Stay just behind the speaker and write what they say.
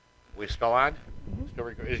We still on?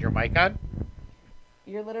 Is your mic on?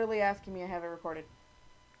 You're literally asking me. I have it recorded.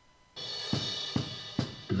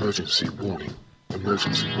 Emergency warning.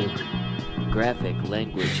 Emergency warning. Graphic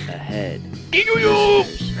language ahead.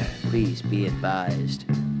 Listeners, please be advised.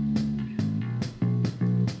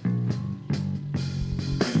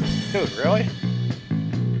 Dude, really?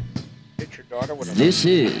 Hit your daughter with a... This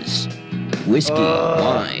is Whiskey,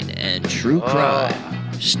 Wine, and True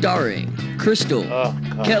Crime, starring Crystal,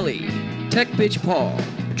 Kelly, Tech Bitch Paul,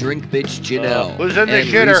 Drink Bitch Janelle, who's in the and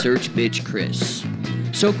shitter? Research Bitch Chris.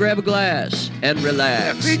 So grab a glass and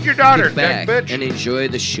relax. Yeah, feed your daughter, Kick back Tech Bitch. and enjoy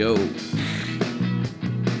the show.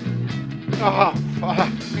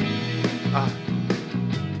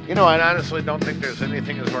 You know, I honestly don't think there's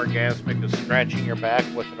anything as orgasmic as scratching your back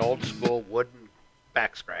with an old school wooden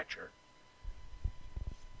back scratcher.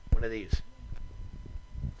 One of these.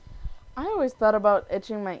 I always thought about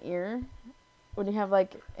itching my ear when you have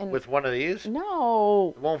like With one of these?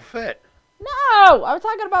 No. It won't fit. No, I was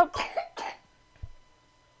talking about.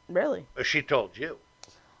 Really? She told you.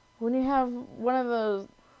 When you have one of those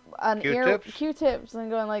Q-tips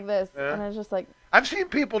and going like this, and it's just like. I've seen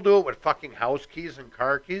people do it with fucking house keys and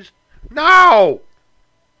car keys. No!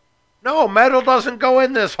 No, metal doesn't go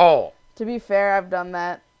in this hole. To be fair, I've done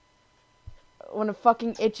that. When it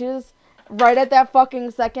fucking itches, right at that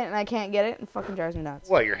fucking second, and I can't get it, it fucking drives me nuts.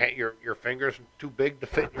 What, your fingers too big to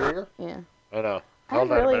fit in your ear? Yeah. I know. I have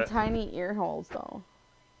really tiny ear holes, though.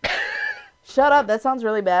 Shut up, that sounds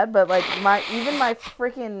really bad, but like, my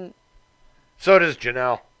freaking... So does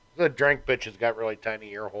Janelle. The drink bitch has got really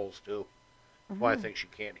tiny ear holes, too. Well, I think she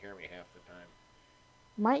can't hear me half the time.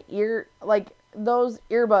 My ear, like, those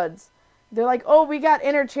earbuds, they're like, oh, we got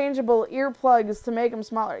interchangeable earplugs to make them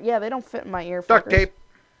smaller. Yeah, they don't fit in my ear. Duct tape.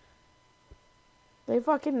 They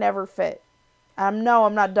fucking never fit. No,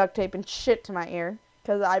 I'm not duct taping shit to my ear,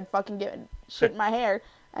 because I'd fucking get shit in my hair,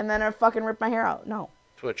 and then I'd fucking rip my hair out. No.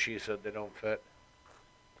 That's what she said, they don't fit.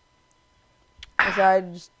 So I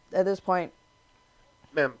just, at this point.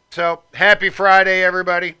 So, happy Friday,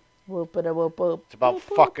 everybody. Whoop-a-da-whoop whoop. It's about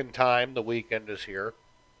fucking time. The weekend is here.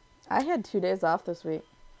 I had 2 days off this week.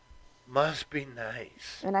 Must be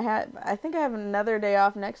nice. And I think I have another day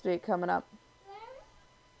off next week coming up.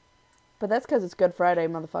 But that's because it's Good Friday,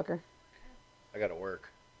 motherfucker. I gotta work.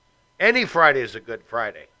 Any Friday is a Good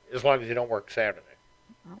Friday, as long as you don't work Saturday.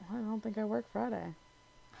 Oh, I don't think I work Friday.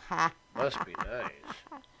 Must be nice.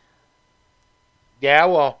 Yeah,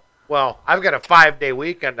 well, I've got a 5-day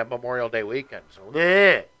weekend, a Memorial Day weekend, so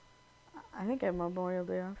yeah. I think I have Memorial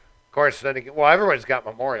Day off. Of course, then again, well, everybody's got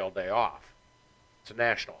Memorial Day off. It's a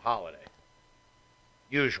national holiday.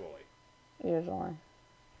 Usually.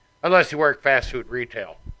 Unless you work fast food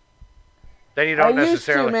retail. Then you don't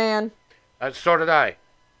necessarily. Used to, man. So did I.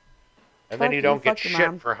 And then you don't get fuck your shit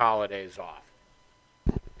mom. for holidays off.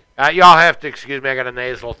 Y'all have to excuse me. I got a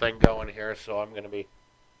nasal thing going here, so I'm going to be...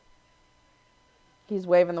 He's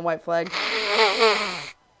waving the white flag.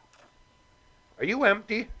 Are you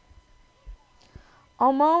empty?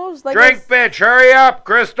 Almost. Like Drink, bitch. Hurry up.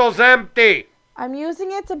 Crystal's empty. I'm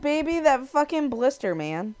using it to baby that fucking blister,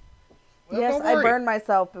 man. Well, yes, don't I worry. burned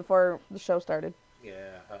myself before the show started. Yeah,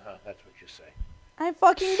 that's what you say. I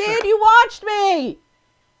fucking did. You watched me.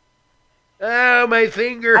 Oh, my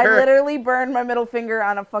finger I hurt. literally burned my middle finger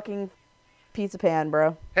on a fucking pizza pan,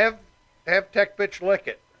 bro. Have Tech Bitch lick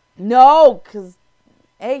it. No, because,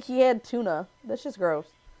 A, he had tuna. That's just gross.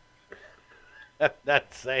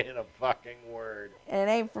 That's saying a fucking word. And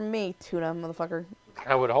it ain't from me, tuna, motherfucker.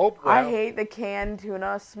 I would hope. I hate the canned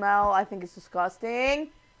tuna smell. I think it's disgusting.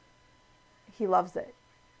 He loves it.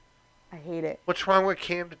 I hate it. What's wrong with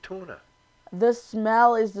canned tuna? The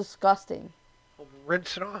smell is disgusting. Well,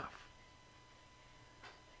 rinse it off.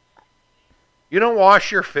 You don't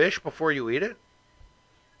wash your fish before you eat it?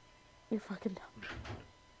 You're fucking dumb.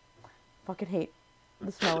 Fucking hate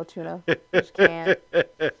the smell of tuna. Just can't.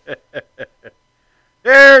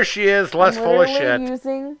 There she is, less full of shit. I'm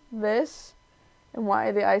using this, and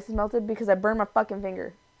why the ice is melted, because I burned my fucking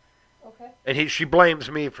finger. Okay. And she blames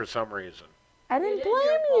me for some reason. I didn't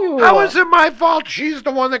blame you. How is it my fault? She's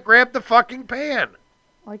the one that grabbed the fucking pan.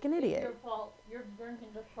 Like an It's idiot. your fault. You're drinking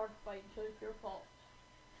the shark bite, so it's your fault.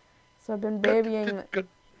 So I've been babying. Good.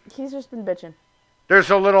 He's just been bitching. There's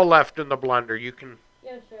a little left in the blender. You can...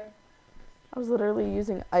 Yes, sir. I was literally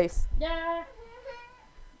using ice. Yeah.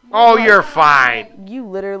 Oh, you're fine. You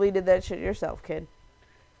literally did that shit yourself, kid.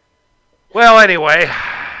 Well, anyway.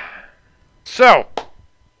 So,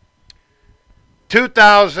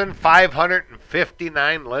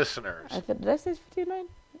 2,559 listeners. Did I say 59?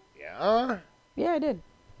 Yeah? Yeah, I did.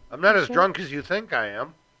 I'm not as drunk as you think I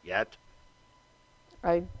am. Yet.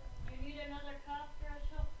 I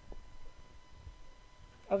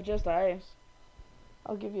Of just ice.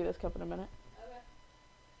 I'll give you this cup in a minute.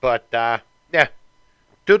 But, yeah. Now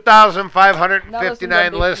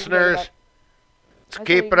 2,559 listen, listeners. Dundee, Let's I keep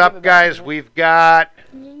thought you it could up, give it back guys. to me. We've got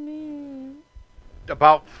you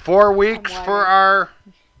about 4 weeks I'm for wired. our...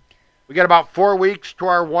 We got about 4 weeks to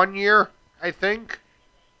our 1 year, I think.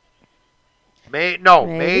 May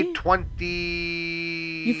Maybe? 20...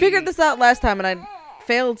 You figured this out last time, and I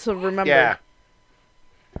failed to remember. Yeah.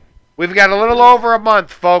 We've got a little over a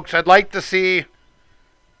month, folks. I'd like to see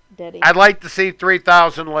Daddy.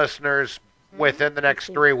 3,000 listeners within the next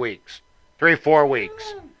 3 weeks. 4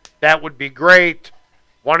 weeks. That would be great.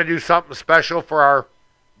 Want to do something special for our Are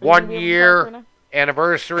you gonna be able to talk 1 year right now?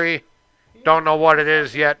 anniversary. Don't know what it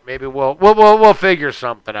is yet. Maybe we'll figure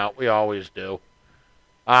something out. We always do.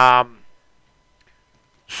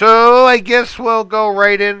 So I guess we'll go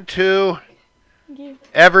right into Thank you.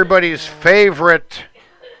 everybody's favorite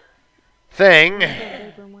thing.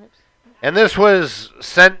 Paper and wipes. And this was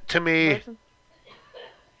sent to me Medicine?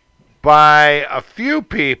 by a few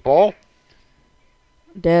people.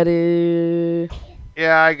 Daddy.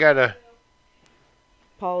 Yeah, I gotta,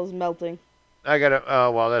 Paul's melting.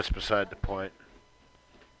 oh, well, that's beside the point.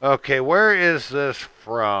 Okay, where is this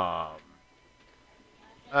from?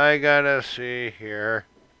 I gotta see here.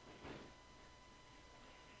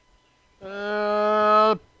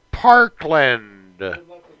 Parkland.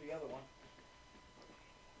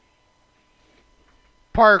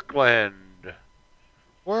 Parkland.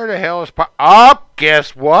 Where the hell is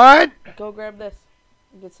guess what? Go grab this.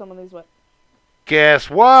 Get some of these wet. Guess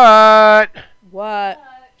what? What?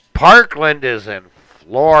 Parkland is in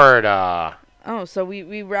Florida. Oh, so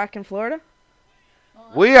we rock in Florida?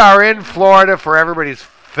 We are in Florida for everybody's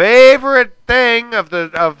favorite thing of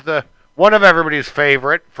the one of everybody's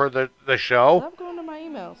favorite for the show Stop going to my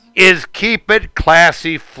emails. is Keep It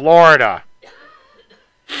Classy Florida.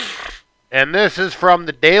 And this is from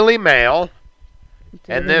the Daily Mail.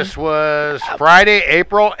 And this was Friday,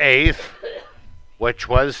 April 8th, which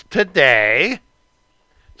was today.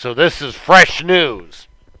 So this is fresh news.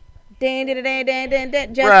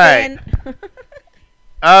 Justin. Right.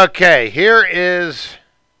 Okay, here is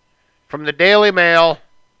from the Daily Mail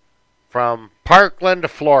from Parkland,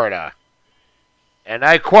 Florida. And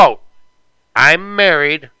I quote, "I'm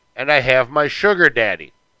married and I have my sugar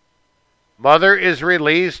daddy. Mother is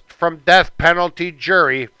released from death penalty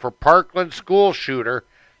jury for Parkland school shooter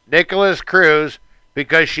Nicholas Cruz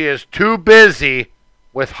because she is too busy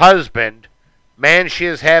with husband, man she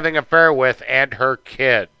is having an affair with, and her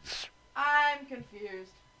kids." I'm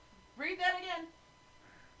confused. Read that again.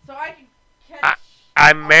 So I can catch.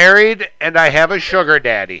 I'm married and I have a sugar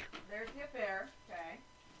daddy. There's the affair. Okay.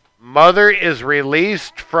 Mother is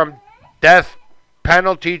released from death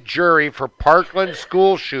penalty jury for Parkland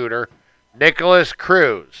school shooter Nicholas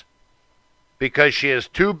Cruz because she is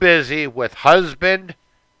too busy with husband,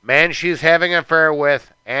 man she's having an affair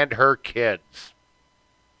with, and her kids.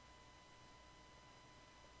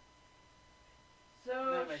 So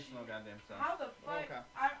That makes no goddamn sense. how the fuck? Okay.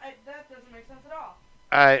 That doesn't make sense at all.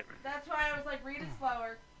 That's why I was like, read it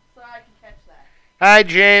slower so I can catch that. Hi,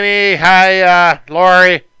 Jamie. Hi,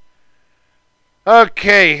 Lori.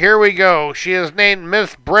 Okay, here we go. She is named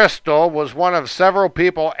Miss Bristol, was one of several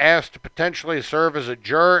people asked to potentially serve as a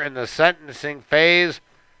juror in the sentencing phase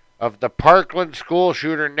of the Parkland school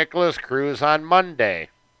shooter Nicholas Cruz on Monday.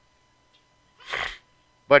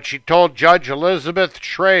 But she told Judge Elizabeth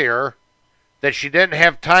Schreier that she didn't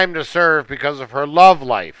have time to serve because of her love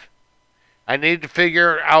life. "I need to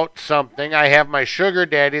figure out something. I have my sugar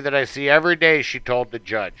daddy that I see every day," she told the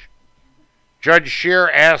judge. Judge Scheer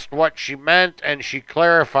asked what she meant, and she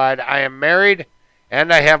clarified, "I am married,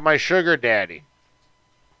 and I have my sugar daddy.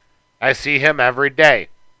 I see him every day."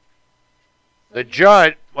 The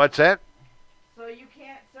judge, what's that? So you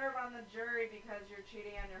can't serve on the jury because you're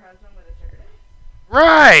cheating on your husband with a sugar daddy.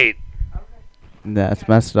 Right. Okay. That's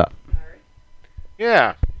messed up. Sorry.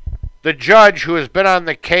 Yeah. The judge, who has been on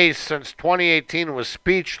the case since 2018, was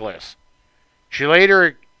speechless. She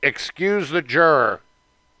later excused the juror.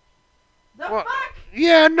 The Well, fuck?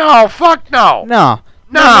 Yeah, no, fuck no. No.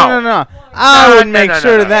 No. I No, would no, make no,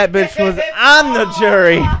 sure no, no. that bitch was on the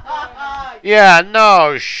jury. Yeah,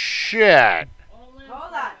 no shit.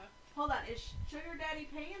 Hold on. Is sugar daddy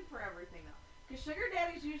paying for everything though? Because sugar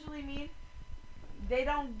daddies usually mean they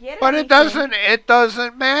don't get But it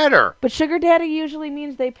doesn't matter. But sugar daddy usually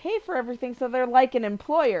means they pay for everything, so they're like an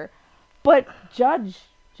employer. But judge.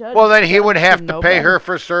 Well, then he would have should to know pay better. her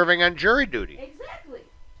for serving on jury duty. Exactly.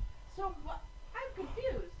 So I'm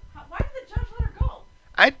confused. Why did the judge let her go?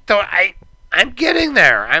 I'm getting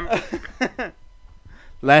there.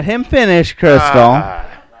 Let him finish, Crystal.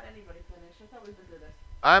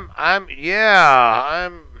 I'm. You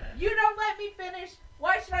don't let me finish.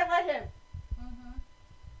 Why should I let him? Mm-hmm.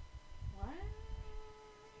 What?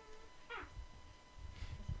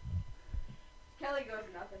 Kelly goes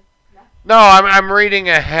nothing. No, I'm reading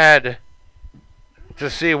ahead to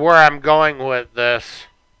see where I'm going with this.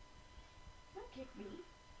 Don't kick me.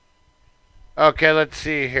 Okay, let's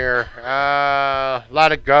see here. A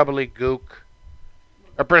lot of gobbledygook.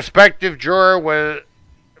 A prospective juror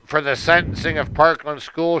for the sentencing of Parkland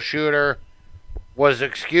school shooter was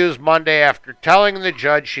excused Monday after telling the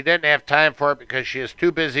judge she didn't have time for it because she is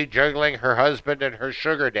too busy juggling her husband and her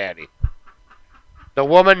sugar daddy. The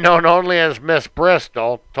woman, known only as Miss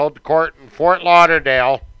Bristol, told the court in Fort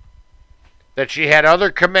Lauderdale that she had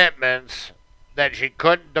other commitments that she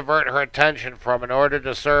couldn't divert her attention from in order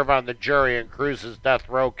to serve on the jury in Cruz's death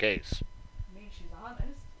row case. I mean, she's honest.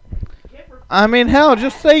 Give her. I mean, hell,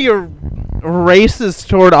 just say you're racist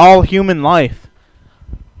toward all human life.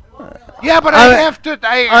 Yeah, but I- I have to.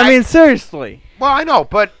 I mean, seriously. well, I know,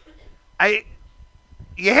 but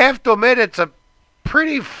you have to admit it's a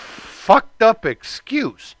pretty fucked up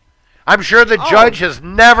excuse. I'm sure the judge has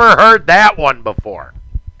never heard that one before.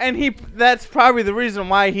 And that's probably the reason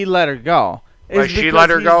why he let her go. But is she because let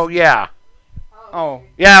her go. he's- Yeah, Oh,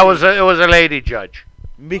 yeah. It was a lady judge.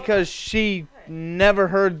 because she never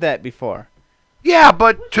heard that before. Yeah,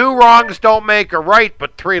 but 2 wrongs don't make a right,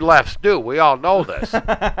 but 3 lefts do. We all know this. I'm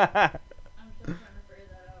still trying to figure that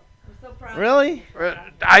out. I'm so proud. Really?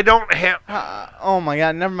 I don't have. Oh my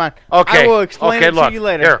God, never mind. Okay. I will explain okay, it look, to you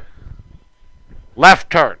later. Here. Left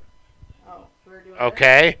turn. Oh, we're doing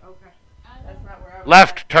Okay. this? Okay. That's not where I was.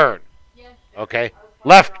 Left turn. Yes. Okay.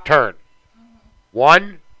 Left turn.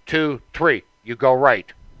 1, 2, 3. You go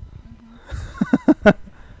right.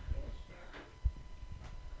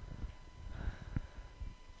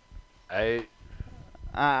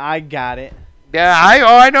 I got it. Yeah,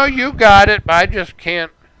 I know you got it, but I just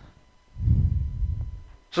can't.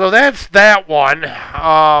 So that's that one.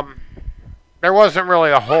 There wasn't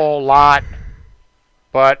really a whole lot,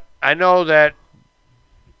 but I know that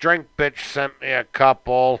Drink Bitch sent me a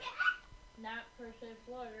couple. Not per se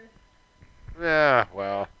Florida. Yeah,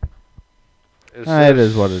 well. It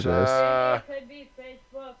is what it is. It could be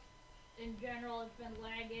Facebook. In general, it's been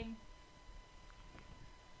lagging.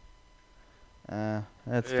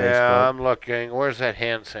 That's Yeah, Facebook. I'm looking. Where's that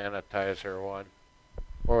hand sanitizer one?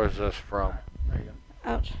 Where is this from?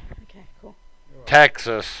 Ouch. Okay, cool.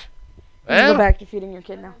 Texas. You can Well, go back to feeding your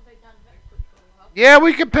kid now. yeah,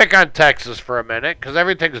 we can pick on Texas for a minute, because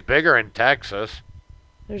everything's bigger in Texas,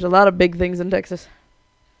 There's a lot of big things in Texas.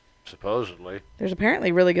 supposedly. There's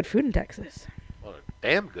apparently really good food in Texas. Well,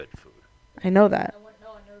 damn good food. I know that. I wouldn't know.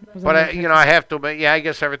 I never been. Was But, on I have to admit, yeah, I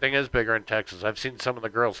guess everything is bigger in Texas. I've seen some of the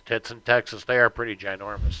girls' tits in Texas. They are pretty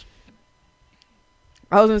ginormous.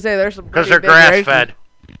 I was gonna say there's some. Because pretty they're big grass-fed.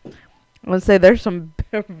 racists. I was gonna say there's some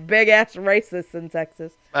big ass racists in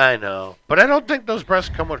Texas. I know. But I don't think those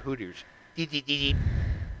breasts come with hooters. Dee-dee-dee-dee.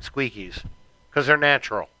 Squeakies. Because they're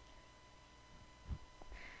natural.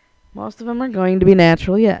 Most of them are going to be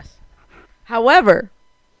natural, yes. However,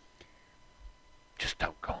 Just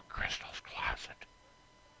don't go in Crystal's closet.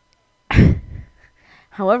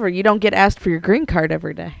 however, you don't get asked for your green card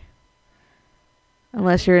every day,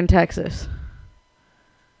 unless you're in Texas.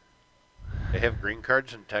 They have green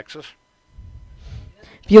cards in Texas?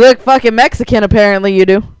 If you look fucking Mexican, apparently you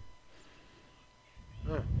do.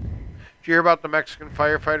 Did you hear about the Mexican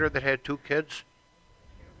firefighter that had 2 kids?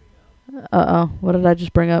 Uh-oh. What did I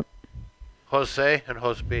just bring up? Jose and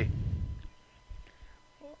Josby.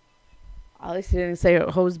 At least he didn't say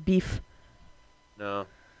hose beef. No.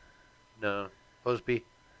 Josby.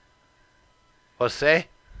 Jose?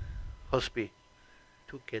 Josby.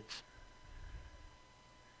 2 kids.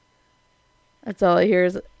 That's all I hear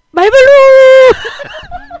is, bye.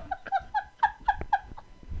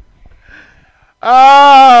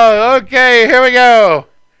 Oh, okay, here we go.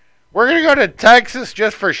 We're going to go to Texas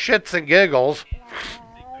just for shits and giggles.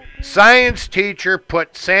 Science teacher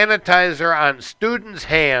put sanitizer on students'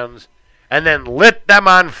 hands and then lit them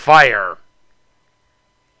on fire.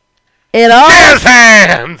 It all His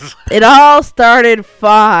hands! it all started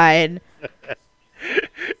fine.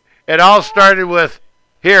 It all started with,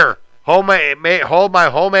 here, hold my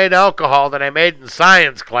homemade alcohol that I made in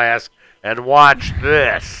science class and watch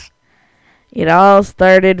this. It all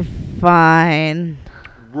started fine.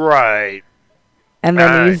 Right. And then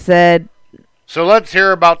he Alright. said, So let's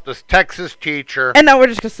hear about this Texas teacher. and now we're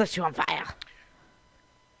just going to set you on fire.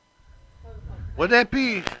 Would that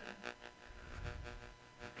be...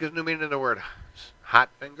 Gives new meaning to the word. Hot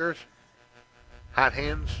fingers? Hot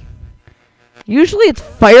hands? Usually it's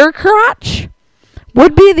fire crotch,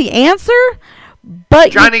 would be the answer,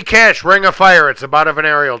 but Johnny Cash, Ring of Fire. It's about a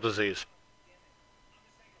venereal disease.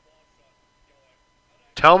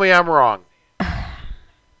 Tell me I'm wrong.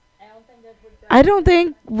 I don't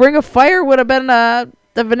think Ring of Fire would have been the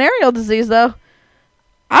venereal disease, though.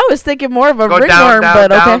 I was thinking more of a Go ringworm, down, but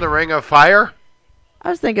down okay. the Ring of Fire. I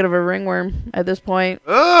was thinking of a ringworm at this point.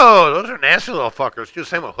 Oh, those are nasty little fuckers. Do the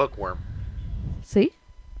same with hookworm. See?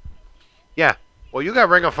 Yeah. Well, you got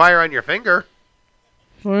Ring of Fire on your finger.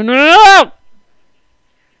 No!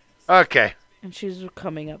 Okay. And she's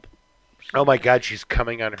coming up. Oh my God, she's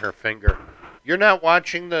coming on her finger. You're not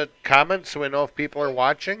watching the comments, so we know if people are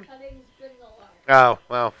watching? Oh,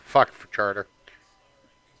 well, fuck for Charter.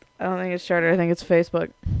 I don't think it's Charter. I think it's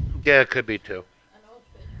Facebook. Yeah, it could be too.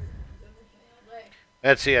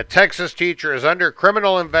 Let's see. A Texas teacher is under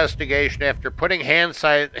criminal investigation after putting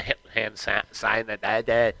cyanide.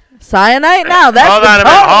 Cyanide now. That's Hold a on a minute,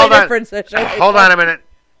 totally hold on. different situation. Hold on a minute.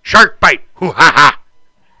 Shark bite. Hoo ha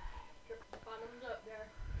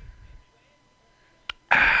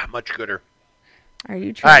ha. Much gooder. Are you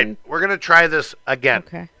All trying? right, we're gonna try this again.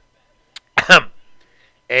 Okay.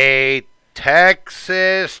 A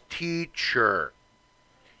Texas teacher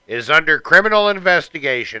is under criminal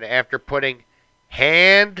investigation after putting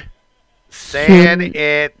hand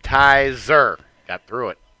sanitizer. Got through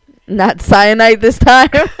it. Not cyanide this time.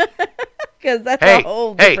 Because that's a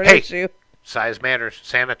whole different issue. Size matters.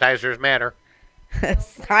 Sanitizers matter.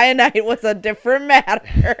 Cyanide was a different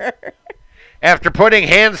matter. After putting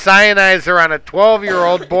hand sanitizer on a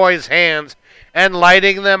 12-year-old boy's hands and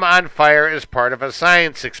lighting them on fire as part of a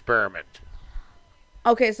science experiment.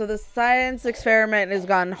 Okay, so the science experiment has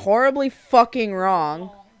gone horribly fucking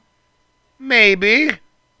wrong. Maybe.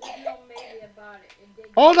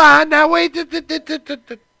 Hold on. Now wait.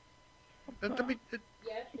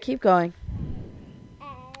 Keep going.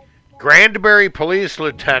 Granbury Police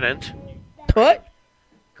Lieutenant. What?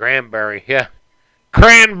 Granbury, yeah.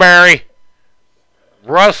 Cranberry.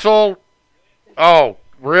 Russell. Oh,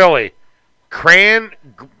 really?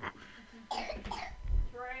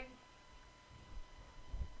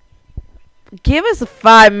 Give us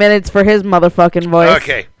 5 minutes for his motherfucking voice.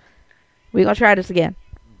 Okay. We gonna try this again.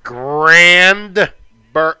 Granbury.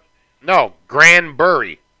 No.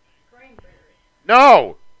 Granbury.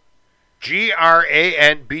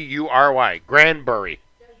 Granbury.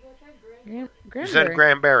 You said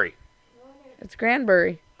Granbury. It's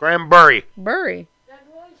Granbury. Granbury. Bury.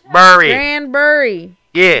 Bury. Granbury.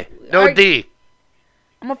 Yeah. No D.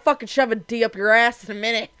 I'm gonna fucking shove a D up your ass in a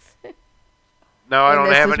minute. No, I And don't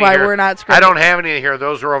this have is any why here. we're not I don't have any here.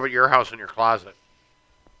 Those are over at your house in your closet.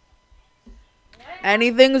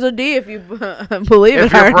 Anything's a D if you believe it.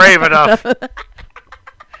 If you're brave enough.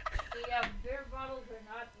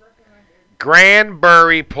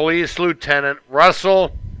 Granbury Police Lieutenant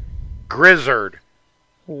Russell Grizzard.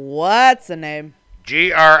 What's the name?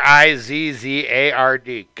 Grizzard.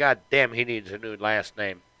 God damn, he needs a new last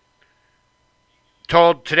name.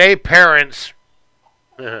 Told Today parents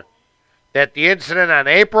that the incident on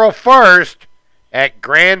April 1st at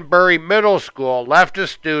Granbury Middle School left a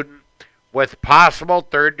student with possible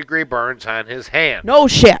third-degree burns on his hand. No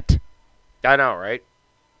shit. I know, right?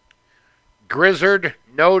 Grizzard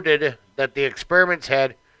noted that the experiments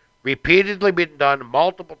had repeatedly been done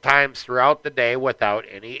multiple times throughout the day without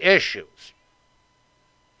any issues.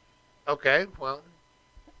 Okay, well.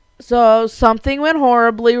 So something went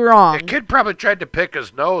horribly wrong. The kid probably tried to pick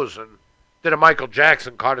his nose and did a Michael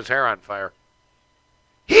Jackson, caught his hair on fire.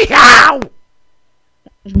 Hee-haw!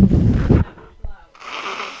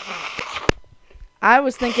 I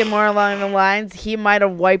was thinking more along the lines he might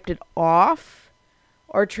have wiped it off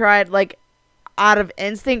or tried, like, out of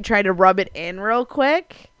instinct, tried to rub it in real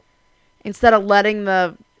quick instead of letting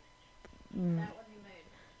the...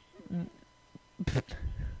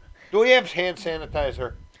 Do we have hand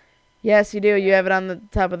sanitizer? Yes, you do. You have it on the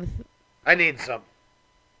top of the... I need some.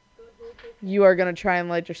 You are going to try and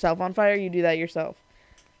light yourself on fire? You do that yourself.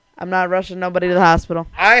 I'm not rushing nobody to the hospital.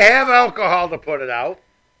 I have alcohol to put it out.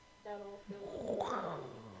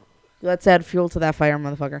 Let's add fuel to that fire,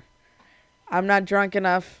 motherfucker. I'm not drunk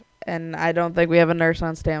enough, and I don't think we have a nurse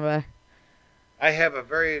on standby. I have a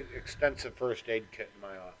very extensive first aid kit in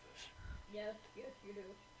my office. Yes, you do.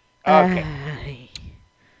 Okay.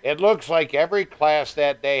 It looks like every class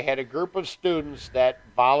that day had a group of students that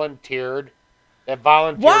volunteered to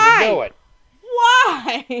do it.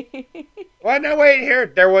 Why? Well, no, wait here.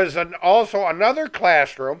 There was also another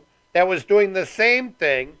classroom that was doing the same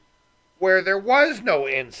thing where there was no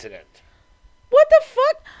incident. What the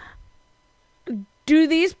fuck? Do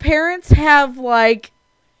these parents have, like,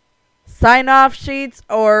 sign-off sheets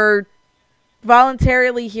or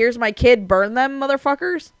voluntarily, here's my kid, burn them,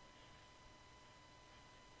 motherfuckers.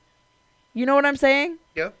 You know what I'm saying?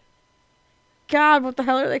 Yeah. God, what the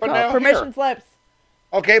hell are they But called? now Permission here. slips.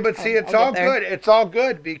 Okay, but see, it's I'll all get there. good. It's all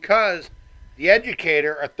good because the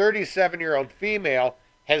educator, a 37-year-old female,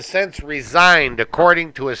 has since resigned,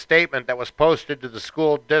 according to a statement that was posted to the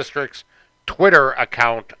school district's Twitter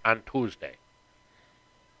account on Tuesday.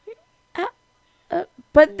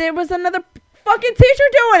 But there was another fucking teacher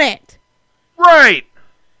doing it. Right.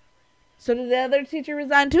 So did the other teacher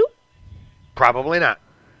resign too? Probably not.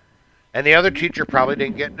 And the other teacher probably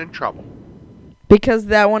didn't get in trouble. Because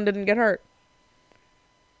that one didn't get hurt.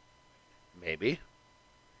 Maybe.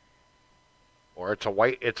 Or it's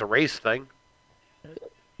a race thing.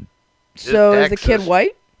 So is the Texas. kid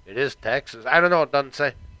white? It is Texas. I don't know. It doesn't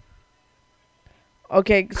say.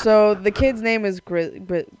 Okay, so the kid's name is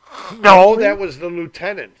No, that was the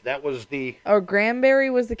lieutenant. That was the... Granberry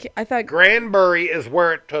was the kid. I thought. Granbury is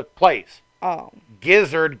where it took place. Oh.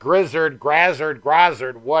 Gizzard, Grizzard, Grazzard,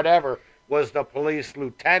 Grozzard, whatever, was the police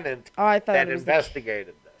lieutenant Oh, I thought that it was.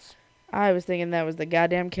 investigated this. I was thinking that was the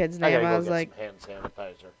goddamn kid's I name. gotta I go was get like, some hand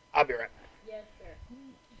sanitizer. I'll be right back. Yes,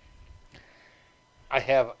 sir.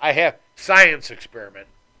 I have science experiment.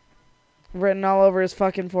 written all over his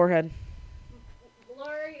fucking forehead.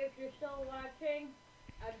 Glory, if you're still watching,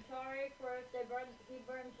 I'm sorry for if he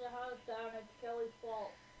burns the house down. It's Kelly's fault.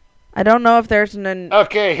 I don't know if there's an.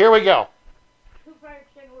 Okay, here we go. 2 fire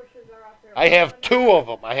extinguishers are out there. I have 2 of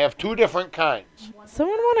them. I have 2 different kinds.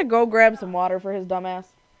 Someone want to go grab some water for his dumbass?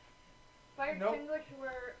 Fire extinguisher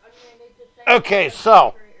were underneath the sink. Okay,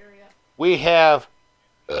 so Area. we have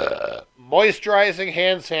moisturizing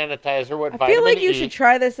hand sanitizer with I vitamin feel like you E, should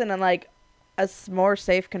try this in a more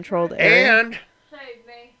safe, controlled area. and Save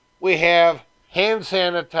me. we have hand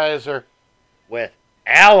sanitizer with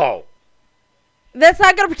aloe. That's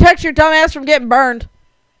not gonna protect your dumbass from getting burned.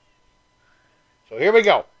 So here we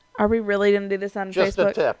go. Are we really gonna do this on Just a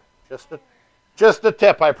Facebook? tip. Just a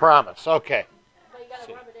tip, I promise. Okay. But you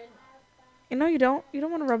gotta rub it in. You know you don't. You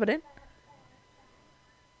don't want to rub it in.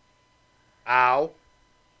 Ow.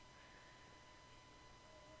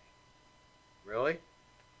 Really?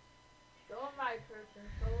 So am I, Kirsten.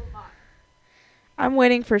 So am I. I'm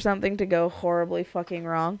waiting for something to go horribly fucking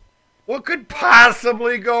wrong. What could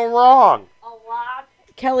possibly go wrong? A lot.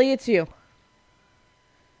 Kelly, it's you.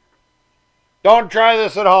 Don't try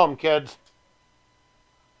this at home, kids.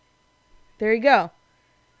 There you go.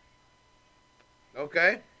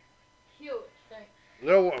 Okay? Huge thing.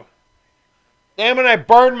 Little. Damn it, I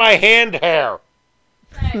burned my hand hair.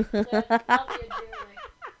 Thanks. Love you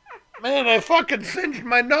dearly. Man, I fucking singed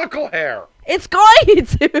my knuckle hair. It's going to.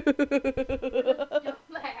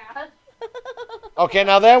 Dumbass. Okay,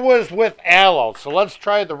 now that was with aloe, so let's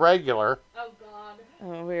try the regular. Oh, God.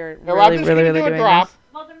 Oh, we're I'm really, just really, gonna really do a doing drop. this.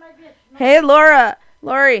 Mother might be a snake. Hey,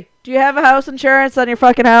 Lori, do you have a house insurance on your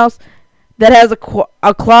fucking house that has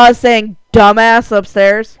a clause saying "dumbass"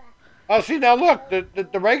 upstairs? Oh, see, now look,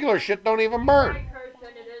 the regular shit don't even burn. Sorry, Kirsten.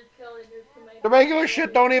 It is Kelly. There's too many. The regular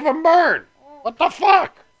shit don't even burn. What the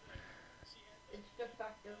fuck? It's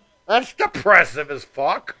defective. That's depressive as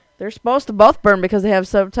fuck. They're supposed to both burn because they have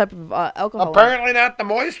some type of alcohol. in it. Apparently not the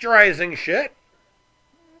moisturizing shit.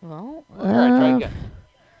 Well, All right, try again.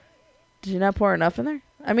 did you not pour enough in there?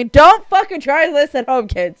 I mean, don't fucking try this at home,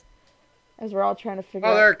 kids. As we're all trying to figure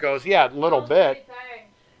Oh, out. there it goes. Yeah, a little bit.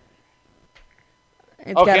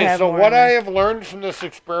 It's gotta Okay, have so more what in I there. have learned from this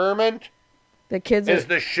experiment The kids is are.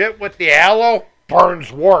 the shit with the aloe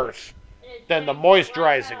burns worse It's than the like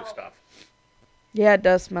moisturizing wow. stuff. Yeah, it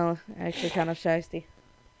does smell actually kind of shiesty.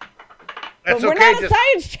 That's But we're okay. not a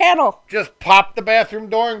science channel. Just pop the bathroom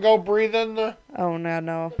door and go breathe in the. Oh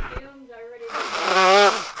no. The fumes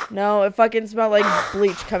already. No, it fucking smelled like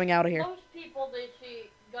bleach coming out of here. Most people they see.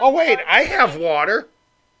 Oh wait, I have water.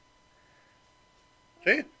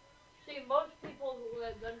 See? See, most people who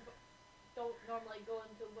have gun don't normally go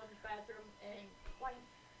into one's bathroom and find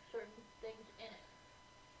certain things in it.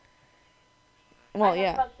 Well, I have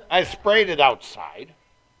yeah. custom I baths. sprayed it outside.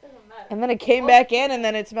 Doesn't matter. And then it came back in, and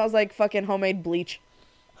then it smells like fucking homemade bleach.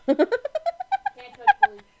 Can't touch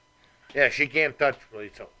bleach. Yeah, she can't touch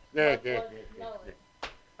bleach. So. But doesn't smell it.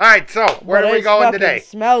 All right, so where But are we it going fucking today?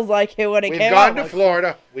 Smells like it when it We've came gone out. to Like-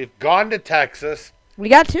 Florida. We've gone to Texas, We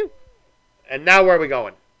got two. and now where are we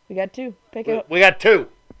going? We got two. Pick We, it up. we got 2.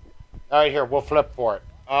 All right, here we'll flip for it.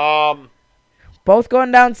 Both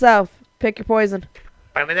going down south. Pick your poison.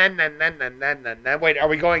 Wait, are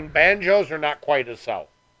we going banjos or not quite as south?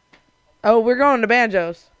 Oh, we're going to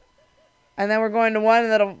Banjos. And then we're going to one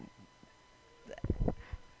that'll... All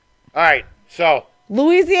right, so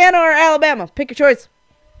Louisiana or Alabama. Pick your choice.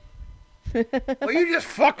 Well, you just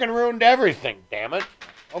fucking ruined everything, damn it.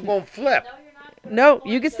 I'm going to flip. No, you're not. No,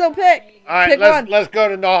 you can still pick. All right, Pick one. let's go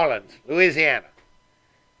to New Orleans, Louisiana.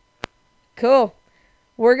 Cool.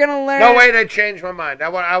 We're gonna learn. No, wait, I changed my mind. I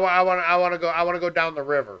want to go down the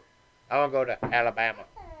river. I want to go to Alabama.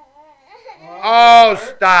 Oh,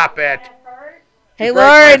 stop it. Hey, You break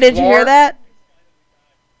Laura, my did you hear floor? that?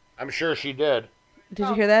 I'm sure she did. Did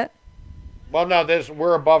you hear that? Well, no,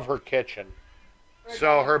 we're above her kitchen.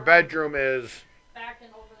 So her bedroom is Back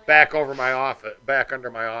and over there. back over my office, back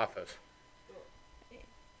under my office.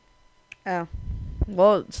 Oh.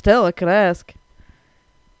 Well, still, I could ask.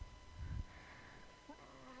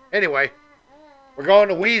 Anyway, we're going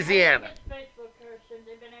to Louisiana. Facebook person,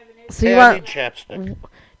 they've been having issues. So you Hey, I want? need chapstick.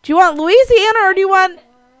 Do you want Louisiana or do you want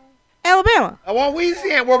Alabama? I want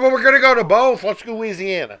Louisiana. Well, but we're going to go to both. Let's go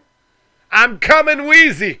Louisiana. I'm coming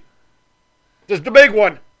Wheezy. This is the big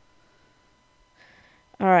one.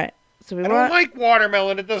 All right. So we I don't want. like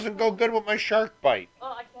watermelon. It doesn't go good with my shark bite.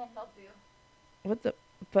 Oh, I can't help you. What the?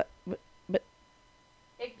 But.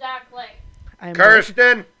 Exactly. I'm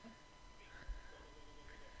Kirsten.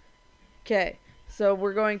 Okay. So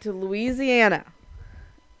we're going to Louisiana.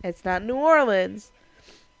 It's not New Orleans.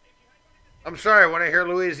 I'm sorry. When I hear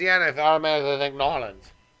Louisiana, I automatically think New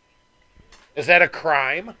Orleans. Is that a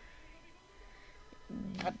crime?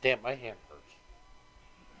 God damn, my hand hurts.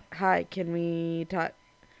 Hi. Can we talk?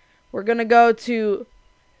 We're gonna go to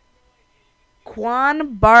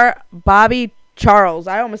Bobby Charles.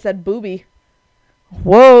 I almost said booby.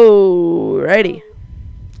 Whoa. Righty.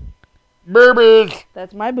 Boobies.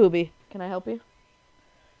 That's my booby. Can I help you?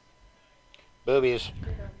 Boobies.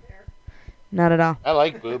 Not at all. I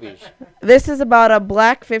like boobies. This is about a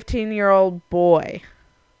black 15-year-old boy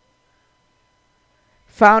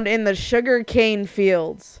found in the sugar cane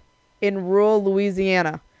fields in rural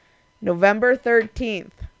Louisiana, November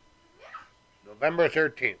 13th. November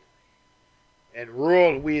 13th. In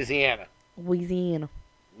rural Louisiana. Louisiana.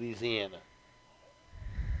 Louisiana.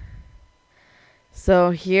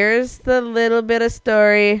 So here's the little bit of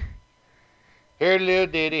story. Here, little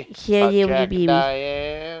ditty. Here, about you Jack baby.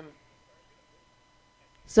 Diane.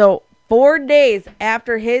 So 4 days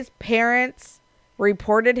after his parents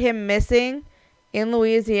reported him missing in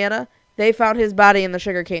Louisiana, they found his body in the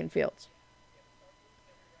sugarcane fields.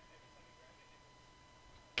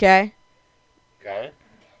 Okay? Okay.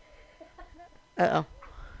 Uh-oh.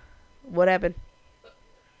 What happened?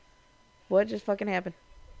 What just fucking happened?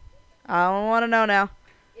 I don't want to know now.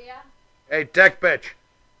 Yeah. Hey, tech bitch.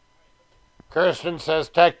 Kirsten says,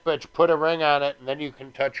 tech bitch, put a ring on it, and then you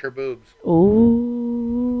can touch her boobs.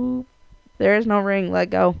 Ooh. There is no ring. Let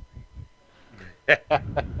go.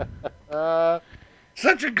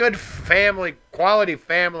 Such a good family, quality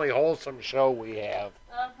family, wholesome show we have.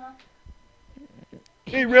 Uh-huh.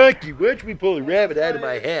 Hey, Rocky, watch me pull a rabbit out of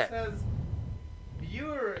my It hat. says,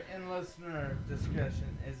 viewer and listener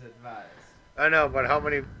discretion is advised. I know, but how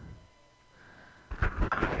many of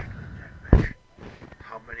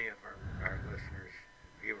our listeners,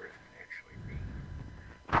 viewers can actually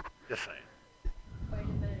read? Just saying. Quite a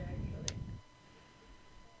bit,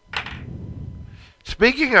 actually.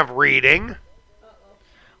 Speaking of reading, Uh-oh.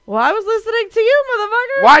 Well, I was listening to you,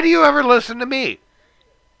 motherfucker. why do you ever listen to me?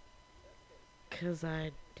 Because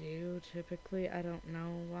I do, typically. I don't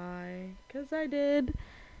know why. Because I did.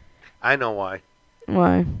 I know why.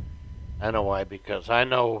 Why? I know why, because I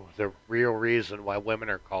know the real reason why women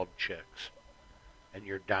are called chicks. And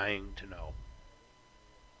you're dying to know.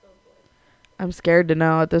 Oh, boy. I'm scared to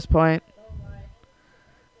know at this point. Oh,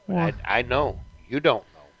 my. Why? I know. You don't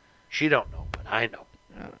know. She don't know, but I know.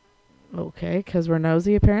 Okay, because we're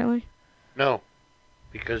nosy, apparently. No.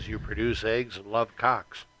 Because you produce eggs and love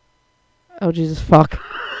cocks. Oh, Jesus, fuck.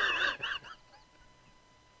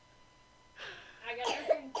 I got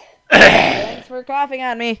nothing. Thanks for coughing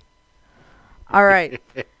on me. All right.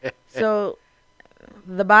 So,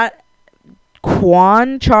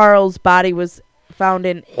 Quan Charles' body was found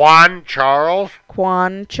in Juan Charles?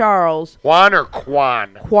 Quan Charles. Juan or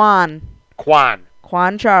Quan? Quan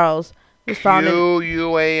Quan. Charles was found in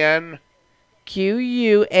Q-U-A-N?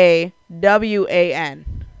 Quawan.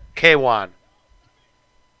 K-Wan.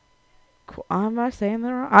 Am I saying that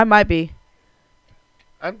wrong? I might be.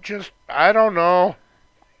 I don't know.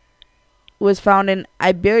 Was found in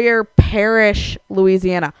Iberia Parish,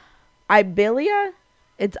 Louisiana. Iberia?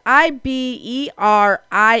 It's Iberia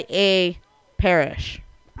Parish.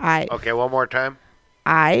 Okay, one more time.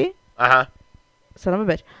 Son of a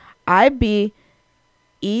bitch. Iberia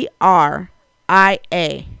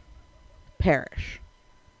Parish.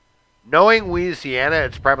 Knowing Louisiana,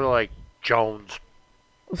 it's probably like Jones.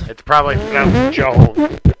 It's probably pronounced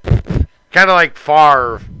Jones. Kind of like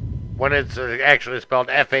Favre when it's actually spelled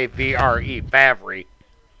Favre, Favre.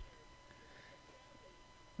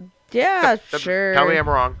 Yeah, sure. Tell me I'm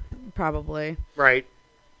wrong. Probably. Right.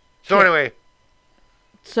 So Yeah. anyway,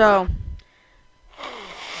 So,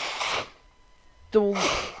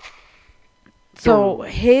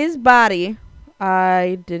 his body,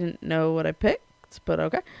 I didn't know what I picked, but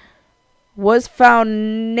okay, was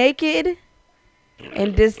found naked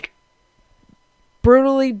and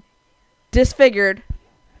brutally disfigured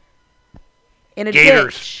in a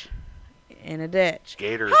Gators. ditch. In a ditch.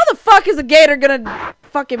 Gators. How the fuck is a gator gonna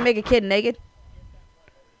fucking make a kid naked?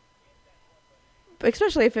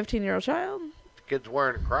 Especially a 15-year-old child. Kid's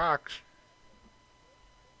wearing Crocs.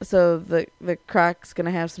 So the Croc's gonna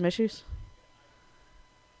have some issues.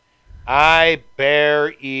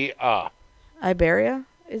 Iberia. Iberia?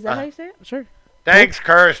 Is that how you say it? Sure. Thanks,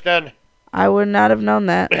 Kirsten. I would not have known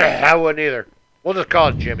that. I wouldn't either. We'll just call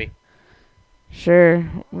it Jimmy. Sure.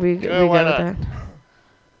 We Yeah, why got not? that.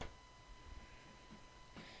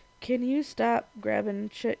 Can you stop grabbing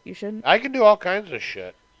shit you shouldn't? I can do all kinds of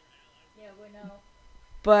shit. Yeah, we know.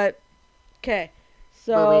 But, okay.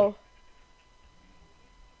 So,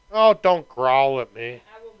 Oh, don't growl at me.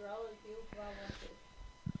 I will growl at you if I want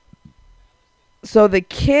to. so the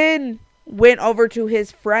kid went over to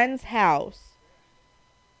his friend's house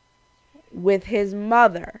with his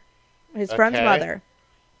mother. His friend's Okay. mother.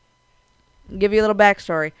 Give you a little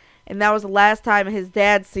backstory. And that was the last time his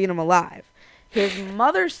dad seen him alive. His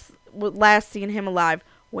mother's last seen him alive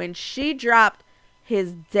when she dropped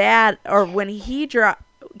his dad, or when she dropped.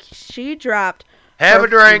 Have her- a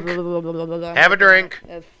drink. Have a drink.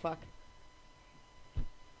 Fuck.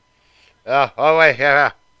 Oh wait,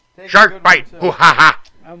 yeah. Shark bite. Hoo ha ha.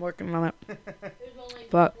 I'm working on it. There's only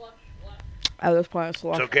Fuck. slush left. At this point, it's It's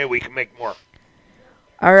slow. okay. We can make more.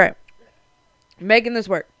 All right, making this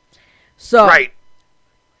work. So, Right.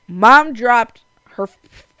 mom dropped her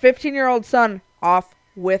 15-year-old son off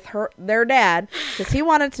with their dad because he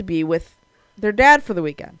wanted to be with their dad for the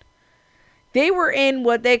weekend. They were in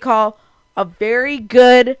what they call a very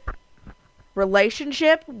good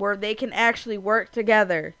relationship where they can actually work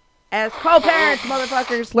together as co-parents.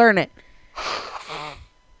 Motherfuckers, learn it.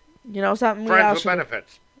 You know something? We all Friends with should-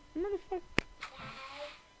 benefits. Motherfucker.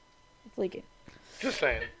 It's leaking. Just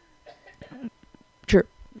saying. True,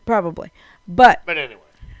 probably, but. But anyway.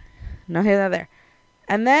 No here, nor there.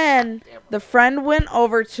 And then the friend went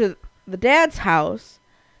over to the dad's house.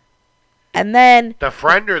 And then The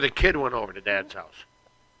friend or the kid went over to Dad's house.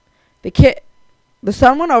 the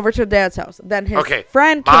son went over to dad's house. Then his Okay.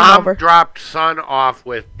 friend came Mom over. dropped son off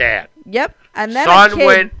with Dad. Yep. And then Son a kid,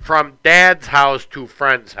 went from Dad's house to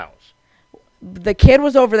friend's house. the kid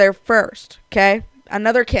was over there first. Okay.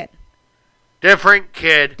 Another kid. Different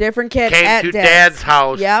kid Different kid came at to Dad's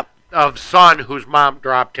house Yep. of son whose mom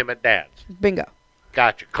dropped him at Dad's. Bingo.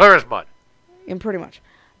 Gotcha. Clear as mud. And pretty much.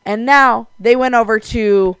 And now they went over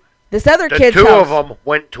to this other The kid's two house. of them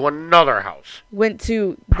went to another house. Went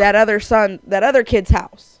to that other kid's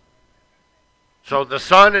house. So the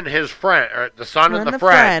son and his friend, or the son and the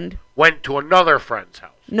friend, went to another friend's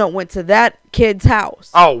house. No, went to that kid's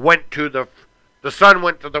house. Oh, went to the son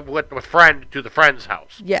went to with the friend to the friend's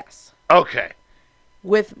house. Yes. Okay,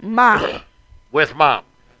 With mom. with mom.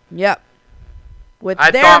 Yep. With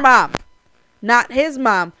I their thought- mom. Not his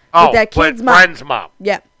mom. Oh, with that kid's with mom. friend's mom.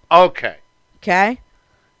 Yep. Okay. Okay?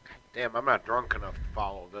 Damn, I'm not drunk enough to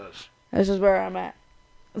follow this. This is where I'm at.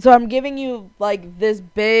 So I'm giving you, like, this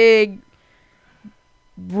big,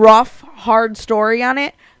 rough, hard story on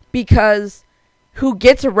it because who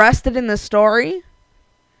gets arrested in the story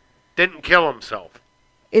Didn't kill himself.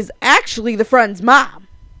 is actually the friend's mom.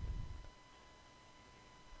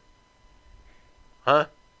 Huh?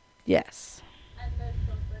 Yes. I missed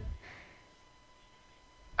something.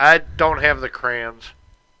 I don't have the crayons.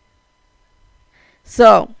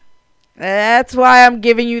 So, that's why I'm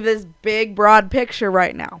giving you this big, broad picture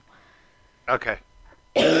right now. Okay.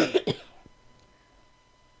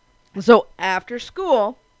 So after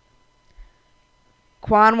school,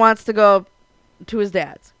 Quan wants to go to his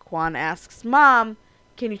dad's. Quan asks Mom,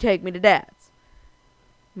 "Can you take me to Dad's?"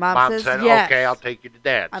 Mom says, said, "Yes. okay, I'll take you to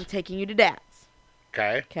Dad's. I'm taking you to Dad's."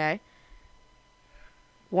 Okay. Okay.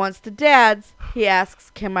 Once to Dad's, he asks,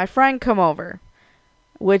 "Can my friend come over?"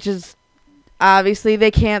 Which is obviously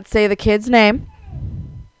they can't say the kid's name.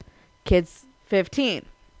 Kid's 15.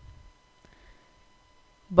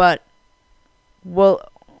 But we'll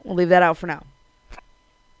leave that out for now.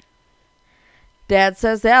 Dad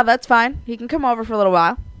says, "Yeah, that's fine. He can come over for a little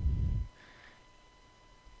while."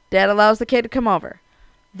 Dad allows the kid to come over.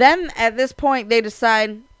 Then at this point they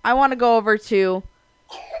decide, "I want to go over to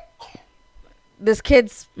this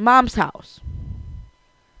kid's mom's house.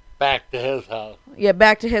 Back to his house. Yeah,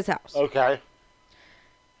 back to his house. Okay.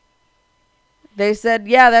 They said,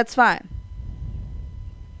 yeah, that's fine.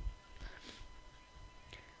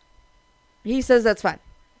 He says that's fine.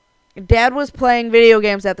 Dad was playing video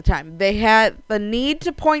games at the time. They had the need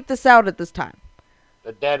to point this out at this time.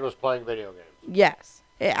 The dad was playing video games. Yes.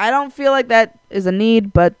 I don't feel like that is a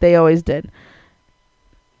need, but they always did.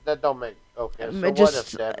 That don't make... Okay, so what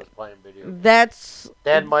Just- if dad was playing video games? That's...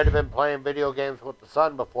 Dad might have been playing video games with the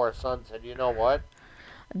son before son said, you know what?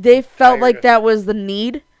 They felt Tired like of- that was the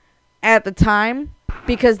need at the time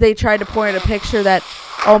because they tried to point at a picture that,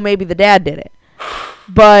 oh, maybe the dad did it.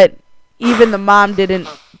 But even the mom didn't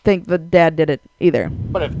think the dad did it either.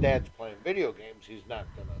 But if dad's playing video games, he's not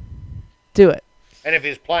going to... Do it. And if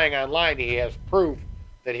he's playing online, he has proof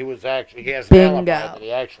that he was actually... He has an Bingo. alibi that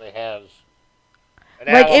he actually has...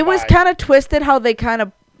 an Like, it was alibi. kind of twisted how they kind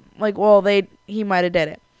of, like, well, he might have did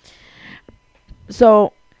it.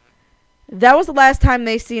 So, that was the last time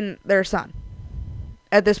they seen their son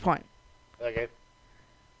at this point. Okay.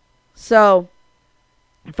 So,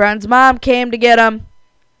 friend's mom came to get him.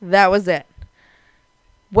 That was it.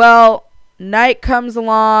 Well, night comes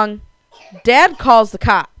along. Dad calls the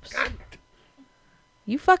cops. God,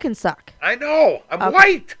 You fucking suck. I know. I'm Okay.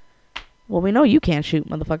 white. Well, we know you can't shoot,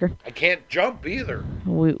 motherfucker. I can't jump either.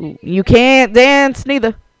 You can't dance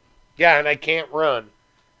neither. Yeah, and I can't run.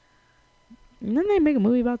 Didn't they make a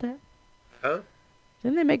movie about that? Huh?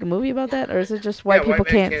 Didn't they make a movie about that? Or is it just white Yeah, people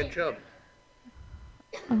white man can't? can't jump.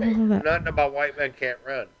 I don't know that. Nothing about white men can't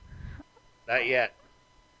run. Not yet.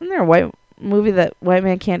 Isn't there a white movie that white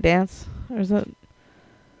man can't dance? Or is it?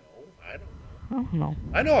 No, I don't know. I don't know.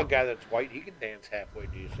 I know a guy that's white. He can dance halfway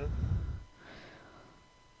decent.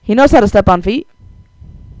 He knows how to step on feet.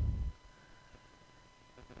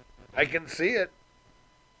 I can see it.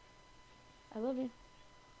 I love you.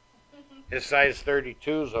 His size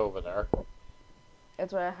 32's over there.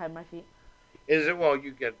 That's why I hide my feet. Is it? Well,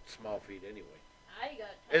 you get small feet anyway. I got.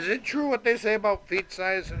 Is it true what they say about feet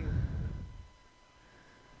size? And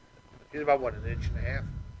he's about, what, 1.5 inches?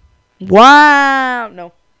 Wow.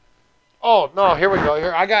 No. Oh, no, here we go.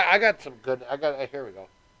 Here, I got some good. Here we go.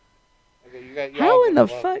 Y'all How in the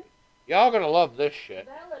gonna love- fuck? Y'all gonna love this shit.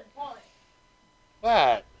 Valid point.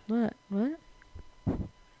 What? What?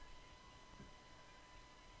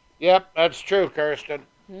 Yep, that's true, Kirsten.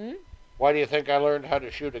 Hmm? Why do you think I learned how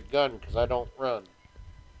to shoot a gun? Because I don't run.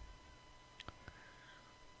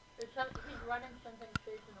 He's running something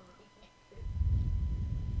chasing him. He can't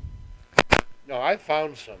shoot. No, I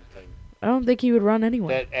found something I don't think he would run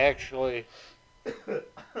anyway. that actually.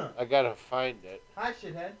 I gotta find it Hi,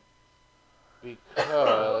 shithead.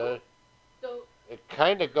 because So it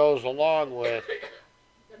kind of goes along with.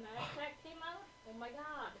 the Mac came out. Oh my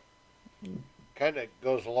god. Kind of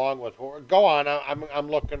goes along with. Go on. I'm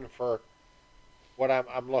looking for what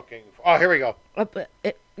I'm looking for. Oh, here we go.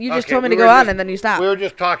 You just Okay, told me we to go were on just- and then you stopped. We were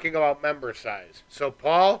just talking about member size. So,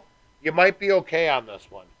 Paul, you might be okay on this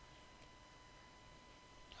one.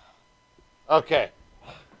 Okay.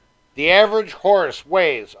 The average horse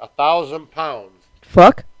weighs 1,000 pounds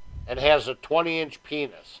Fuck. and has a 20-inch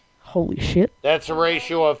penis. Holy shit. That's a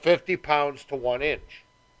ratio of 50 pounds to 1 inch.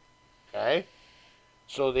 Okay?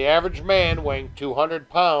 So the average man weighing 200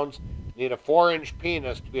 pounds need a 4-inch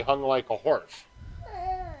penis to be hung like a horse.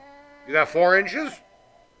 You got 4 inches?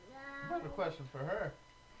 I have a question for her.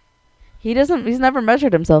 He's never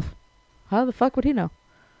measured himself. How the fuck would he know?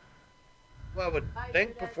 Well, I would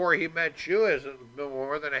think before he met you, is it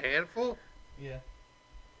more than a handful? Yeah.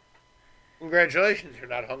 Congratulations, you're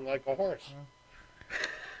not hung like a horse.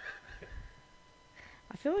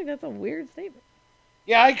 I feel like that's a weird statement.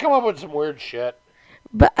 Yeah, I come up with some weird shit.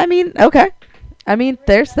 But, I mean, okay. I mean,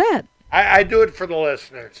 there's that. I do it for the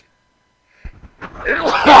listeners.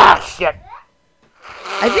 Ah, shit.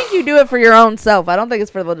 I think you do it for your own self. I don't think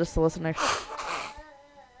it's for just the listeners.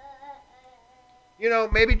 You know,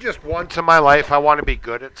 maybe just once in my life I want to be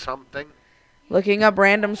good at something. Looking up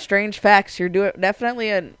random strange facts. You're doing definitely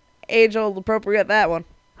an age-old appropriate that one.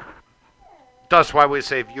 That's why we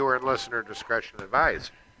say viewer and listener discretion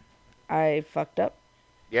advised. I fucked up.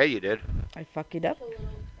 Yeah, you did. I fucked it up.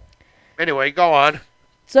 Anyway, go on.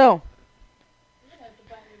 So,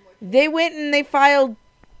 they went and they filed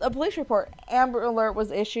a police report. Amber Alert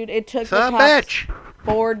was issued. It took Son the of a cops bitch.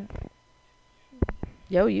 forward.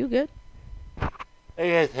 Yo, you good?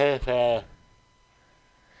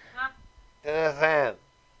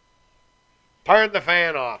 Turn the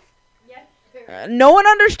fan off. Yes, sir. No one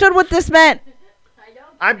understood what this meant. I don't.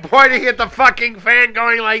 I'm pointing at the fucking fan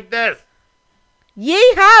going like this.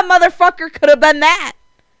 Yeehaw, motherfucker, could have been that.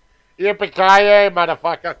 Yippee-ki-yay,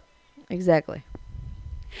 motherfucker. Exactly.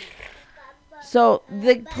 So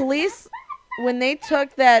the police, when they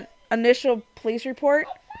took that initial police report,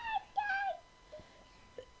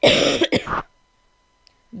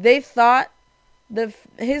 they thought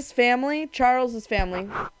his family, Charles's family,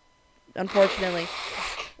 unfortunately,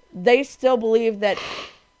 they still believed that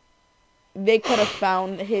they could have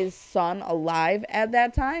found his son alive at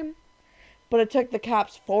that time, but it took the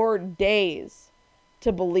cops 4 days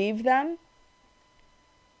to believe them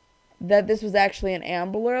that this was actually an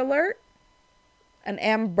Amber Alert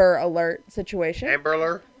situation. Amber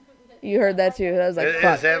Alert? You heard that too. I was like, Is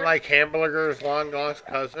fuck. that like Hamburger's long lost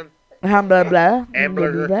cousin? Blah, blah, blah,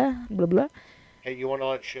 Hamburger. blah, blah, blah. Hey, you want to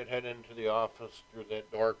let shithead into the office through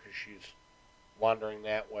that door because she's wandering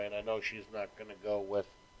that way, and I know she's not going to go with.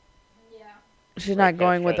 Yeah. She's not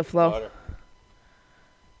going with the flow. daughter.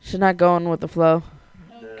 She's not going with the flow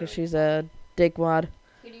No, Yeah. because she's a dickwad.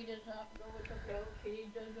 Kitty does not go with the flow. Kitty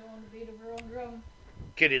does go on the beat of her own drum.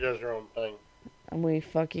 Kitty does her own thing. And we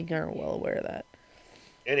fucking are well aware of that.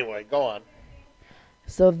 Anyway, go on.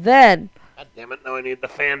 So then, God damn it! Now I need the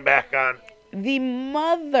fan back on. the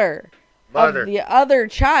mother Mother. of the other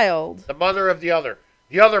child, The mother of the other.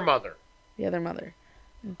 The other mother. the other mother,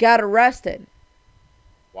 got arrested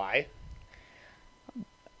Why?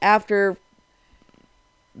 after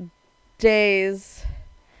days.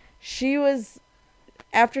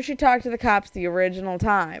 After she talked to the cops the original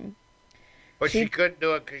time. But she She- couldn't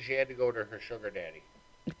do it because she had to go to her sugar daddy.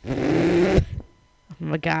 Oh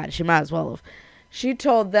my God, she might as well have. She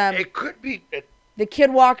told them It could be. the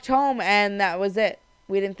kid walked home and that was it.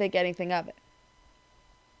 We didn't think anything of it.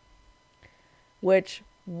 Which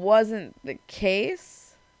wasn't the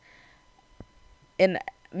case in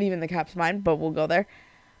even the cops' mind, but we'll go there.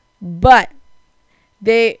 But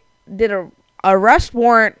they did a arrest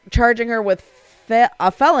warrant charging her with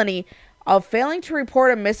a felony of failing to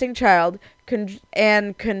report a missing child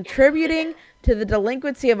and contributing to the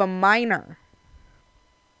delinquency of a minor.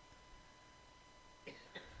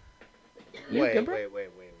 You Wait, good, bro? wait.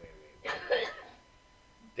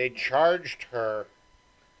 They charged her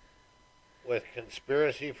with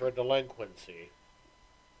conspiracy for delinquency.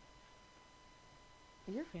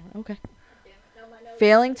 You're feeling okay. Damn it, now my nose.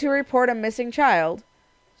 Failing to report a missing child.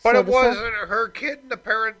 But So it the son- wasn't her kid,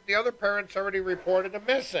 and the other parents already reported him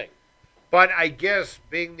missing. But I guess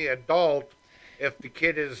being the adult, if the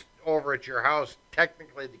kid is over at your house,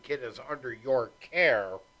 technically the kid is under your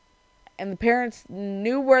care. And the parents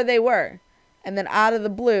knew where they were. And then out of the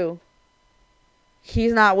blue,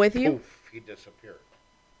 he's not with you. Poof, he disappeared.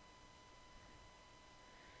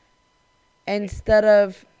 Instead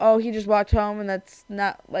of, oh, he just walked home and that's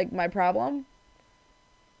not like my problem.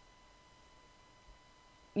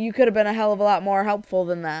 You could have been a hell of a lot more helpful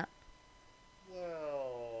than that.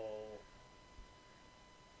 Well,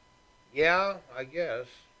 yeah, I guess.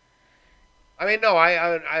 I mean, no,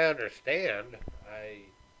 I understand. I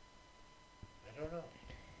don't know.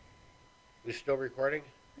 We still recording?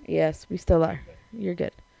 Yes, we still are. You're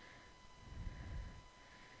good.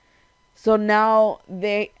 So now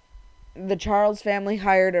the Charles family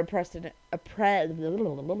hired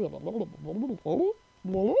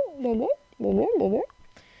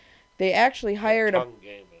they actually hired a Tongue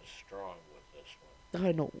game is strong with this one.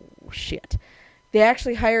 I know shit. They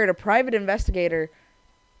actually hired a private investigator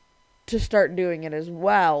to start doing it as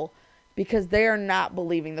well because they are not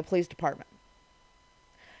believing the police department.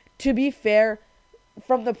 To be fair,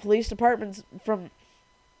 from the police department's from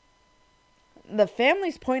the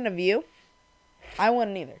family's point of view, I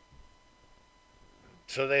wouldn't either.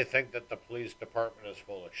 So they think that the police department is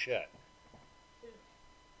full of shit.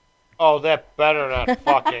 Oh, that better not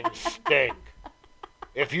fucking stink.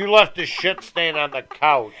 If you left a shit stain on the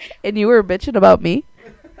couch, And you were bitching about me?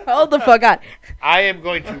 Hold the fuck on. I am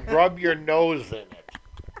going to rub your nose in it.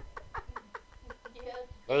 Yes,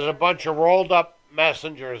 There's a bunch of rolled up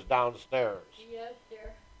messengers downstairs. yes,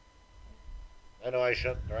 dear. I know I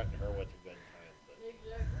shouldn't threaten her with a good time, but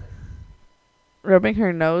Exactly. Rubbing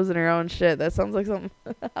her nose in her own shit. That sounds like something.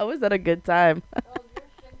 How is that a good time? Oh, your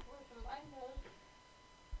stinks worse than mine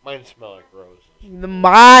does. mine smell like roses.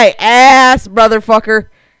 My ass, brotherfucker.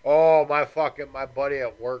 Oh, my buddy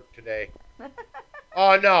at work today.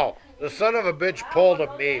 Oh no, the son of a bitch pulled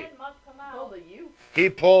a me. Mine must come out. He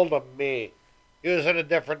pulled a me. He was in a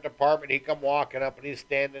different department. He come walking up and he's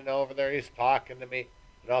standing over there. He's talking to me,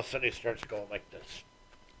 and all of a sudden he starts going like this.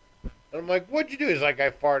 And I'm like, "What'd you do?" He's like, "I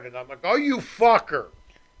farted." I'm like, "Oh, you fucker!"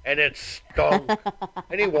 And it stunk.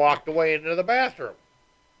 And he walked away into the bathroom.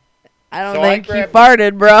 I don't So I think he grabbed-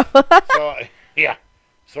 farted, bro. So yeah,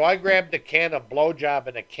 so I grabbed a can of blowjob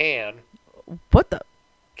in a can. What the?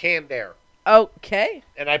 canned air. Okay.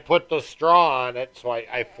 And I put the straw on it, so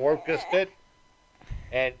I focused it.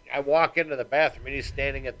 And I walk into the bathroom, and he's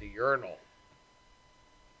standing at the urinal.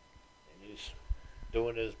 And he's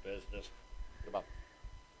doing his business. About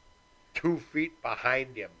 2 feet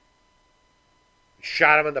behind him.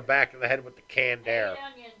 Shot him in the back of the head with the canned air.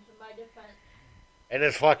 Onions in my defense.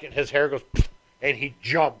 And his hair goes, and he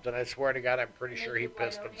jumped. And I swear to God, I'm pretty sure he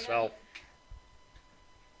pissed himself.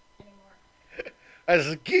 I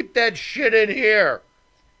said, keep that shit in here.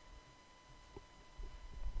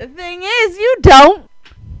 The thing is, you don't.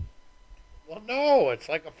 Well, no, it's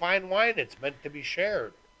like a fine wine. It's meant to be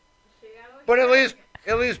shared. See, I was But at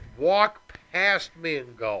right. least walk past me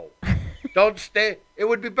and go. Don't stay. It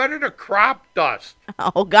would be better to crop dust.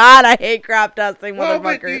 Oh, God, I hate crop dusting, Well,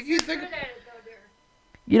 but motherfuckers. you think... Good at it, though, dear.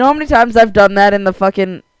 You know how many times I've done that in the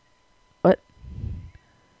fucking... What?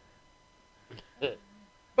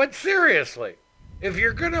 But seriously, if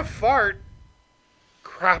you're gonna fart,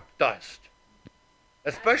 crop dust.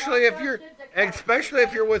 Especially if you're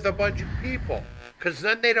with a bunch of people, because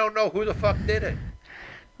then they don't know who the fuck did it.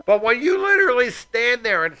 But when you literally stand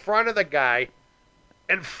there in front of the guy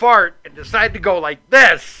and fart and decide to go like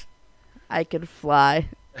this, I can fly.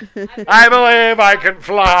 I believe I can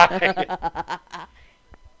fly.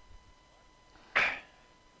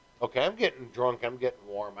 Okay, I'm getting drunk. I'm getting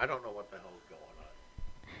warm. I don't know what the hell's going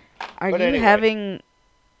on. Are But you anyway. having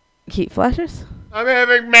heat flashes? I'm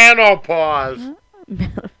having menopause. I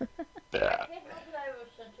can't help it, I have a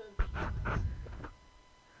sense of...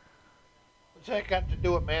 What's that got to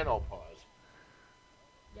do with menopause?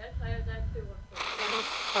 Yes, I have that too,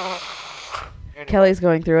 unfortunately. Anyway, Kelly's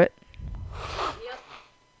going through it. Yep.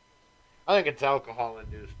 I think it's alcohol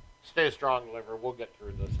induced. Stay strong, liver. We'll get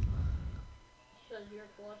through this. Says your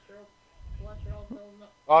cholesterol pills.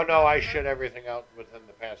 Oh no, I shit everything out within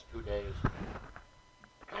the past 2 days.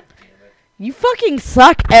 God damn it. You fucking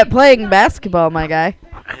suck at playing basketball, my guy.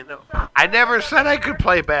 I know. I never said I could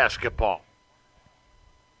play basketball.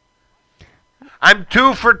 I'm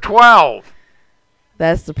 2 for 12.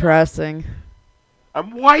 That's depressing.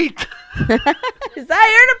 I'm white. Is that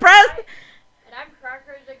your depressing? And I'm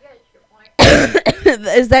crackers against your point.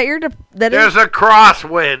 Is that your There's a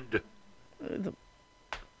crosswind.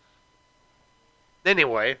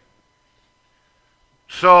 Anyway,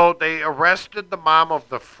 so they arrested the mom of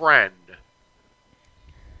the friend.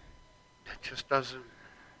 That just doesn't.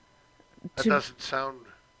 That To- doesn't sound.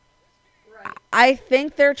 Right. I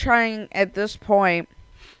think they're trying at this point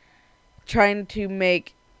to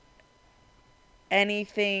make any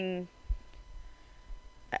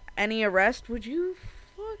arrest. Would you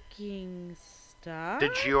fucking stop?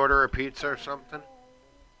 Did she order a pizza or something?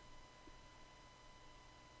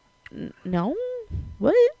 No.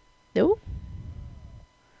 What? No.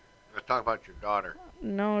 Let's talk about your daughter.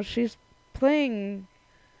 No, she's playing.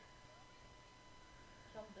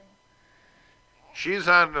 Something. She's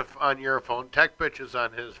on your phone. Tech bitch is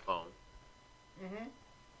on his phone.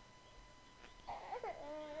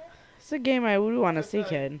 It's a game I would want to see,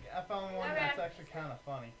 kid. I found one that's actually kind of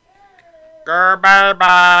funny. Girl, bye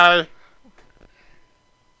bye.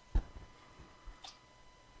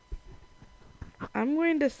 I'm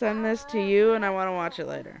going to send this to you, and I want to watch it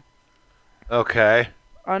later. Okay.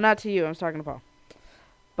 Oh, not to you. I'm talking to Paul.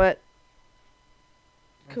 But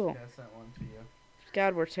cool. I sent one to you.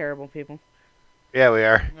 God, we're terrible people. Yeah, we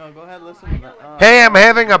are. No, go ahead, listen to that. Hey, I'm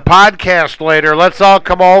having a podcast later. Let's all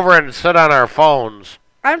come over and sit on our phones.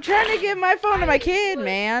 I'm trying to give my phone to my kid,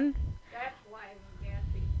 man. That's why I'm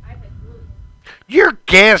gassy. I had gluten. You're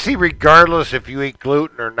gassy regardless if you eat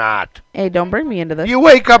gluten or not. Hey, don't bring me into this. You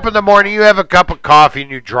wake up in the morning, you have a cup of coffee,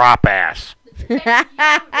 and you drop ass.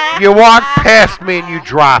 You walk past me and you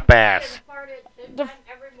drop ass.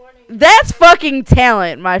 Every morning. That's fucking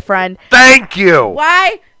talent, my friend. Thank you.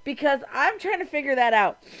 Why? Because I'm trying to figure that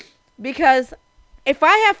out. Because if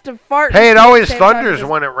I have to fart... Hey, it at the always same time thunders as-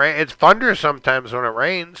 when it rains. It thunders sometimes when it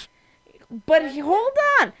rains. But hold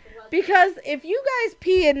on. Because if you guys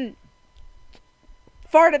pee and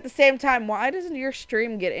fart at the same time, why doesn't your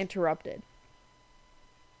stream get interrupted?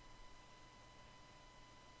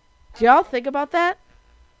 Do y'all think about that?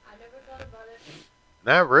 I never thought about it.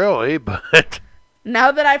 Not really, but...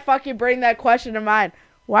 Now that I fucking bring that question to mind,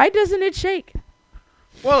 why doesn't it shake?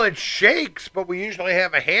 Well, it shakes, but we usually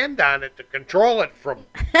have a hand on it to control it from...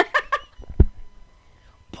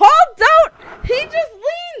 Paul, don't! He just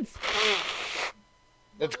leans!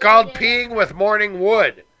 It's called peeing with morning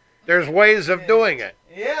wood. There's ways of doing it.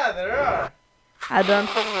 Yeah, there are.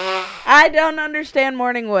 I don't understand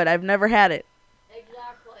morning wood. I've never had it.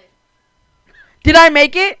 Exactly. Did I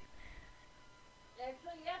make it?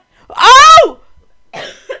 Actually, yeah. Oh!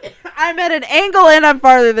 I'm at an angle and I'm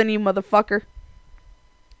farther than you, motherfucker.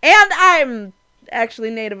 And I'm actually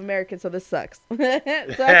Native American, so this sucks. So I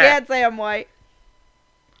can't say I'm white.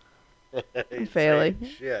 I'm failing.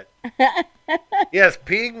 Shit. Yes,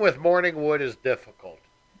 peeing with morning wood is difficult.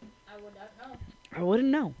 I would not know. I wouldn't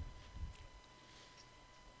know.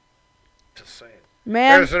 Just saying.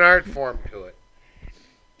 Man, There's an art form to it.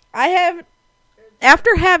 I have,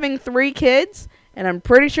 after having 3 kids, and I'm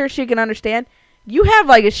pretty sure she can understand, you have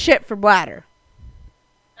like a shit for bladder.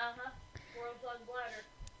 World's on bladder.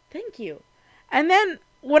 Thank you. And then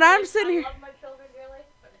when I'm sitting I here, love my children dearly,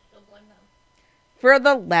 but I still blame them. for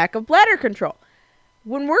the lack of bladder control.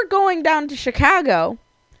 When we're going down to Chicago,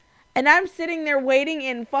 and I'm sitting there waiting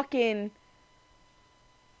in fucking,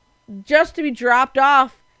 just to be dropped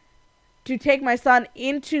off to take my son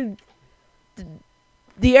into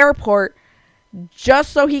the airport,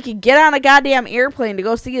 just so he could get on a goddamn airplane to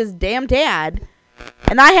go see his damn dad,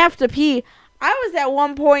 and I have to pee. I was at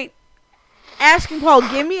one point asking Paul,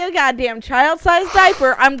 give me a goddamn child-sized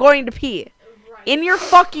diaper, I'm going to pee. Right. In your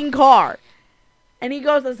fucking car. And he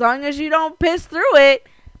goes, as long as you don't piss through it.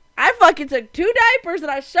 I fucking took 2 diapers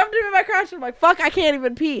and I shoved them in my crotch. I'm like, fuck, I can't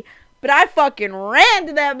even pee. But I fucking ran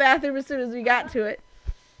to that bathroom as soon as we got to it.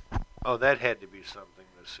 Oh, that had to be something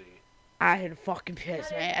to see. I had a fucking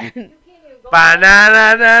piss, man. You can't even go.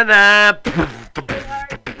 Ba-na-na-na-na.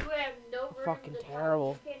 Sweetheart, you have no room Fucking to talk.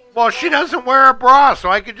 terrible. You can't even Well, go. she doesn't wear a bra, so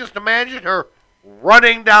I could just imagine her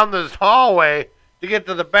running down this hallway to get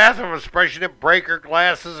to the bathroom and she didn't break her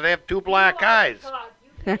glasses and have 2 black You are eyes. taught.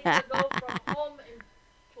 You can't even go from home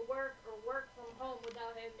to work or work from home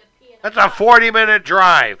without having to pee in That's car. a 40-minute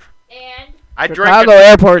drive. And I drink Chicago it.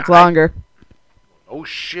 airport's longer. Oh,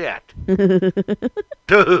 shit. you can't even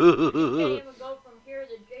go from here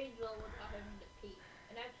to Janesville without having to pee.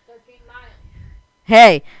 And that's 13 miles.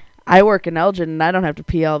 Hey, I work in Elgin and I don't have to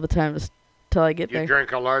pee all the time till I get You there.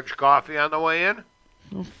 drink a large coffee on the way in?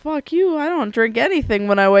 Well, fuck you. I don't drink anything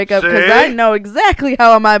when I wake up because See? I know exactly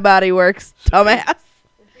how my body works, dumbass. But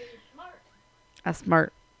she's smart. I'm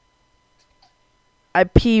smart. I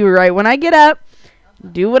pee right when I get up.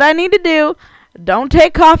 Do what I need to do. Don't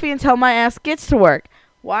take coffee until my ass gets to work.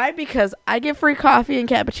 Why? Because I get free coffee and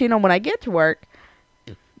cappuccino when I get to work.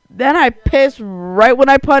 Then I piss right when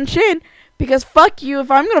I punch in. Because fuck you, if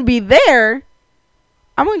I'm going to be there,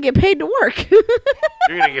 I'm going to get paid to work. You're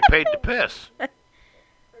going to get paid to piss.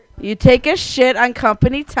 You take a shit on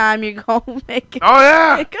company time, you're going to make it. Oh,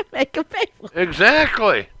 yeah. Make a pay for it.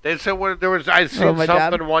 Exactly. They said I seen Oh, my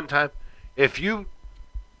something God. one time. If you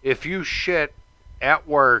shit at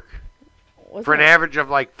work What's for an that? average of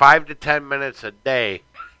like 5 to 10 minutes a day,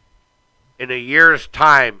 in a year's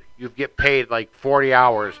time, you get paid like 40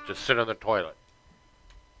 hours to sit on the toilet.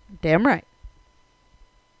 Damn right.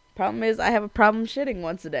 Problem is, I have a problem shitting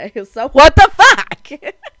once a day. So what the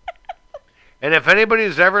fuck? And if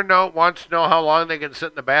anybody's ever wants to know how long they can sit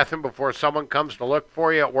in the bathroom before someone comes to look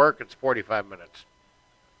for you at work, it's 45 minutes.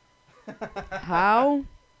 How?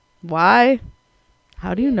 Why?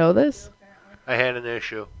 How do you know this? I had an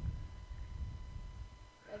issue.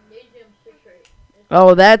 Magnesium citrate.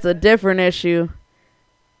 Oh, that's a different issue.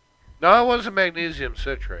 No, it wasn't magnesium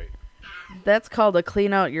citrate. That's called a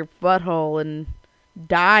clean out your butthole and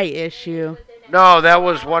die issue. No, that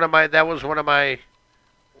was one of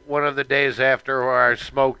the days after where I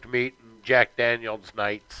smoked meat and Jack Daniels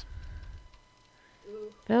nights.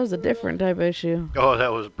 That was a different type of issue. Oh,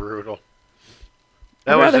 that was brutal.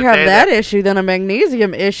 I'd rather have that issue than a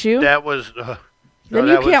magnesium issue. That was. Then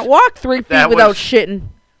you can't walk 3 feet that without was- shitting.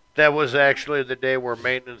 That was actually the day where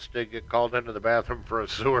maintenance did get called into the bathroom for a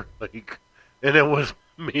sewer leak, and it was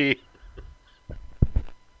me.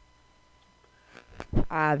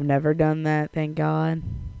 I've never done that, thank God.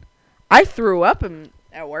 I threw up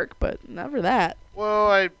at work, but never that.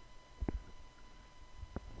 Well,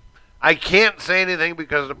 I can't say anything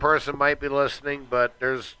because the person might be listening, but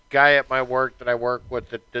there's a guy at my work that I work with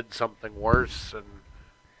that did something worse, and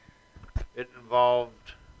it involved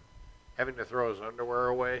having to throw his underwear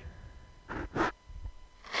away.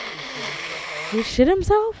 He shit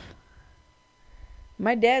himself?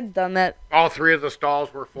 My dad's done that. All 3 of the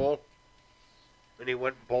stalls were full, and he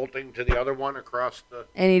went bolting to the other one across the.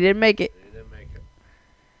 And he didn't make it. He didn't make it.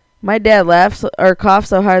 My dad laughs or coughed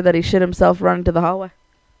so hard that he shit himself running to the hallway.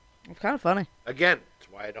 It's kind of funny. Again,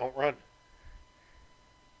 that's why I don't run.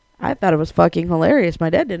 I thought it was fucking hilarious.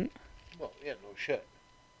 My dad didn't. Well, yeah, no shit.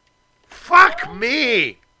 Fuck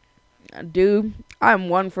me! Dude, I'm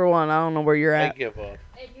 1 for 1. I don't know where you're I at. give up.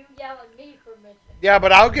 And you yell at me for missing. Yeah,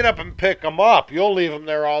 but I'll get up and pick them up. You'll leave them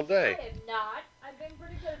there all I day. have not. I've been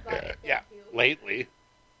pretty good about it. Yeah, Thank you. lately.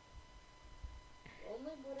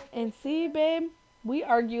 Only what I And see, babe, we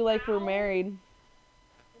argue like we're married.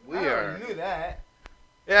 We are. knew that.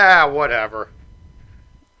 Yeah, whatever.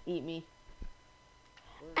 Eat me.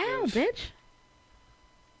 Ow, bitch.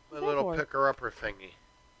 My that little for? picker-upper thingy.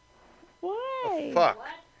 Why? Fuck. What?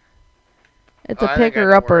 It's Oh, a I think I know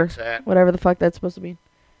where picker-upper. it's at. Whatever the fuck that's supposed to be.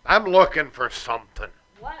 I'm looking for something.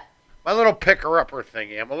 What? My little picker-upper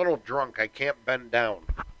thingy. I'm a little drunk. I can't bend down.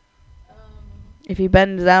 Um, If he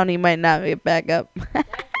bends down, he might not get back up. that's not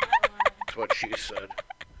allowed. That's what she said.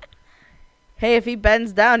 Hey, if he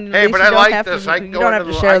bends down, at Hey, least but you I don't like have this. to. I You can go don't have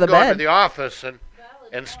into to the, share I the can go into bed. the office and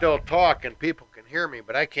Valid still point. talk, and people can hear me,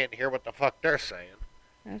 but I can't hear what the fuck they're saying.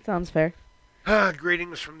 That sounds fair.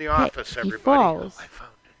 Greetings from the office, he everybody. falls. Oh, I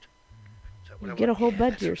found it. Is that what You I get a want? whole Yeah,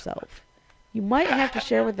 bed that's to what I yourself. You might have to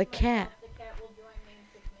share with the cat, The cat will join me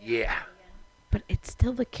and pick me Yeah. up again. but it's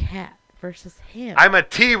still the cat versus him. I'm a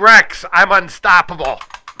T-Rex. I'm unstoppable.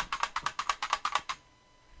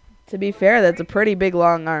 To be fair, that's a pretty big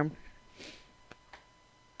long arm.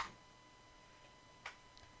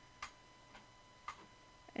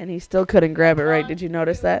 And he still couldn't grab it right. Did you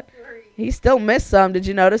notice that? 1, 2, 3. He still missed some. Did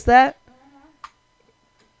you notice that?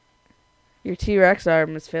 Your T-Rex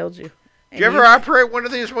arm has failed you. Do you ever operate one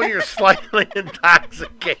of these when you're slightly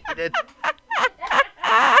intoxicated?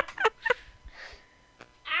 Ow!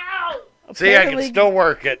 See, I can still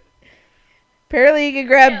work it. Apparently he can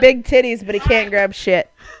grab big titties, but he can't grab shit.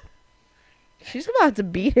 She's about to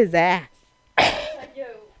beat his ass. I do.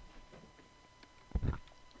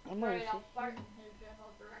 I'm Right, I'll fart in his general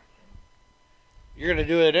direction. You're going to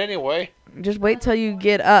do it anyway. Just wait till you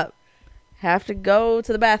get up. Have to go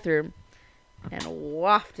to the bathroom and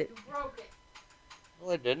waft it. You broke it.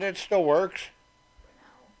 Well, it didn't. It still works. For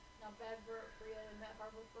now. Not bad for you in that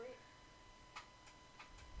Harbor Freight.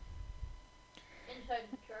 Inside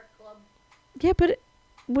the Shark Club. Yeah, but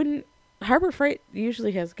when Harbor Freight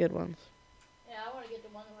usually has good ones. Yeah, I want to get the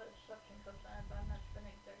one with the suction cups on it, but I'm not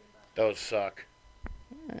spending $30. Those suck.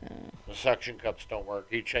 The suction cups don't work.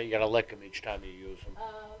 You got to lick them each time you use them.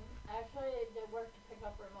 Actually, they work to pick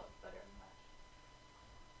up remotes better than that.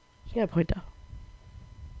 You got a point though.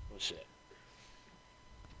 That's it.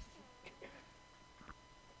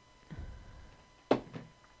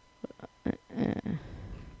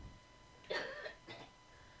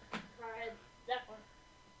 Try that one.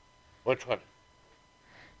 Which one?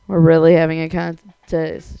 We're really having a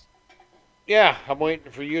contest. Yeah, I'm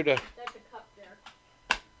waiting for you to... That's a cup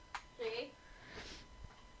there. See?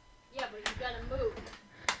 Yeah, but you gotta move.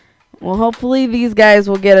 Well, hopefully these guys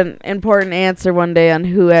will get an important answer one day on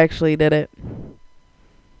who actually did it.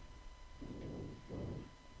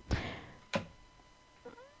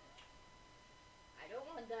 I don't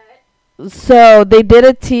want that. So they did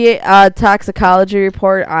a toxicology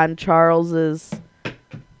report on Charles's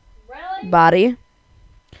Really? body.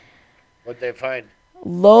 What'd they find?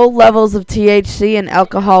 Low levels of THC and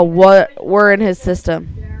alcohol were in his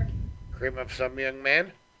system. There. Cream of some young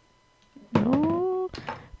man? No.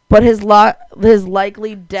 But his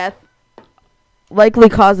likely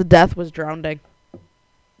cause of death was drowning.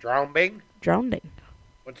 Drowning? Drowning.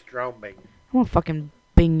 What's drowning? I'm gonna fucking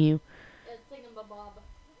bing you. It's thingamabob.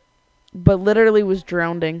 But literally was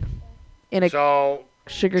drowning in a So,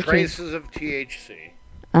 sugar cane. traces of THC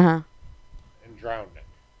Uh-huh. and drowning.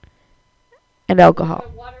 And alcohol.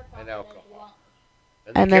 The water fountain And is alcohol. long.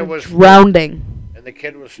 And the And kid then was drowning. And the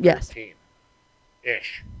kid was 13. Yes.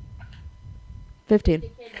 Ish. 15. The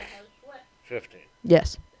kid knows how to swim. 15.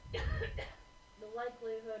 Yes. The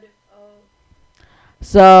likelihood of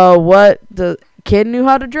So what the kid knew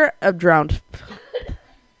how to drown.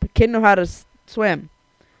 The kid knew how to swim.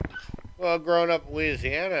 Well, growing up in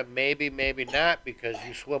Louisiana, maybe not, because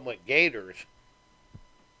you swim with gators.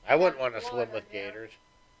 I wouldn't want to swim with gators.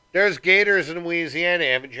 There's gators in Louisiana.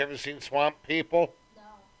 Haven't you ever seen swamp people? no.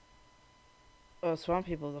 Oh, swamp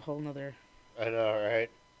people is a whole nother. I know, right?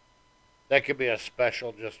 That could be a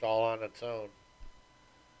special just all on its own.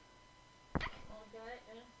 Okay.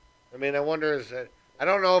 Yeah. I mean, I wonder I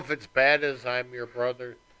don't know if it's bad as I'm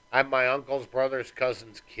my uncle's brother's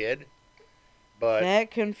cousin's kid, but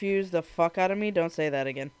That confused the fuck out of me. Don't say that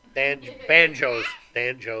again. banjos.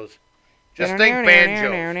 Just think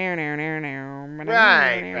banjos.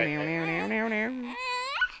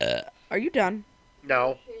 Are you done?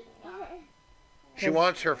 No, She's not. she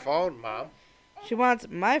wants her phone, Mom. She wants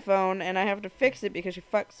my phone, and I have to fix it because she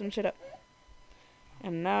fucked some shit up.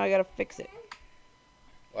 And now I gotta fix it.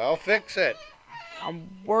 Well, fix it. I'm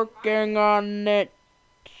working on it.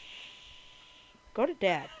 Go to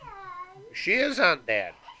Dad. She is on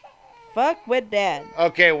Dad. Fuck with Dad.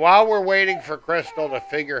 Okay, while we're waiting for Crystal to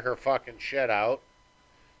figure her fucking shit out,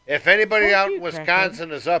 If anybody Fuck out you, in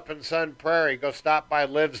Wisconsin is up in Sun Prairie, go stop by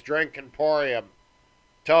Liv's Drink Emporium.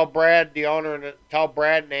 Tell Brad, the owner, tell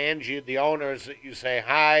Brad and Angie, the owners, that you say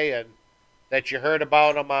hi and that you heard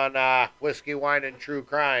about them on Whiskey, Wine, and True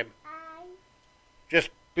Crime. Hi. Just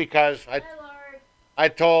because Hi, Lord. I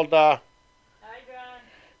told Hi, John.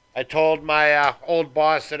 I told my old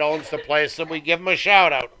boss that owns the place that we give him a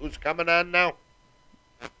shout out. Who's coming on now?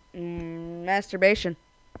 Masturbation.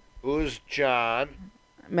 Who's John?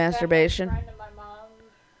 Masturbation. Friend of my mom's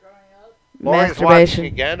growing up. Lori's watching Masturbation.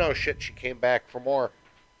 again. Oh shit, she came back for more.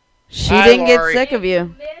 She Hi, didn't get Lori. sick of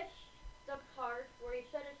you. Missed the part where he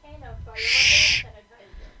set his hand up by Shh. your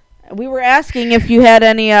sanitizer. We were asking if you had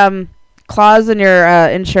any clause in your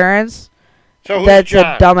insurance. So who's That's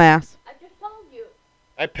John? a dumbass. I just told you.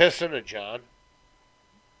 I piss into John.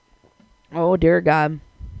 Oh dear God.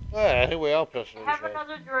 Well, I think we all piss into Have John.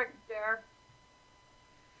 another drink there.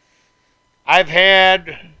 I've had.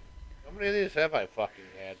 How many of these have I fucking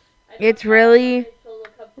had? I don't It's know, really- so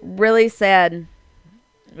look up to- Really sad.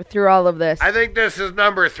 Through all of this. I think this is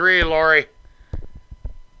number 3, Lori.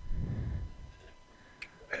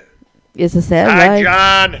 It's a sad Hi, life.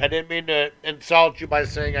 John. I didn't mean to insult you by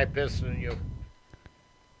saying I pissed in you.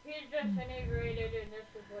 He's just inebriated and this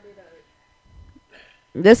is what he does.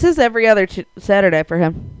 This is every other Saturday for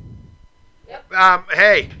him.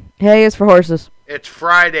 Hey, Hay is for horses. it's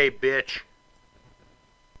Friday, bitch.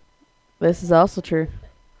 This is also true.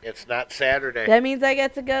 It's not Saturday. That means I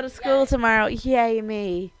get to go to school tomorrow. Yay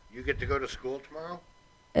me. You get to go to school tomorrow?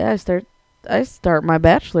 Yeah, I start my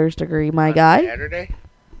bachelor's degree, my On guy. Saturday?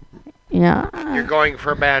 Yeah. You're going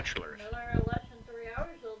for a bachelor's. Another less than 3 hours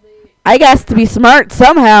will be. I got to be smart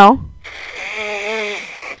somehow.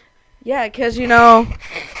 Yeah, 'cause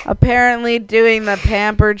apparently doing the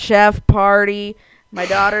Pampered Chef party, my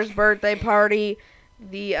daughter's birthday party,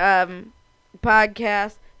 the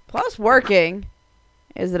podcast, plus working.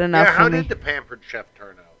 Is it enough Yeah, how for me? did the Pampered Chef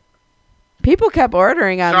turn out? People kept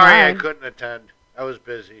ordering Sorry, I online. couldn't attend. I was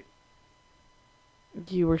busy.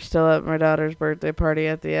 You were still at my daughter's birthday party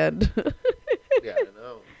at the end. Yeah, I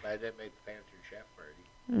know. I didn't make the Pampered Chef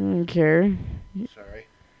party. I don't care. Sorry.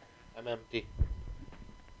 I'm empty.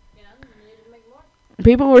 Yeah, you need to make more.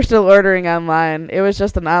 People were still ordering online. It was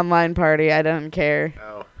just an online party. I didn't care.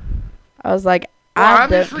 Oh. I was like, Well, I don't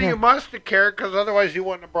obviously care. you must have cared, because otherwise you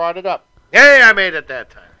wouldn't have brought it up. Hey, I made it that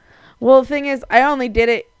time. Well, the thing is, I only did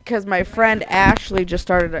it because my friend Ashley just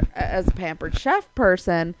started as a Pampered Chef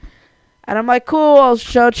person. And I'm like, cool, I'll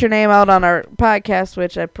shout your name out on our podcast,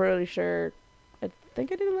 which I'm pretty sure, I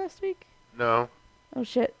think I did it last week. No. Oh,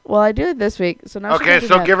 shit. Well, I do it this week, so now Okay,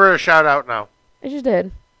 so give her a shout out now. I just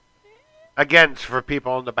did. Again, it's for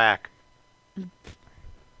people in the back.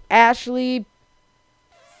 Ashley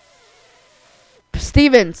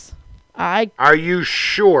Stevens. Are you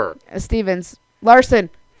sure? Stevens. Larson.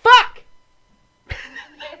 Fuck!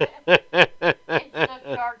 It's the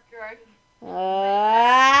dark dragon.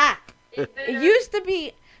 It's It bitter. used to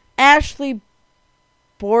be Ashley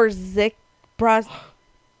Borzik. Borzik?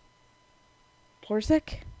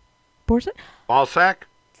 Borzik? Ball sack?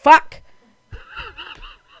 Fuck!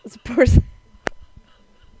 It's Borzik.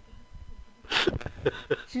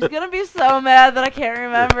 She's gonna be so mad that I can't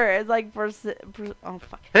remember. It's like Borzik. Oh,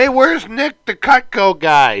 fuck. Hey, where's Nick, the Cutco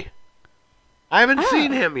guy? I haven't Oh.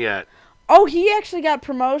 seen him yet. Oh, he actually got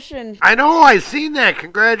promotion I know, I seen that.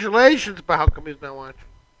 Congratulations, but how come he's not watching?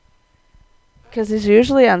 because he's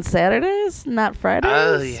usually on Saturdays, not Fridays.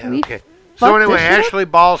 Oh, yeah, We okay. So fucked anyway, this shit up. Ashley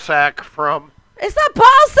Ballsack from... It's not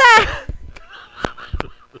Ballsack!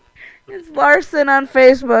 It's Larson on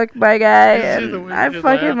Facebook, my guy, You see the and way I you did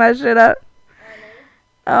fucking that? messed it up.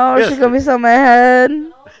 Oh, Yes. she's gonna be so mad.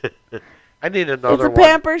 I need It's another a one.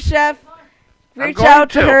 Pampered Chef. I'm Reach going out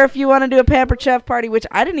to to. her if you want to do a Pampered Chef party, which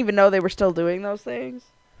I didn't even know they were still doing those things.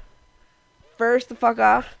 First, the fuck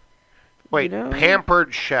off. Wait, you know?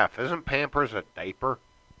 Pampered Chef. Isn't Pampers a diaper?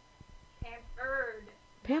 Pampered.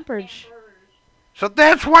 Pampered. Pampers. So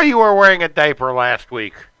that's why you were wearing a diaper last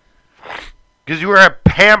week. Because you were a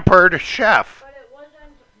Pampered Chef. But it wasn't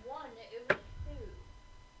one, it was two.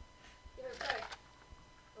 Get it right.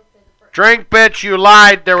 Okay, the first. Drink, bitch, you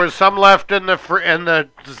lied. There was some left in the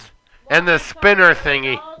and the spinner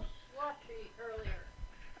thingy. All slushy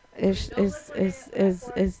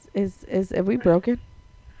earlier. Is are we broken?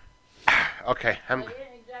 Okay, I I'm. didn't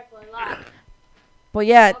exactly lie. Well,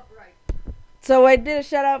 yeah. Upright. So I did a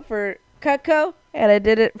shout out for Cutco, and I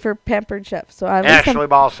did it for Pampered Chef. So at least Ashley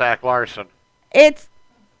Ballsack Larson. it's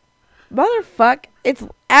motherfuck. It's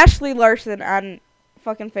Ashley Larson on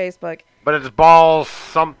fucking Facebook. But it's balls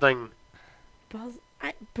something. Balls-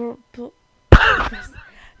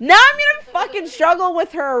 Now I'm gonna fucking struggle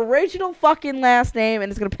with her original fucking last name, and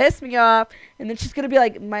it's gonna piss me off. And then she's gonna be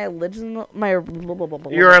like, my original.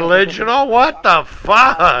 Your original? What the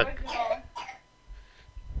fuck? Original.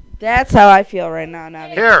 That's how I feel right now,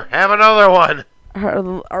 Navi. Here, have another one.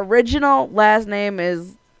 Her original last name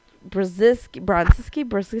is Brzezinski.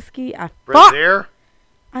 Fuck. Brazier?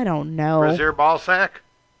 I don't know. Brazier Ballsack?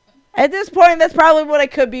 At this point, that's probably what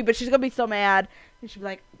it could be, but she's gonna be so mad. And she'll be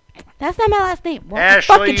like, that's not my last name. Well,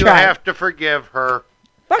 Ashley, fucking you try. have to forgive her.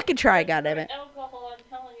 Fucking try, goddammit. Alcohol, I'm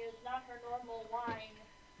telling you, it's not her normal wine.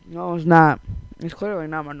 No, it's not. It's clearly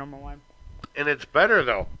not my normal one. And it's better,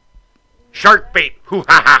 though. Shark bait. Hoo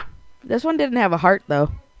ha ha. This one didn't have a heart,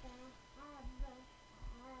 though.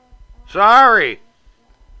 Sorry.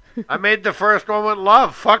 I made the first one with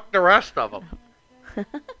love. Fuck the rest of them.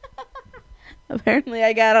 Apparently,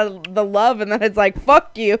 I got the love, and then it's like,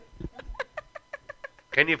 fuck you.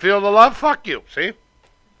 Can you feel the love? Fuck you. See?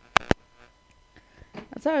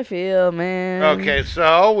 That's how I feel, man. Okay,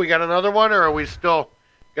 so we got another one, or are we still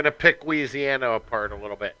going to pick Louisiana apart a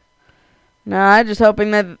little bit? No, I'm just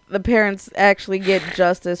hoping that the parents actually get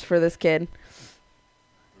justice for this kid.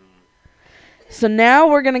 So now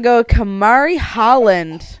we're going to go Kamari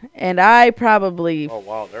Holland, and I probably Oh,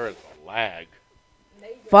 wow, there is a lag.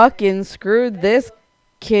 fucking screwed this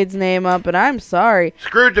kid's name up, and I'm sorry.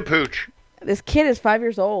 Screwed the pooch. This kid is 5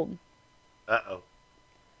 years old. Uh-oh.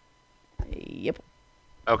 Yep.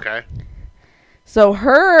 Okay. So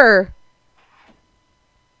her,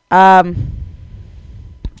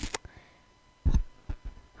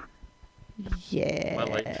 yeah, My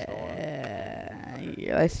light's still on.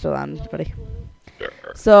 yeah, it's still on, buddy.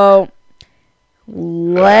 So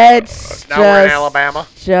let's Now we're in just Alabama.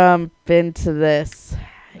 jump into this.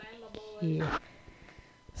 Yeah.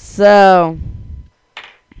 So,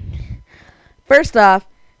 first off,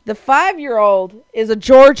 the 5-year-old is a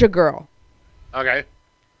Georgia girl Okay.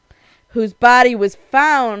 whose body was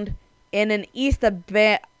found in an East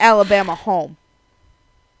Alabama home.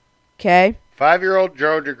 Okay? 5-year-old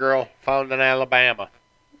Georgia girl found in Alabama.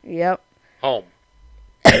 Yep. Home.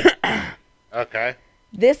 Okay.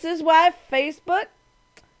 This is why Facebook.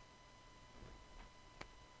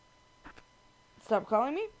 Stop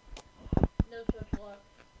calling me. No such luck.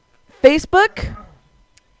 Facebook,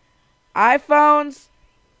 iPhones,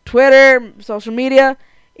 Twitter, social media.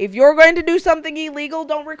 If you're going to do something illegal,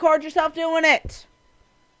 don't record yourself doing it.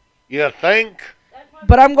 You think? That's why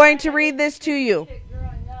But I'm going to read this to you. shit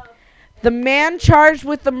growing up. The man charged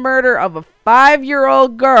with the murder of a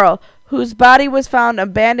 5-year-old girl whose body was found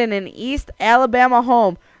abandoned in East Alabama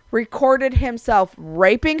home recorded himself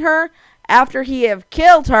raping her after he had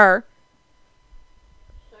killed her.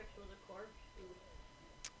 Sex with a corpse.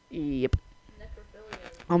 Yep. Necrophilia.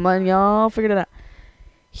 I'm letting y'all figure it out.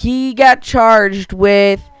 He got charged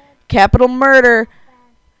with capital murder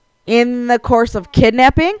in the course of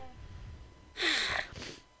kidnapping,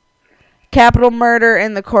 capital murder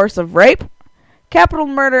in the course of rape, capital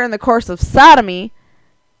murder in the course of sodomy,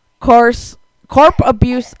 corp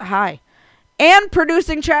abuse, and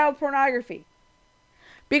producing child pornography.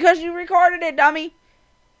 Because you recorded it, dummy.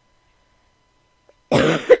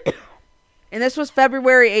 And this was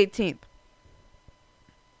February 18th.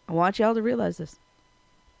 I want y'all to realize this.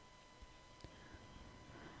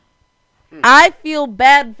 I feel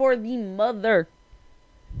bad for the mother.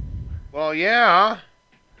 Well, yeah.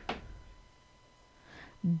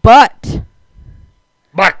 But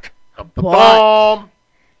But. Bomb.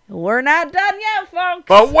 we're not done yet, folks.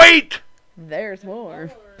 But wait. There's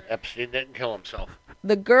more. Epstein didn't kill himself.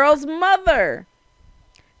 The girl's mother,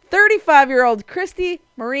 35-year-old Christy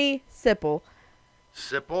Marie Sipple.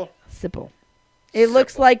 Sipple? Sipple. It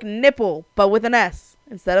looks Sipple. like nipple, but with an S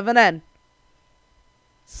instead of an N.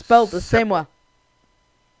 Spelled the same way.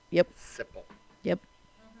 Sipple. Yep.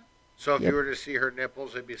 So if Yep. you were to see her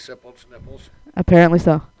nipples, it'd be Sipple's nipples. Apparently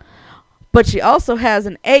so. But she also has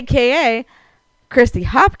an AKA Christy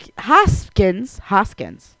Hoskins.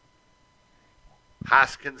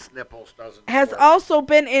 Hoskins nipples doesn't Has work. also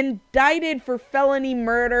been indicted for felony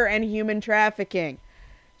murder and human trafficking.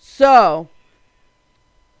 So,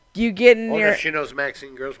 you get in What your... if she knows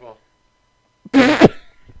Maxine Griswold?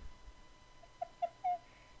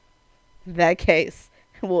 That case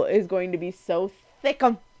is going to be so thick.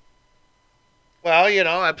 Well, you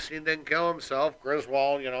know, Epstein didn't kill himself.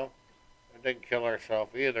 Griswold, you know, didn't kill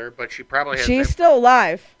herself either. But she probably has... She's still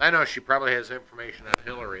alive. I know she probably has information on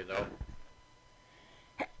Hillary, though.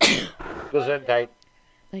 Gesundheit.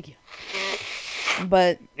 Thank you.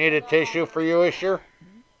 But, Need a tissue for you, Isher?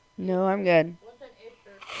 no, I'm good. What's an issue?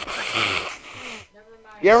 Never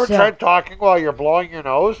mind. You ever So- tried talking while you're blowing your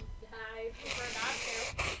nose? I prefer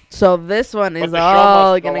not to. So this one But is the show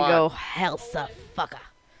all must go gonna on. go hellsucker.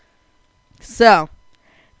 So,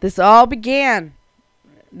 this all began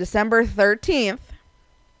December 13th.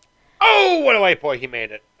 Oh, what a white boy. He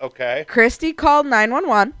made it. Okay. Christy called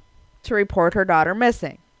 911 to report her daughter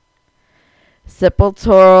missing. Sipple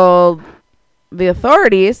told the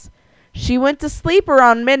authorities she went to sleep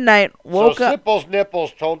around midnight, woke so up. Sipple's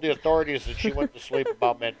nipples told the authorities that she went to sleep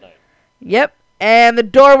about midnight. Yep. And the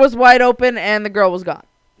door was wide open and the girl was gone.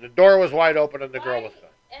 The door was wide open and the girl was gone.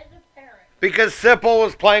 As a parent. Because Sipple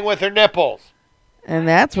was playing with her nipples. And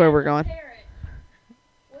that's where we're As a going. parent,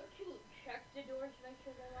 wouldn't you check the doors to make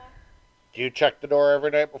sure they're locked? Do you check the door every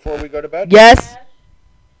night before we go to bed? Yes.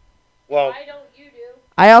 Well, Why don't you do?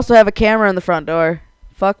 I also have a camera in the front door.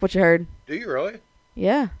 Fuck what you heard. do you really?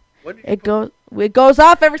 Yeah. When did you It goes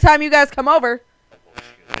off every time you guys come over.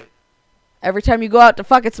 Every time you go out to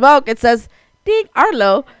fucking smoke, it says, "Ding,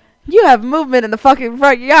 Arlo, you have movement in the fucking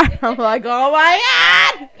front yard." I'm like, oh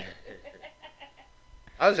my god!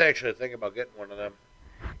 I was actually thinking about getting one of them.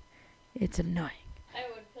 It's annoying. I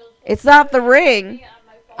would feel so It's not the sorry ring. on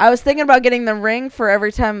my phone. I was thinking about getting the ring for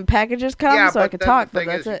every time packages come yeah, so but I could then talk, the but thing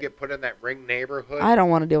that's is, you it. get put in that ring neighborhood. I don't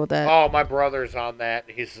want to deal with that. Oh, my brother's on that,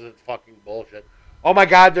 and he says it's fucking bullshit. Oh my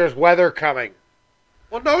God, there's weather coming.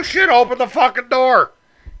 Well, no shit, open the fucking door.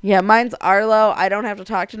 Yeah, mine's Arlo. I don't have to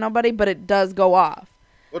talk to nobody, but it does go off.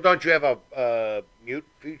 Well, don't you have a mute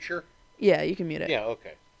feature? Yeah, you can mute it. Yeah,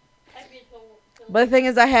 okay. I'd be so But the thing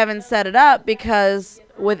is, I haven't set it up because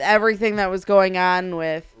with everything that was going on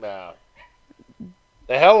with... No.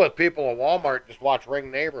 The hell with people in Walmart just watch Ring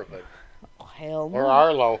Neighborhood Oh, hell no. or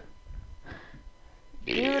Arlo.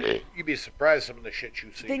 Dude. You'd be surprised some of the shit you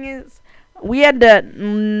see. Thing is, we had to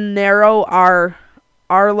narrow our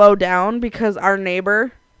Arlo down because our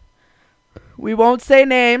neighbor, we won't say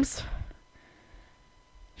names,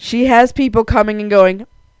 she has people coming and going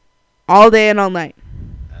all day and all night.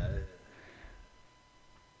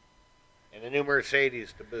 And a new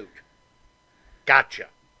Mercedes to boot. Gotcha.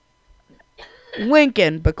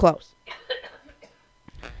 Lincoln, but close.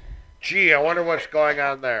 Gee, I wonder what's going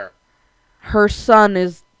on there. Her son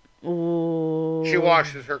is... Ooh. She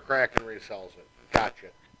washes her crack and resells it. Gotcha.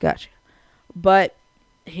 Gotcha. But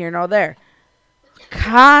here nor there.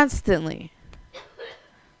 Constantly.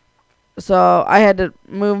 So I had to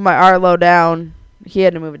move my Arlo down. He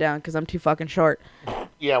had to move it down because I'm too fucking short.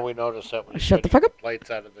 Yeah, we noticed that when you Shut the took fuck up.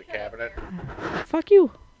 plates out of the cabinet. Fuck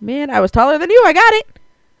you. Man, I was taller than you. I got it.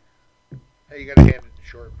 Hey, you gotta hand it to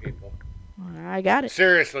short people. I got it.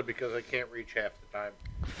 Seriously, because I can't reach half the time.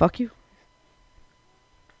 Fuck you.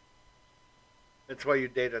 That's why you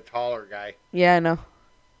date a taller guy. Yeah, I know.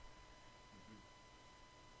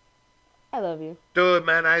 I love you. Dude,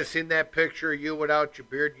 man, I seen that picture of you without your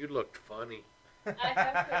beard. You looked funny. I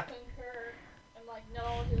have to concur. I'm like,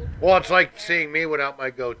 no. He looks Well, it's like right seeing me without my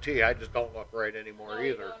goatee. I just don't look right there. anymore No,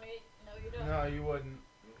 you either. don't. No, you don't. No, you wouldn't.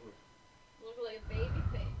 You look like a baby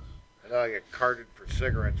face. I know I get carded for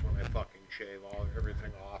cigarettes when I fucking shave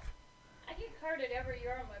everything off. I get carded every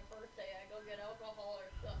year on my birthday. I go get alcohol or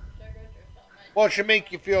something, cigarettes or something. Well, it should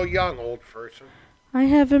make you feel young, old person. I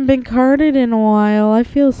haven't been carded in a while. I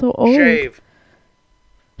feel so old. Shave.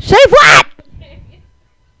 Shave what?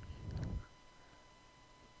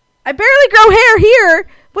 I barely grow hair here.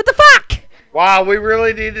 What the fuck? Wow, we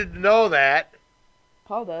really needed to know that.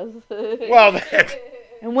 Paul does. Well, that,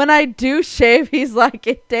 And when I do shave, he's like,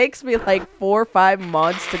 it takes me like 4 or 5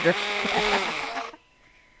 months to grow.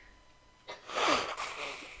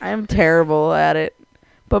 I am terrible at it.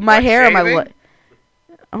 But my What, hair and my shaving?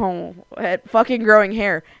 at fucking growing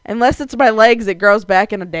hair. Unless it's my legs, it grows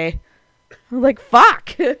back in a day. I'm like,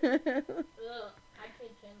 fuck. Ugh, I can't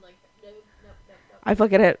change like no. I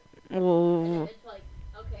fucking hit. Ooh. It's like,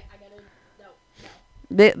 okay, I gotta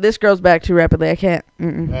no. This grows back too rapidly. I can't.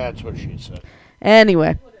 Mm-mm. that's what she said.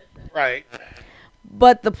 Anyway. What is it? Right.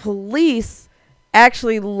 But the police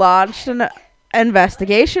actually launched an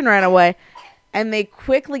investigation right away, and they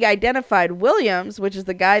quickly identified Williams, which is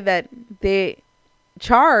the guy that they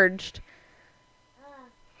charged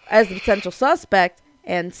as the potential suspect,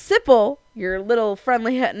 and Sipple, your little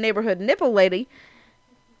friendly neighborhood nipple lady,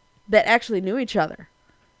 that actually knew each other.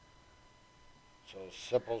 So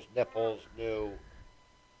Sipple's nipples knew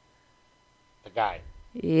the guy.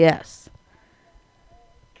 Yes.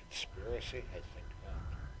 Conspiracy? I think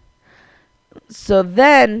not. So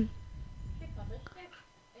then, Pick up a stick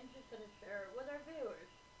and just gonna share it with our viewers.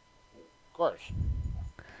 Of course.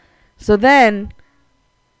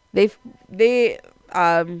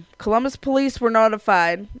 Columbus police were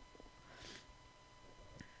notified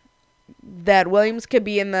that Williams could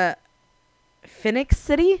be in the Phoenix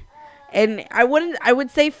City And I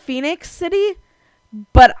would say Phoenix City,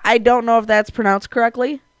 but I don't know if that's pronounced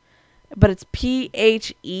correctly. But it's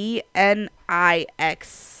Phenix.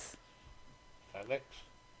 Phoenix?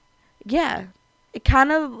 Yeah. It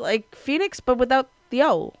kind of like Phoenix, but without the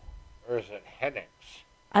O. Or is it Henix?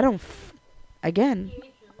 I don't. Again.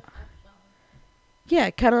 Yeah,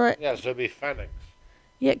 kind of like. Yeah, so it'd be Phoenix.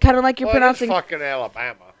 Yeah, kind of like you're Well, pronouncing. it's fucking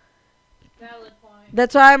Alabama. Valid point.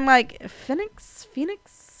 That's why I'm like Phoenix,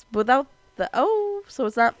 without the O, so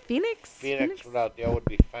it's not Phoenix. Phoenix without the O would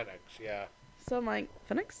be Phoenix, yeah. So I'm like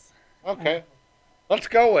Phoenix. Okay. Let's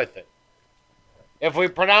go with it. If we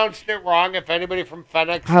pronounced it wrong, if anybody from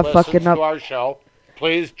Phoenix I'll listens fucking to up. our show,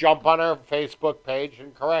 please jump on our Facebook page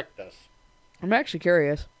and correct us. I'm actually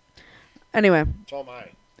curious. Anyway, So am I.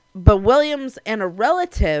 but Williams and a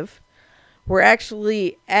relative were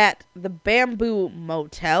actually at the Bamboo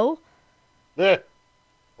Motel. Ugh.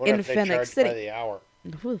 What In if they Phoenix charge City. by the hour?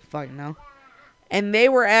 Who the fuck know? And they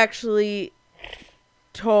were actually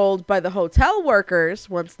told by the hotel workers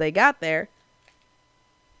once they got there,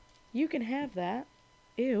 you can have that.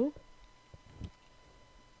 Ew.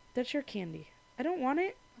 That's your candy. I don't want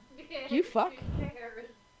it. You fuck.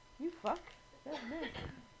 You fuck. That's me.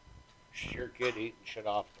 Sure kid eating shit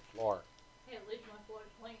off the floor. Hey, at least my floor's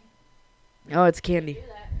clean. Oh, it's candy. Do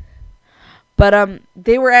that. But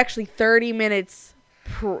they were actually 30 minutes.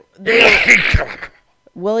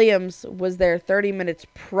 Williams was there 30 minutes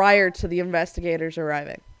prior to the investigators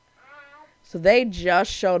arriving. So they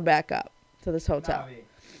just showed back up to this hotel. Navi.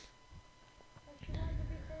 But she wanted to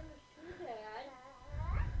be famous too,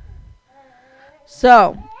 Dad.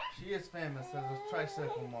 So She is famous as a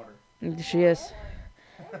tricycle motor. she is.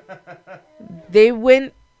 They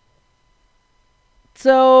went.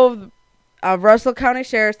 So, Russell County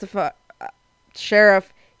Sheriff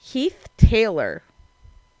Heath Taylor.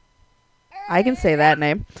 I can say that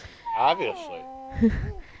name. Obviously.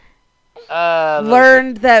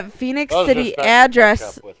 Learned that Phoenix those City just not to address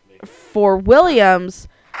catch up with me. for Williams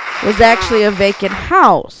was actually a vacant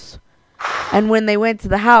house. And when they went to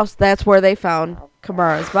the house, that's where they found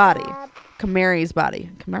Kamari's body. Kamari?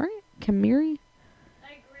 I agree.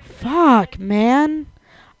 Fuck, man.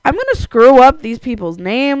 I'm gonna screw up these people's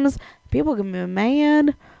names. People can be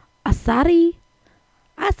mad. Asadi.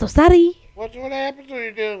 I'm so sorry. What happens when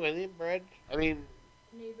you're doing with inbred? I mean,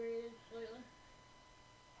 Inebriated slightly.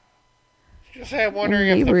 just I'm wondering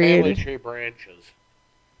if the Inebriated. family tree branches.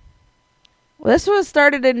 Well, this was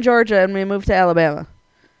started in Georgia and we moved to Alabama.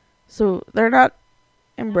 So they're not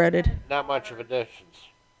inbreded. Not much of a difference.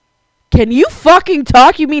 Can you fucking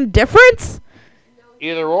talk? You mean difference?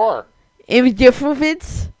 Either or.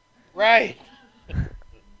 Indifference? Right.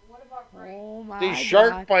 What about break? Oh my These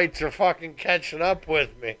shark bites are fucking catching up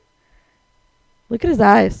with me. Look at his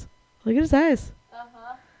eyes. Look at his eyes.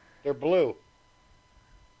 Uh-huh. They're blue.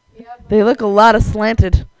 Yeah, but They look a lot of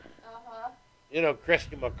slanted. uh-huh. You know,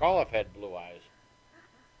 Christy McAuliffe had blue eyes.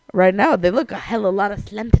 Right now, they look a hell of a lot of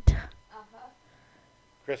slanted. Uh-huh.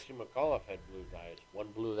 Christy McAuliffe had blue eyes. One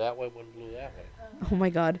blue that way, one blue that way. Oh my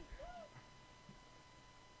god.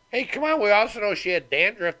 Hey, come on. We also know she had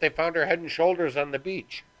dandruff. They found her head and shoulders on the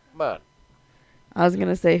beach. Come on. I was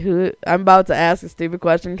gonna say who. I'm about to ask a stupid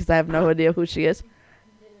question because I have no idea who she is.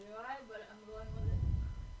 Neither do I, but I'm going with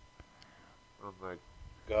it. Oh, my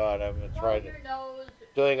God. I'm Blow trying your nose.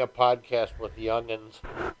 doing a podcast with youngins.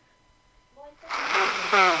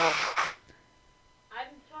 I'm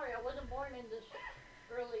sorry, I wasn't born in this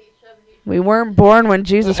early 70s. We weren't born when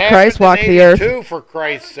Jesus This Christ happened walked in the earth. 82, for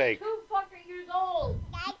Christ's I was sake. 2 fucking years old.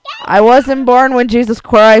 I wasn't born when Jesus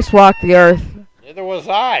Christ walked the earth. Neither was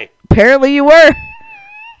I. Apparently you were.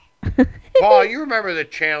 Paul, you remember the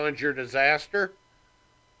Challenger disaster?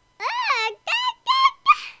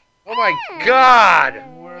 Oh, my God.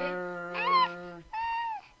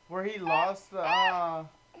 Where he lost the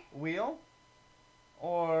wheel?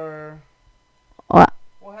 Or What?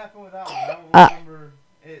 what happened with that one? I don't remember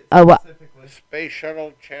it What? specifically. Space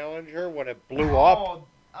Shuttle Challenger when it blew up. Oh,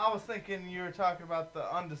 I was thinking you were talking about the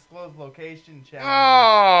undisclosed location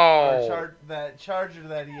challenge. Oh. Or that charger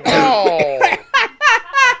that he had. Oh.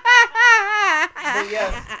 But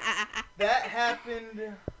yes, that happened.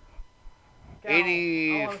 God,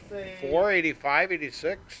 I wanna say 84, 85,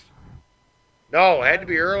 86? No, it had to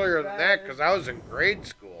be earlier than that because I was in grade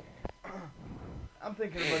school. I'm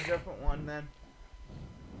thinking of a different one then.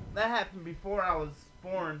 That happened before I was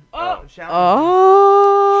born. Oh.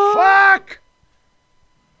 Oh. Fuck!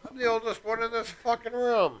 I'm the oldest one in this fucking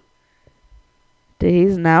room.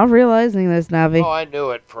 He's now realizing this, Navi. Oh, I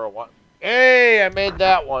knew it for a while. Hey, I made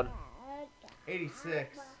that one.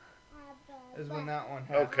 86 is when that one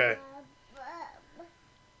happened. Okay.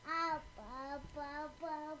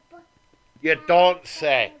 You don't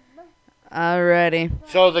say. Alrighty.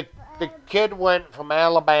 So the kid went from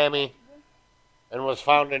Alabama and was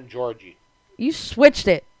found in Georgia. You switched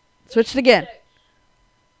it. Switched it again.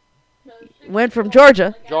 So six Went from people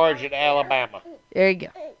Georgia. like Georgia to Alabama. There you go.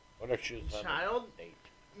 What if she was on Child? the state?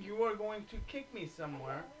 You are going to kick me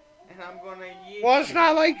somewhere, and I'm gonna yeet Well, it's you.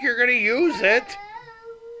 not like you're gonna use it.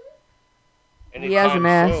 He hasn't anytime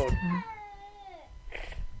asked. soon.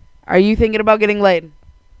 Are you thinking about getting laid?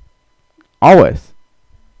 Always.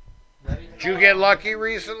 Did you get lucky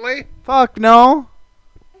recently? Fuck no.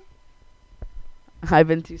 I've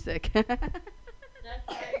been too sick. That's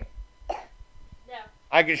right. Yeah.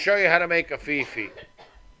 I can show you how to make a fifi.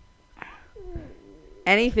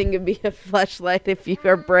 Anything can be a fleshlight if you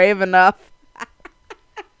are brave enough.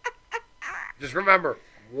 Just remember,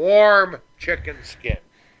 warm chicken skin.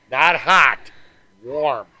 Not hot.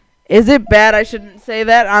 Warm. Is it bad I shouldn't say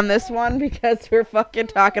that on this one because we're fucking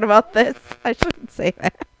talking about this? I shouldn't say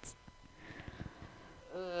that.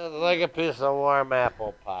 Like a piece of warm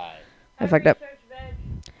apple pie. I fucked up. research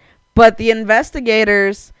veg. But the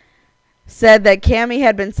investigators said that Cammie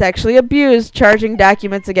had been sexually abused, charging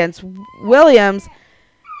documents against Williams.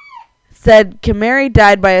 Said Kamari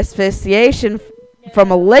died by asphyxiation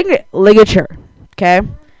from a ligature. Okay?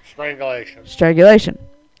 Strangulation. Strangulation.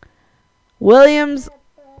 Williams.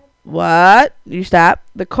 What? You stop.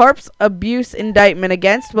 The corpse abuse indictment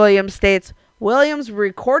against Williams states Williams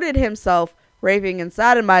recorded himself raping and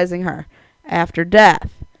sodomizing her after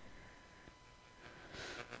death.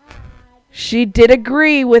 She did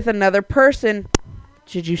agree with another person.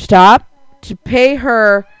 Should you stop? To pay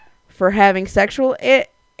her for having sexual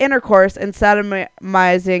intercourse and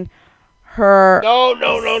sodomizing her.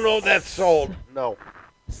 No. That's sold. No.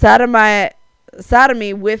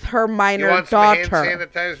 Sodomy with her You minor want some hand daughter.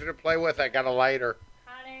 sanitizer to play with? I got a lighter.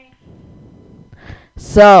 Honey.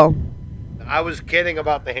 So, I was kidding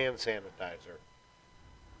about the hand sanitizer.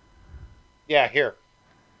 Yeah, here.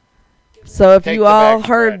 so if Take you the all back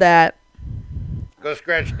heard scratch. that, Go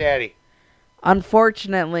scratch daddy.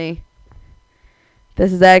 unfortunately,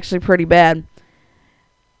 this is actually pretty bad.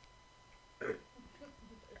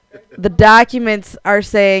 The documents are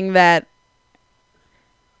saying that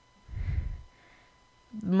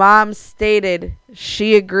mom stated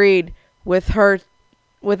she agreed with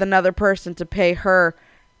another person to pay her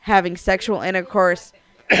having sexual intercourse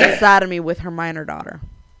and sodomy with her minor daughter.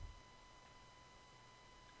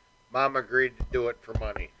 Mom agreed to do it for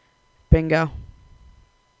money. Bingo.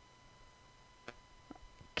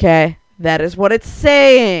 Okay, that is what it's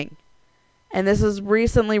saying. And this is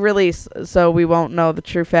recently released, so we won't know the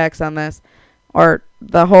true facts on this. Or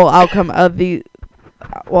the whole outcome of the...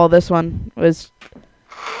 Well, this one was...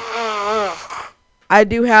 I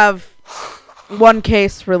do have one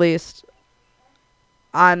case released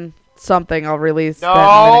on something I'll release. that in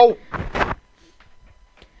a minute.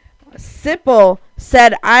 No! Sipple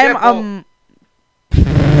said, I'm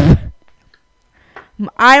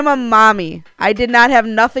a mommy. I did not have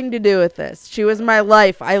nothing to do with this. She was my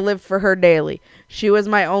life. I lived for her daily. She was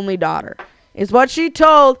my only daughter. Is what she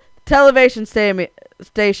told the television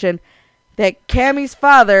station that Cammie's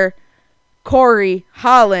father, Corey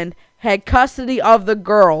Holland, had custody of the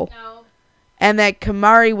girl No. and that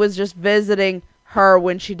Kamari was just visiting her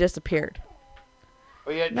when she disappeared.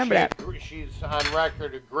 But yet Remember that. she's on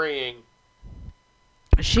record agreeing.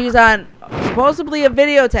 She's on supposedly a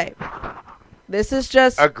videotape. This is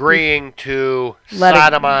just Agreeing to Let it-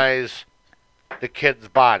 sodomize the kid's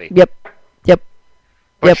body. Yep.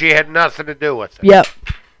 But Yep. she had nothing to do with it.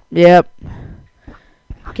 Yep.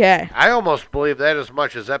 Okay. I almost believe that as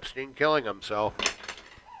much as Epstein killing himself.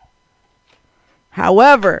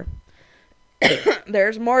 However,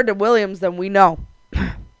 there's more to Williams than we know.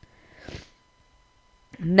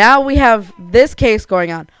 Now we have this case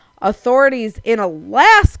going on. Authorities in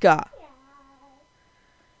Alaska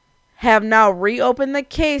have now reopened the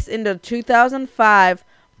case into 2005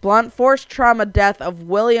 blunt force trauma death of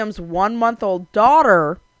Williams' 1-month-old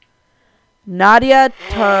daughter, Nadia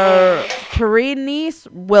Terenice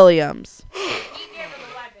Williams. He gave her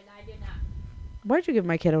the weapon. I did not. Why'd you give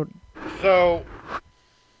my kid a... So,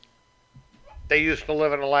 they used to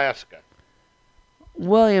live in Alaska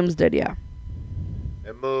Williams did, yeah.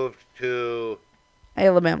 and moved to...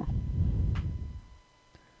 Alabama.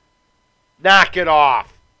 Knock it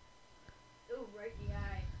off. Ooh, right in the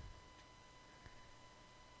eye.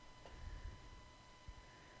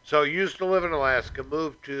 So, used to live in Alaska,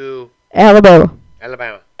 moved to Alabama.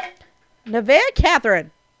 Alabama. Nevaeh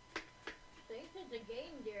Catherine. Thanks to the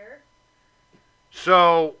game, dear.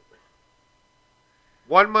 So,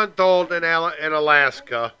 1 month old in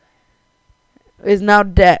Alaska. is now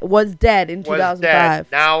dead. Was dead in was 2005.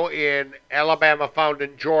 dead. Now in Alabama, found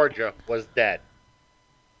in Georgia, was dead.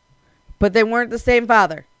 But they weren't the same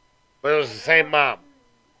father. But it was the same mom.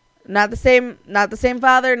 Not the same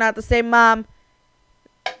father, not the same mom.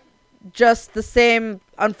 Just the same,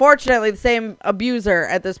 unfortunately, the same abuser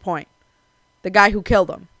at this point. The guy who killed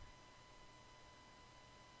him.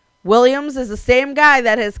 Williams is the same guy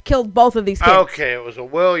that has killed both of these kids. Okay, it was a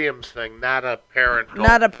Williams thing, not a parent.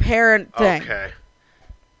 Not a parent thing. Okay.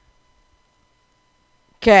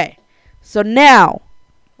 Okay. So now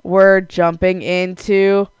we're jumping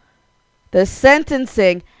into the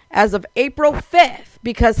sentencing as of April 5th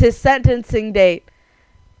because his sentencing date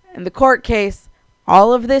in the court case,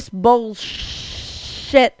 all of this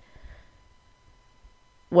bullshit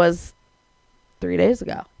was 3 days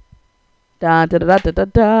ago. Da, da, da, da, da,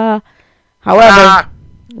 da. However,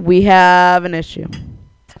 we have an issue.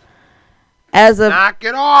 As of Knock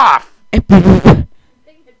it off. Think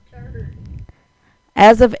it turned.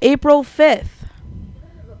 as of April 5th, Have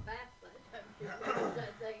a bath by the time she finished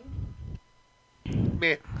that thing.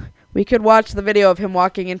 Meh. we could watch the video of him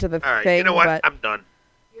walking into the All right, thing. you know what? But I'm done.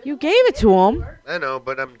 you gave it to him. I know,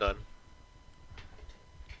 but I'm done.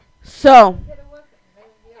 So,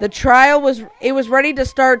 the trial was ready to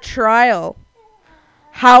start trial.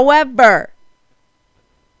 However,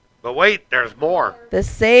 But wait, there's more. the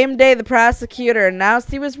same day the prosecutor announced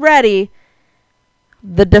he was ready,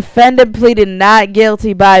 the defendant pleaded not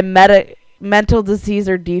guilty by mental disease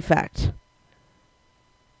or defect.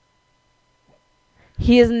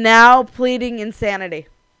 He is now pleading insanity.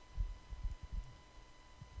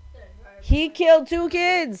 He killed 2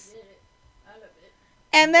 kids.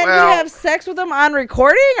 And then Well- you have sex with him on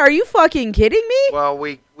recording? Are you fucking kidding me? Well,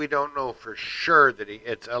 we don't know for sure that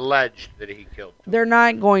it's alleged that he killed. They're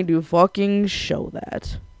not going to fucking show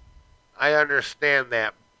that. I understand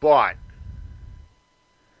that, but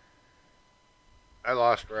I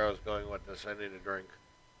lost where I was going with this. I need a drink.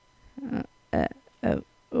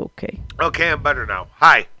 Okay. Okay, I'm better now.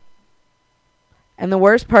 Hi. And the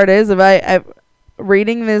worst part is, if I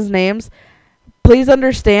reading these names, please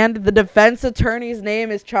understand the defense attorney's name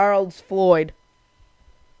is Charles Floyd.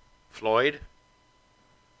 Floyd?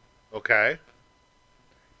 Okay.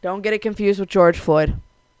 Don't get it confused with George Floyd.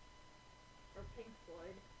 Or Pink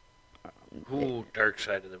Floyd. Ooh, Dark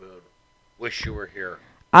Side of the Moon. Wish you were here.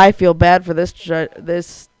 I feel bad for this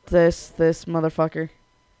this motherfucker.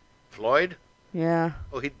 Floyd? Yeah.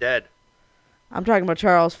 Oh, he's dead. I'm talking about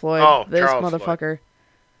Charles Floyd. Oh, this Charles Floyd. motherfucker.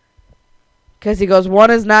 Because he goes, one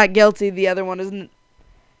is not guilty, the other one isn't.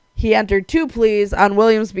 He entered 2 pleas on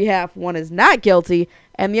Williams' behalf. One is not guilty,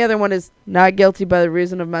 and the other one is not guilty by the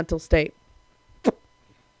reason of mental state.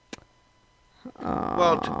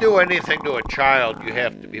 Well, to do anything to a child, you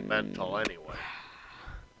have to be mental anyway.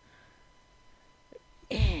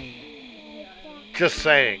 Just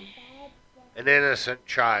saying. An innocent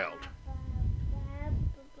child.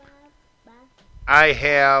 I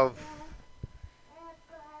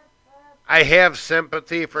have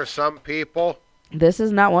sympathy for some people, This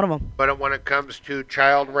is not one of them. but when it comes to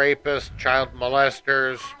child rapists, child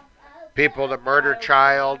molesters, people that murder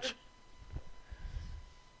child,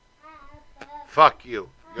 fuck you.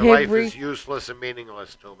 Your Hey, life Bree. is useless and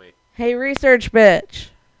meaningless to me. Hey, research bitch,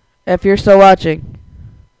 if you're still watching.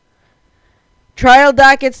 Trial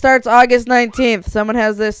docket starts August 19th. Someone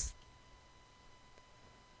has this.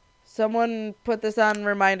 Someone put this on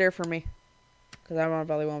reminder for me. Because I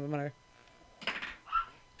probably won't remember.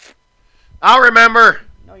 I'll remember.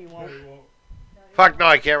 No, you won't. Fuck no,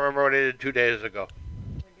 I can't remember what I did 2 days ago.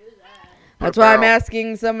 That's why I'm Barrel.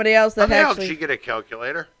 asking somebody else How that the hell did actually. she get a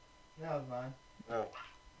calculator? That was mine.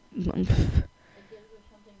 It gives her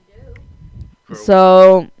something to do.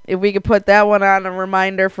 So if we could put that one on a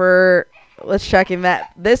reminder for let's checking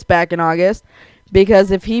this back in August, because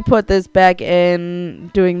if he put this back in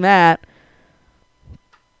doing that,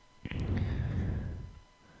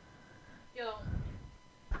 Yo,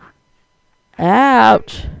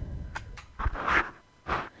 ouch.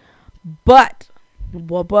 But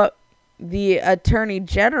the attorney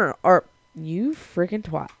general, or you freaking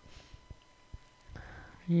twat,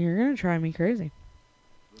 you're gonna drive me crazy.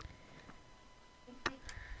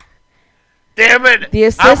 Damn it! The I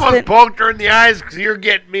almost assistant- poked her in the eyes because you're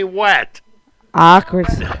getting me wet. Awkward.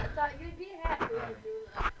 I thought you'd be happy to do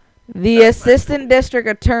that. The assistant district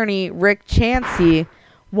attorney, Rick Chansey,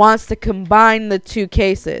 wants to combine the 2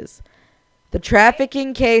 cases. The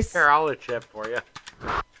trafficking case Here, I'll let chip for you.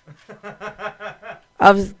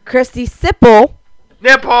 of Christy Sipple,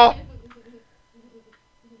 Nipple! Ow!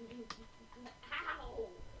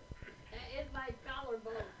 That is my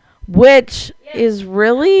collarbone. which is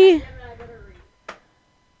really... Damn it, I better read.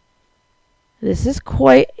 This is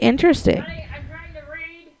quite interesting. Honey, I'm trying to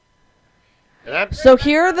read. And I'm, So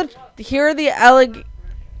here are the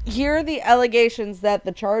allegations that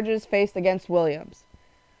the charges faced against Williams.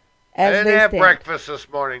 I As didn't they have stand. breakfast this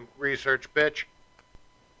morning, research bitch.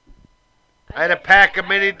 I had a pack of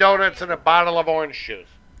mini donuts and a bottle of orange juice.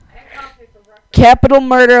 I had coffee for breakfast. Capital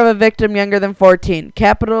murder of a victim younger than 14.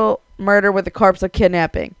 Capital murder with a corpse of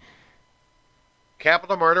kidnapping.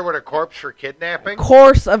 Capital murder with a corpse for kidnapping?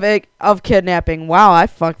 Course of kidnapping. Wow, I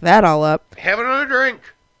fucked that all up. Have another drink.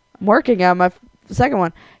 I'm working on my second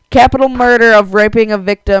one. Capital murder of raping a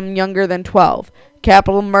victim younger than 12.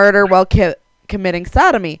 Capital murder while committing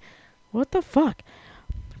sodomy. What the fuck?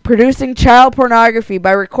 Producing child pornography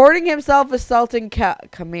by recording himself assaulting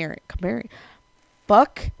Kamari.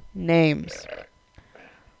 Fuck names.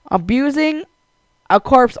 Abusing a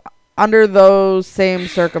corpse under those same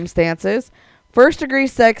circumstances. First degree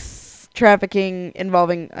sex trafficking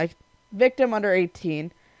involving a victim under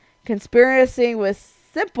 18. Conspiracy with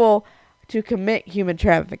Sipple to commit human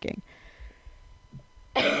trafficking.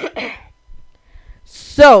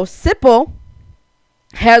 So, Sipple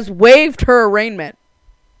has waived her arraignment.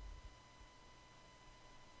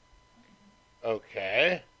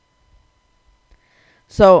 Okay.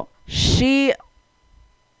 So,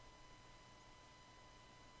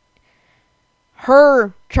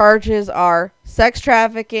 her charges are sex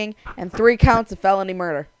trafficking and 3 counts of felony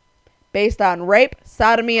murder based on rape,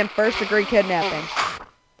 sodomy, and first-degree kidnapping.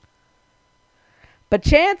 But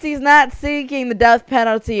Chancey's not seeking the death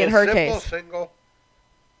penalty in Is her Sipple case. single?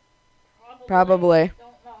 Probably.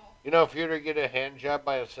 Don't know. You know, if you were to get a hand job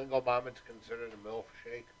by a single mom, it's considered a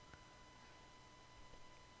milkshake.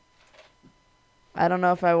 I don't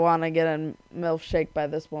know if I want to get a MILF shake by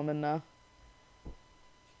this woman, though.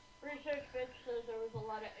 Research bitch says there was a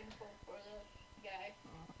lot of info for this guy.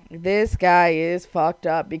 This guy is fucked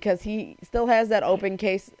up because he still has that open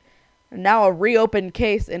case, now a reopened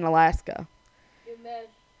case in Alaska. You missed.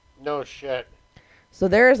 No shit. So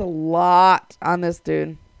there is a lot on this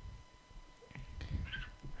dude.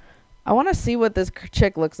 I want to see what this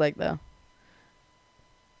chick looks like, though.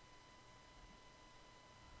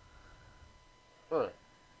 Huh.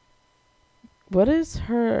 What does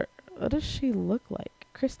she look like?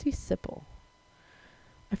 Christy Sipple.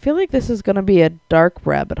 I feel like this is going to be a dark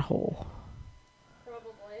rabbit hole.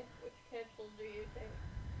 Probably. Which capsule do you think?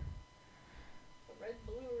 The red,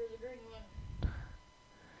 blue, or the green one?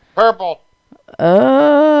 Purple.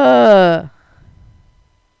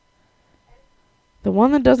 The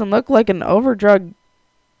one that doesn't look like an overdrug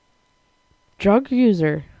drug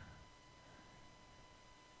user.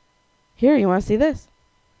 Here, you want to see this?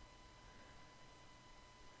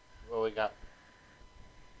 What we got?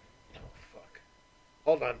 Oh, fuck.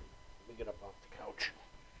 Hold on. Let me get up off the couch.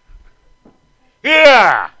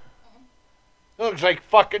 Yeah! It looks like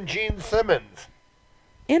fucking Gene Simmons.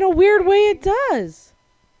 In a weird way, it does.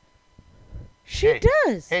 She Hey.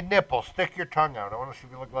 does. Hey, Nipple, stick your tongue out. I want to see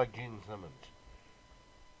if you look like Gene Simmons.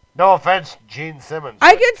 No offense, Gene Simmons.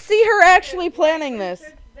 I could see her actually planning this.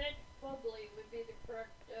 Research bitch bubbly would be the correct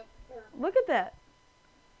term. Look at that.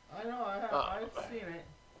 I know, I've seen it.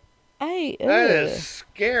 That is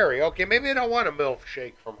scary. Okay, maybe I don't want a MILF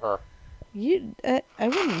shake from her. I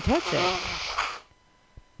wouldn't touch it.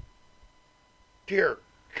 Dear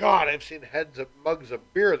God, I've seen mugs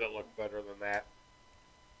of beer that look better than that.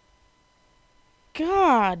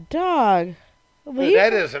 God, dog. Dude,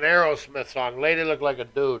 that is an Aerosmith song. Lady look like a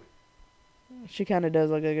dude. She kind of does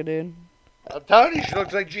look like a dude. I'm telling you, she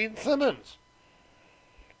looks like Gene Simmons.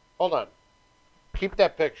 Hold on. Keep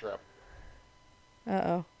that picture up.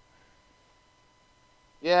 Uh-oh.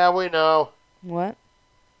 Yeah, we know. What?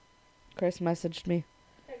 Chris messaged me.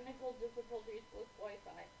 Technical difficulties with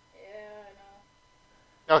Wi-Fi. Yeah,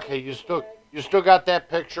 I know. Okay, you still got that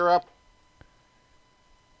picture up?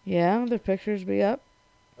 Yeah, the pictures be up.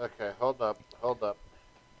 Okay, hold up. All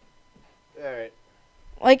right.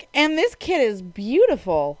 Like, and this kid is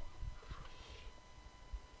beautiful.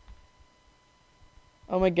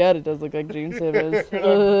 Oh my God, it does look like Gene Simmons.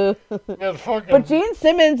 Yeah, fucking. But Gene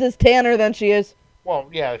Simmons is tanner than she is. Well,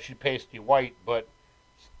 yeah, she's pasty white, but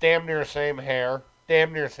it's damn near same hair,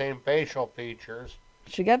 damn near same facial features.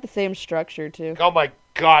 She got the same structure, too. Oh my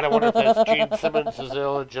God, I wonder if that's Gene Simmons'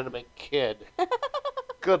 illegitimate kid.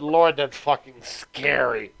 Good Lord, that's fucking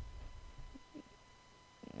scary.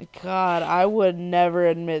 God, I would never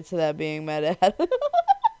admit to that being my dad.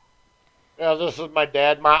 Yeah, this is my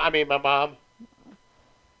dad. My mom.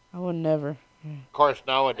 I would never. Of course,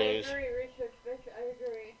 nowadays. I agree, research bitch. I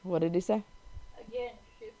agree. What did he say? Again,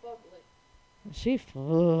 she's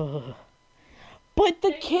bubbly. Ugh. But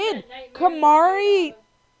the Taking kid, that nightmare Kamari, of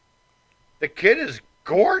The kid is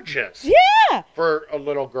gorgeous Yeah. for a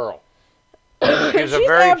little girl. She's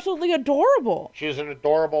absolutely adorable. She's an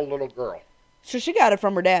adorable little girl. So she got it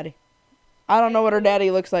from her daddy. I don't know what her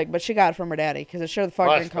daddy looks like, but she got it from her daddy because it sure the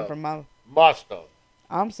fuck didn't come from mom. Must have.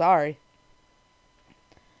 I'm sorry.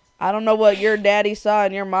 I don't know what your daddy saw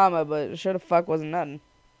in your mama, but it sure the fuck wasn't nothing.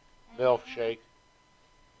 Milkshake.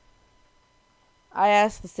 I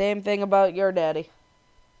asked the same thing about your daddy.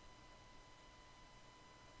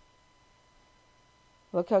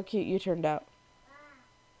 Look how cute you turned out.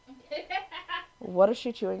 What is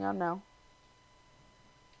she chewing on now?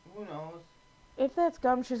 Who knows? If that's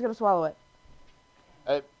gum, she's gonna swallow it.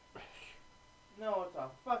 No, it's a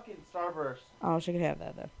fucking Starburst. Oh, she can have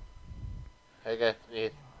that then. I got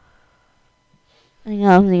it. Hang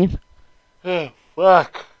on, Oh,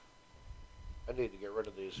 fuck. I need to get rid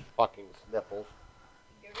of these fucking sniffles.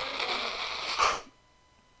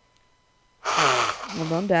 well,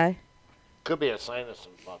 don't die. Could be a sinus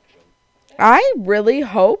infection. I really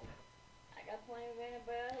hope I got plenty of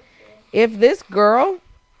antibiotics. if this girl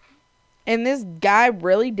and this guy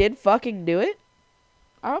really did fucking do it,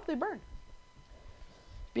 I hope they burn.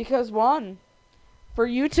 Because one, for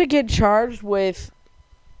you to get charged with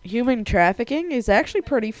human trafficking is actually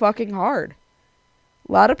pretty fucking hard.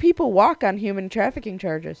 A lot of people walk on human trafficking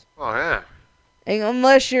charges. Oh, yeah. And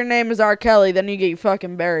unless your name is R. Kelly, then you get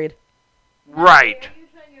fucking buried. Right. You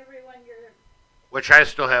telling everyone you're Which I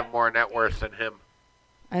still have more net worth than him.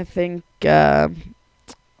 I think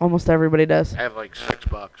almost everybody does. I have like $6.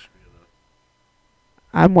 You know.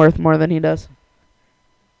 I'm worth more than he does.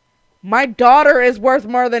 My daughter is worth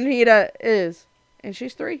more than he is. And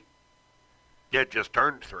she's 3. Yeah, just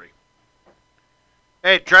turned 3.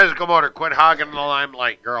 Hey, Tricycle Motor, quit hogging the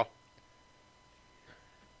limelight, girl.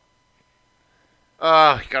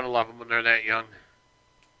 Oh, you gotta love them when they're that young.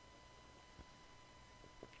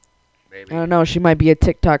 Maybe. I don't know. She might be a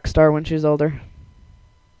TikTok star when she's older.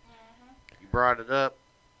 You brought it up.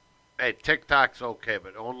 Hey, TikTok's okay,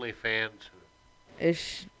 but OnlyFans.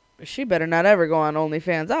 She better not ever go on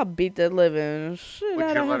OnlyFans. I'll beat the living shit Would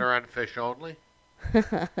out you of let her. her on Fish Only?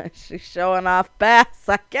 She's showing off bass,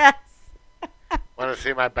 I guess. Want to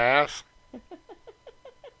see my bass?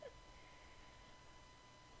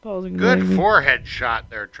 Posing Good baby. forehead shot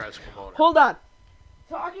there, Tricycle Motor. Hold on.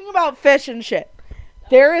 Talking about fish and shit.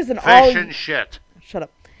 There is an Fish and shit. Shut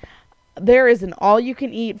up. There is an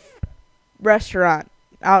all-you-can-eat restaurant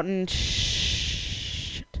out in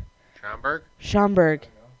Schaumburg? Schaumburg.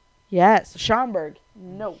 Yes, Schaumburg.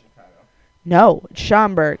 No. Chicago. No, it's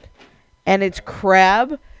Schaumburg. And it's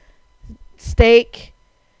crab, steak,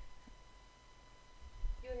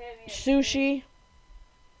 you had me at sushi,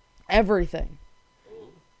 everything.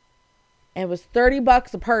 And it was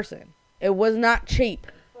 $30 a person. It was not cheap.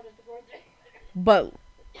 but it's worth it. But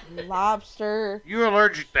lobster. You're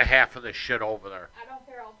allergic to half of the shit over there. I don't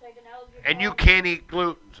care. I'll take an allergy. And you pill. can't eat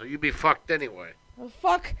gluten, so you'd be fucked anyway. The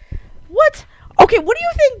fuck? What? Okay, what do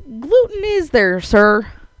you think gluten is there, sir?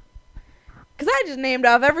 Because I just named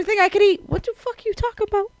off everything I could eat. What the fuck are you talking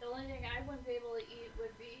about? The only thing I wouldn't be able to eat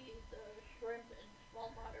would be the shrimp in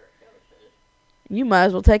small moderate doses. You might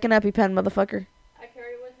as well take an EpiPen, motherfucker. I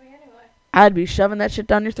carry it with me anyway. I'd be shoving that shit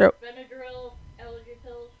down your throat. Benadryl, allergy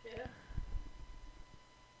pills, yeah.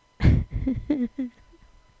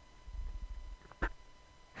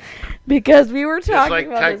 Because we were Just talking like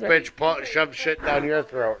about tech this. Right? bitch shove shit down your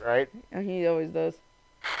throat, right? And he always does.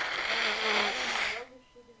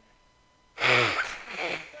 Like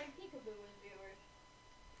peekaboo with viewers.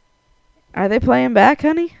 Are they playing back,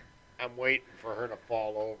 honey? I'm waiting for her to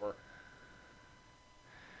fall over.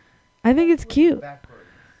 I think it's cute. Backwards.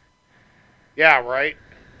 Yeah, right?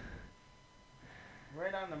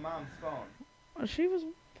 Right on the mom's phone. Well, she was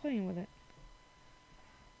playing with it.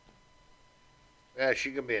 Yeah,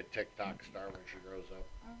 she can be a TikTok star when she grows up.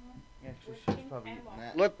 Yeah, she's probably eating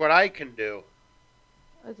that. Look what I can do.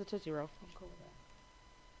 It's a Tootsie Roll. I'm cool with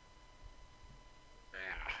that.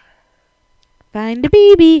 Yeah. Find a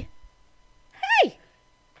baby. Hey!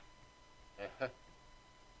 Uh-huh.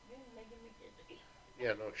 You're making me dizzy.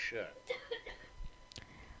 Yeah, no shit.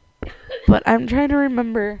 But I'm trying to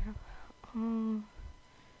remember.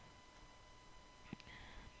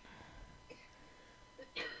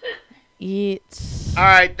 Eat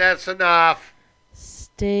Alright, that's enough.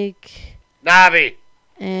 steak Navi.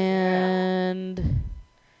 and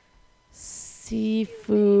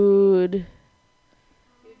seafood. You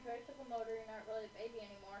tricycle motor, you're not really a baby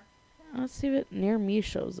anymore. Let's see what near me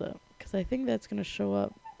shows up. Because I think that's going to show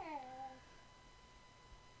up.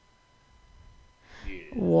 Yeah.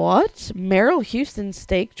 What? Merrill Houston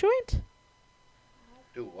steak joint?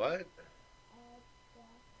 Do what?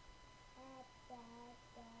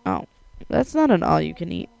 That's not an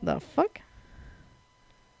all-you-can-eat. The fuck?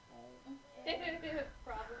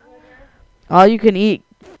 Probably. All-you-can-eat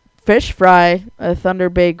fish fry at Thunder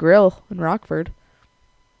Bay Grill in Rockford.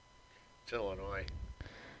 It's Illinois.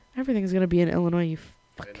 Everything's gonna be in Illinois, you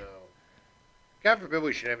I fuck. know. God forbid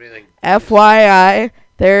we should have anything. FYI,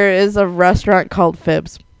 there is a restaurant called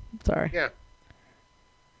Fibs. Sorry. Yeah.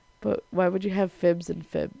 But why would you have Fibs in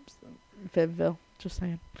Fibville? Just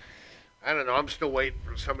saying. I don't know. I'm still waiting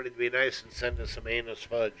for somebody to be nice and send us some anus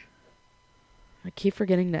fudge. I keep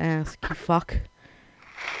forgetting to ask. You fuck.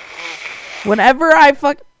 Whenever I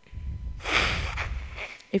fuck...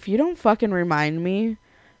 If you don't fucking remind me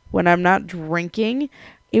when I'm not drinking,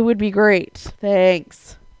 it would be great.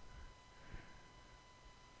 Thanks.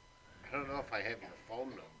 I don't know if I have your phone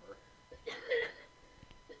number.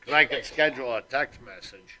 Because I can schedule a text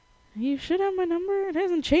message. You should have my number. It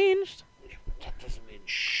hasn't changed. That doesn't mean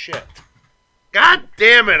shit. God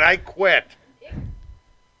damn it, I quit. I'm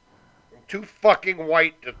too fucking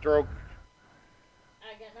white to throw.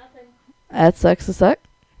 I got nothing. At Sex a Sec.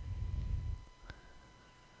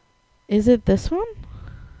 Is it this one?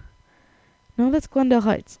 No, that's Glendale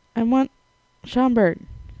Heights. I want Schaumburg.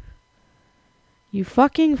 You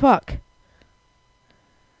fucking fuck.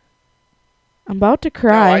 I'm about to No,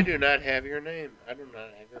 cry. I do not have your name. I do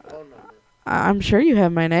not have your phone number. I'm sure you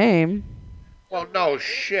have my name. Well, no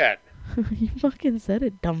shit. You fucking said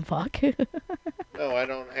it, dumb fuck. No, I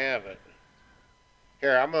don't have it.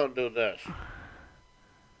 Here, I'm going to do this. I'm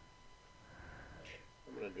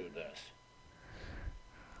going to do this.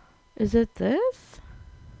 Is it this?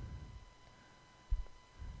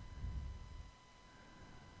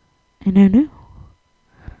 And I knew.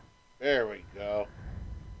 There we go.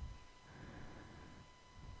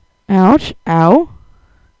 Ouch. Ow.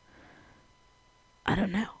 I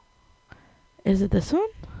don't know. Is it this one?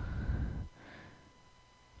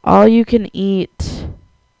 All you can eat.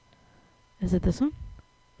 Is it this one?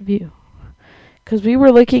 View. Because we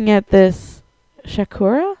were looking at this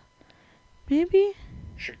Shakura? Maybe?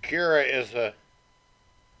 Shakira is a...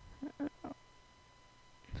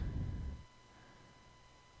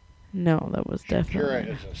 No, that was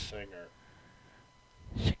definitely... Shakira is a singer.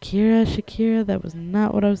 Shakira, that was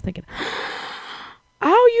not what I was thinking.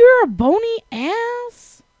 Oh, you're a bony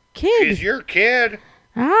ass kid. She's your kid.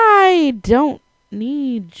 I don't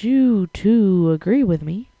need you to agree with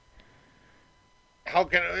me. How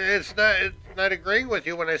can it's not agreeing with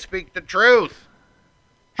you when I speak the truth?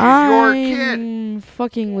 She's your kid. I'm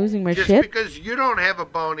fucking losing my Just shit. because you don't have a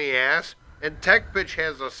bony ass and Tech Bitch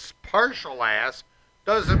has a partial ass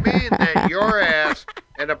doesn't mean that your ass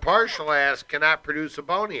and a partial ass cannot produce a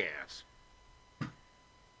bony ass.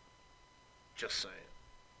 Just saying.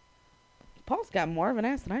 Paul's got more of an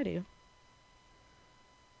ass than I do.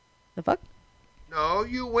 The fuck? No,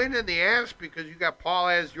 you win in the ass because you got Paul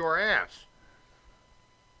as your ass.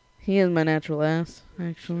 He is my natural ass,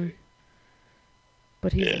 actually.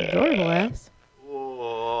 But he's an adorable ass.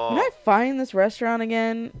 When I find this restaurant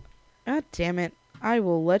again, god damn it, I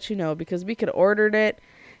will let you know because we could ordered it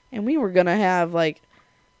and we were gonna have like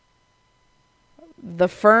the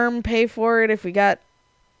firm pay for it if we got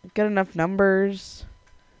good enough numbers.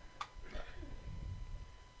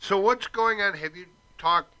 So what's going on? Have you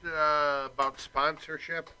talked about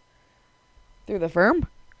sponsorship? Through the firm?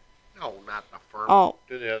 No, not the firm. Oh.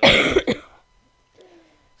 To the other.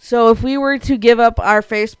 So if we were to give up our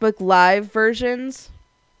Facebook Live versions,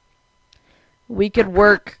 we could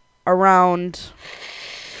work around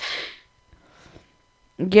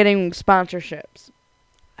getting sponsorships.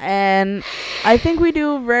 And I think we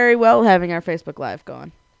do very well having our Facebook Live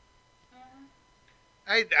going.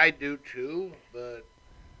 I do too, but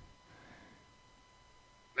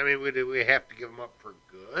I mean, do we have to give them up for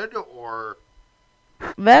good, or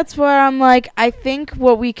That's where I'm like, I think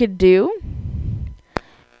what we could do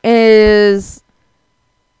is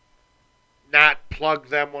not plug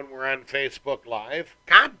them when we're on Facebook Live?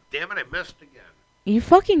 God damn it, I missed again. you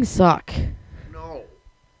fucking suck. No.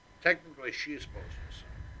 Technically, she's supposed to suck.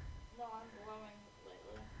 No, I'm blowing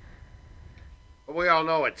lately. But we all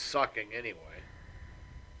know it's sucking anyway.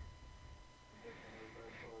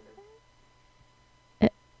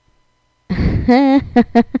 I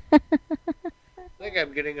think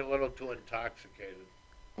I'm getting a little too intoxicated.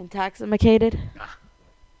 Intoxicated?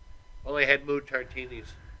 Only had mood tartinis.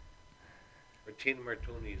 Martini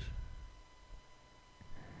martinis.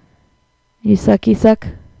 You sucky suck.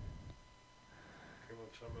 Came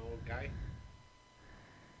with some old guy.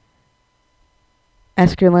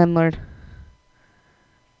 Ask your landlord.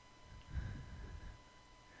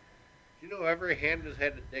 Do you know every hand has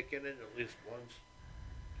had a dick in it at least once?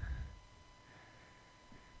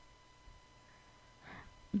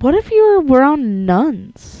 What if you were around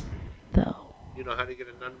nuns, though? You know how to get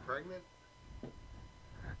a nun pregnant?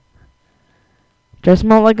 Dress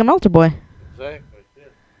them out like an altar boy. Exactly. Yeah.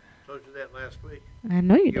 Told you that last week. I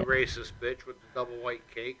know you You did. racist bitch with the double white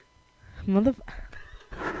cake. Mother.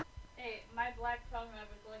 Hey, my black tongue, I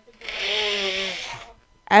was like to do.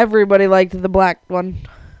 Everybody liked the black one,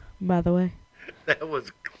 by the way. That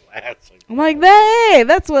was classic. I'm like, hey,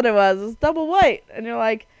 that's what it was. It's double white. And you're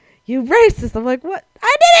like, you racist. I'm like, what?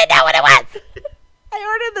 I didn't know what it was. I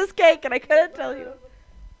ordered this cake and I couldn't tell you.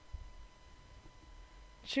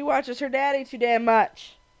 She watches her daddy too damn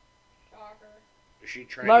much. Shocker. Is she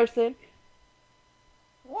trying Larson.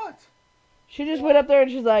 What? She just went up there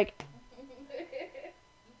and she's like,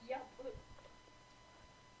 Yup.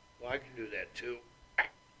 Well, I can do that too.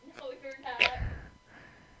 No, you're not.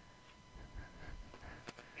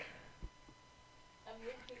 I'm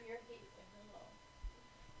reaching your heat in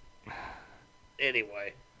the low.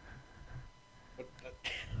 Anyway. What the-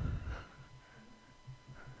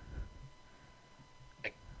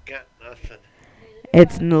 I got nothing.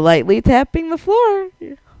 it's lightly tapping the floor.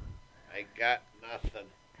 I got nothing.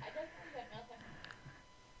 I definitely got nothing.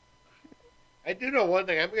 I do know one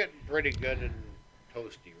thing. I'm getting pretty good and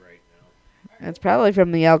toasty right now. It's probably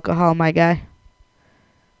from the alcohol, my guy.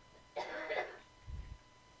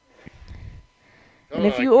 And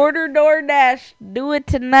if you order DoorDash, do it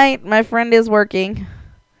tonight. My friend is working.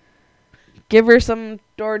 Give her some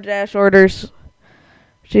DoorDash orders.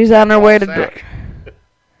 She's on her way to Balzac.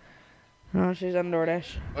 No, she's on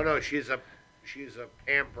DoorDash. Oh no, she's a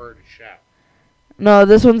pampered chef. No,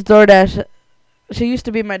 this one's DoorDash. She used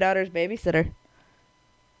to be my daughter's babysitter.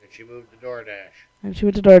 And she moved to DoorDash. And she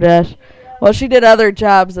went to DoorDash. Well, she did other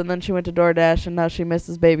jobs, and then she went to DoorDash, and now she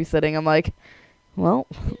misses babysitting. I'm like, well,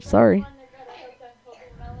 sorry.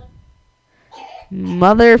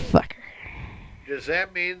 Motherfucker. Does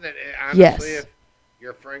that mean that honestly, Yes. if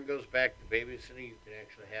your friend goes back to babysitting, you can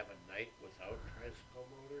actually have a night without tricycle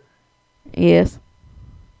motor? Yes.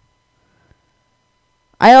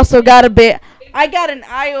 I also got I got an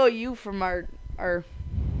IOU from our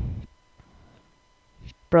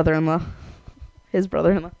brother-in-law. His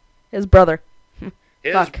brother-in-law. His brother.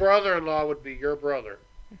 His Fuck. brother-in-law would be your brother.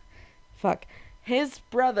 Fuck. His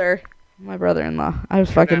brother. My brother-in-law. I was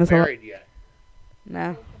You're fucking not this whole. married yet.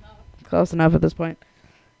 No. Close enough at this point.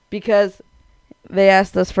 Because they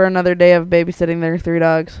asked us for another day of babysitting their 3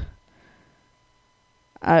 dogs.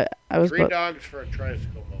 I was 3 dogs for a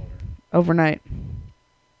tricycle motor. overnight.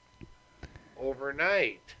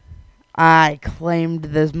 Overnight. I claimed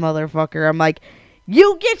this motherfucker. I'm like,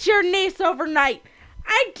 you get your niece overnight.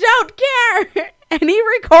 I don't care. And he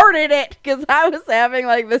recorded it because I was having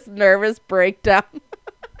like this nervous breakdown.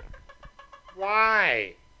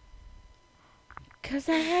 Why? Because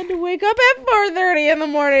I had to wake up at 4:30 in the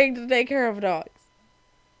morning to take care of dogs.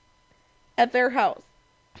 At their house.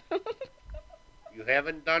 You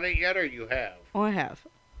haven't done it yet, or you have? Oh, I have.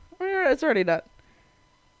 It's already done.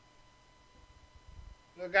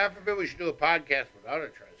 Well, God forbid we should do a podcast without a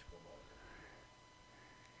tricycle motor.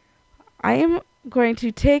 I am going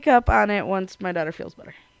to take up on it once my daughter feels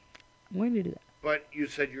better. I'm going to do that. But you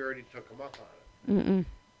said you already took them up on it. Mm-mm.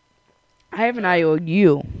 I have an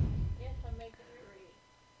IOU. Yes, I'm making you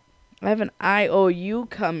read. I have an IOU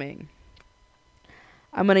coming.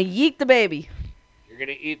 I'm going to yeet the baby. You're going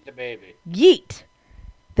to eat the baby. Yeet.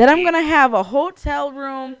 Then I'm going to have a hotel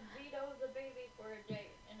room. Veto the baby for a day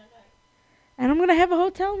and a night. And I'm going to have a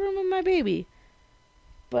hotel room with my baby.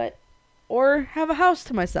 Or have a house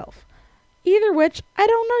to myself. Either which, I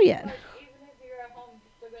don't know yet. But even if you're at home, you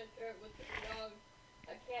still gotta share it with the dog,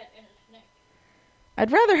 a cat, and a snake.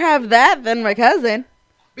 I'd rather have that than my cousin.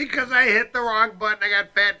 Because I hit the wrong button, I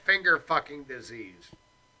got fat finger fucking disease.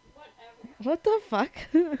 Whatever. What the fuck?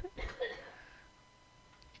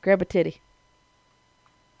 Grab a titty.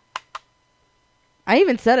 I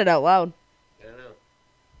even said it out loud. I don't know.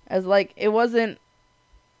 As like, it wasn't...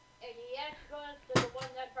 And yes, goes to the one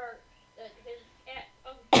that hurt. That his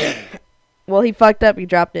cat. Well, he fucked up. He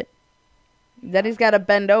dropped it. Then he's got to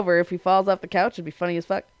bend over. If he falls off the couch, it'd be funny as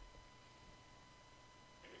fuck.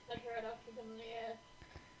 Touch right up to him in the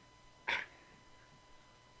ass.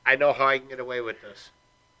 I know how I can get away with this.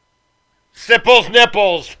 Sipples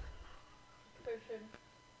nipples!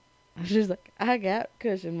 Cushion. She's like, I got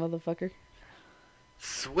cushion, motherfucker.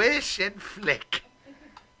 Swish and flick.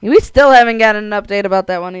 We still haven't gotten an update about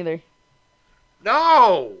that one either.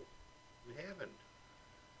 No! We haven't.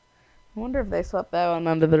 I wonder if they swept that one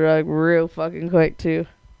under the rug real fucking quick, too.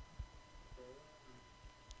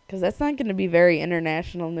 Because that's not going to be very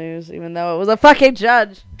international news, even though it was a fucking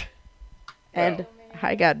judge. And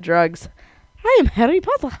I got drugs. I am Harry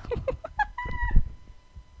Potter.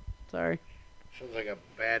 Sorry. Sounds like a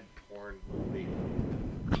bad porn movie.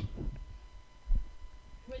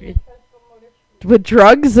 With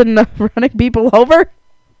drugs and running people over?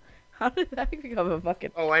 How did that become a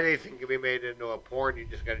fucking... Oh, anything can be made into a porn. You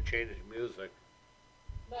just got to change the music.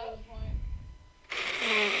 That was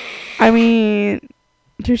point. I mean...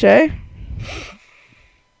 Touche.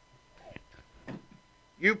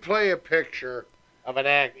 You play a picture of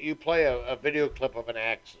an you play a video clip of an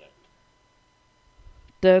accident.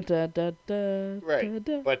 Da, da, da, da, Right.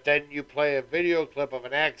 da, da. But then you play a video clip of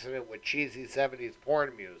an accident with cheesy 70s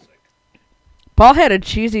porn music. Paul had a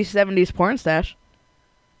cheesy 70s porn stash.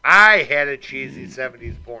 I had a cheesy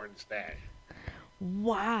 70s porn stash.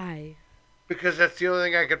 Why? Because that's the only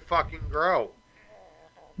thing I could fucking grow.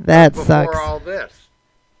 That before sucks. all this.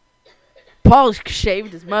 Paul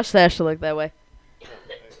shaved his mustache to look that way.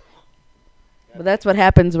 But that's what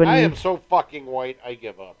happens when I you... am so fucking white, I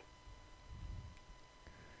give up.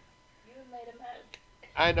 You made a mess.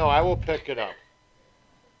 I know, I will pick it up.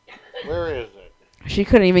 Where is it? She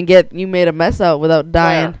couldn't even get You Made a Mess out without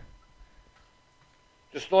dying. Where?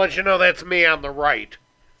 Just to let you know, that's me on the right.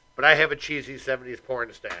 But I have a cheesy 70s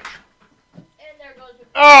porn stash. And there goes your...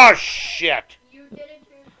 Oh, shit! You did it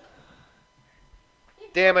to yourself.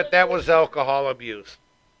 Damn it, that was alcohol abuse.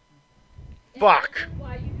 Fuck. This is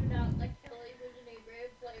why you do not like Kelly was an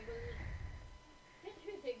inebriated flavor.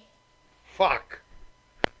 Interesting. Fuck.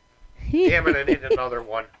 Damn it, I need another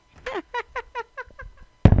one.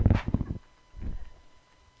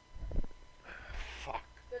 Fuck.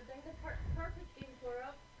 Good thing the carpet seems tore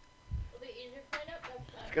up. It'll be easier to clean up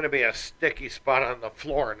next time. It's going to be a sticky spot on the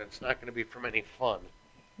floor, and it's not going to be from any fun.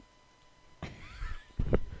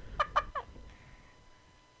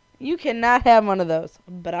 You cannot have one of those,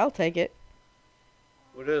 but I'll take it.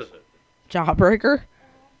 What is it? Jawbreaker.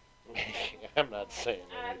 I'm not saying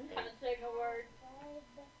I'm anything. not saying a word.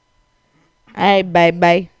 Hey,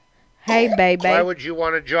 baby. Hey, baby. Why would you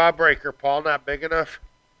want a jawbreaker, Paul? Not big enough?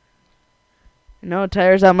 No, it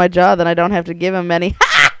tires out my jaw, then I don't have to give him any.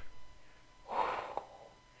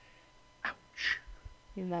 Ouch.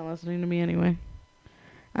 He's not listening to me anyway.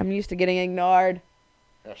 I'm used to getting ignored.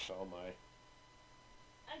 Yes, so am I.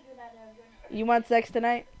 I do not have drink. You want sex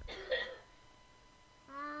tonight?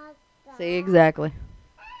 See, exactly.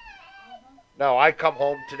 No, I come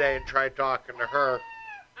home today and try talking to her.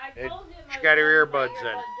 I Hey, told him she I got her was earbuds gonna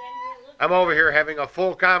in. buy earbuds I'm over here having a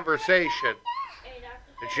full conversation, Hey,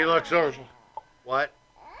 Dr. and she looks over. What?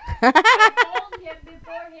 I told him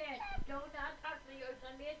beforehand, do not talk to me or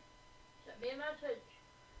send me a message.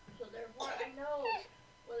 So therefore I know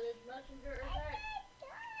whether it's messenger or text.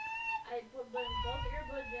 I put both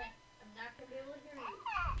earbuds in. I'm not going to be able to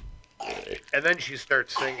hear you. And then she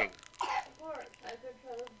starts singing. Of course, I could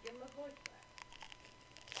try to give my voice back.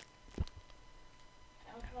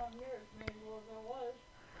 I was on yours, maybe as well as I was.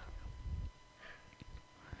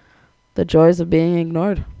 The joys of being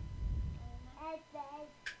ignored.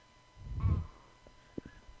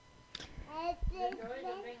 The joys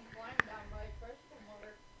of being climbed down by a tricycle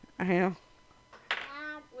motor I know.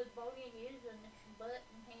 with bony knees and butt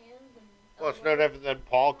and hands and... Well, it's no different than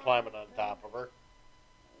Paul climbing on top of her.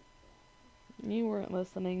 You weren't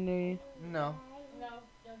listening, to you? No. No,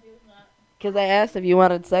 he was not. Because I asked if you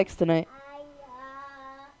wanted sex tonight.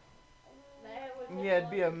 That was Yeah,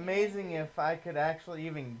 it'd be amazing if I could actually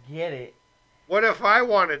even get it. What if I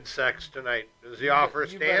wanted sex tonight? Does the offer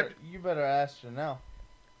stand? You better ask Janelle.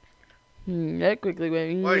 That quickly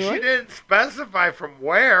went. Well, she didn't specify from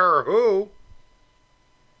where or who.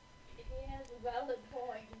 He has a valid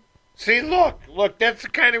point. See, look, that's the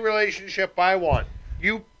kind of relationship I want.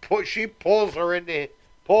 She pulls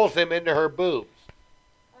him into her boobs.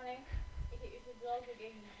 Honey, you should also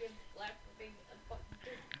give Black for being a fucking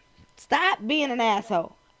bitch. Stop being an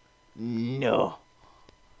asshole. No.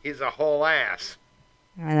 He's a whole ass.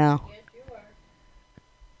 I know. Yes, you are.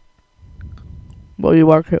 Well,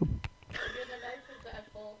 you are too. You're the nicest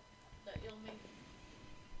asshole that you'll meet.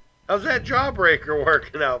 How's that jawbreaker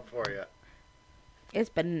working out for you? It's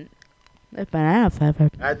banana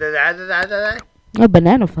flavored. Well,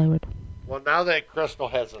 Banana flavored. now that Crystal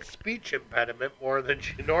has a speech impediment more than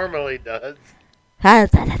she normally does.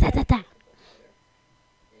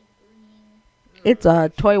 It's a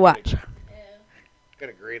toy watch. Got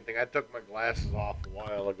a green thing. I took my glasses off a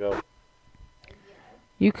while ago.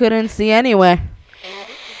 You couldn't see anyway.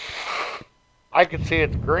 I can see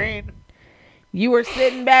it's green. You were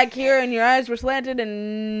sitting back here and your eyes were slanted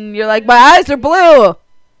and you're like, my eyes are blue.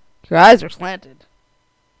 Your eyes are slanted.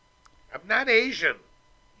 I'm not Asian.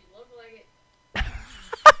 You look like it.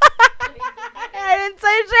 I didn't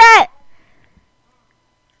say shit.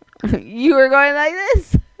 were going like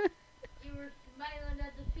this. You were smiling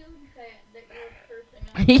at the ceiling fan that you were cursing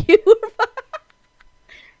on. You were,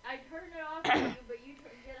 I turned it off for you, but you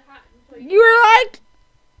couldn't get hot until you were like.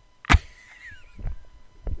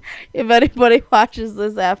 If anybody watches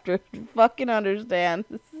this after, fucking understand.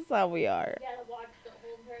 This is how we are. You gotta watch the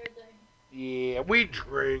whole entire thing. Yeah, we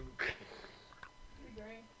drink. You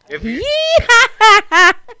drink. If you,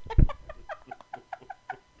 Yeehaw!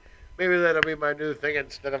 maybe that'll be my new thing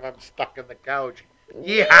instead of I'm stuck in the couch.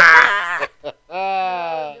 Yeah. Yeah.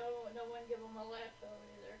 No one give him a lasso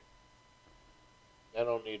either. I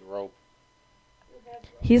don't need rope. You have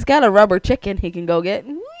He's got a rubber chicken he can go get.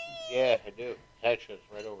 Yeah, I do. Hatchet's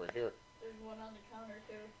right over here. There's one on the counter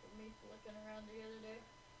too for me looking around the other day.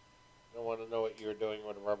 I don't want to know what you were doing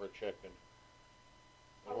with a rubber chicken.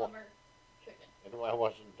 A lumber chicken. And why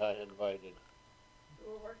wasn't I invited? We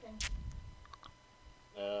were working.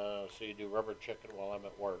 So you do rubber chicken while I'm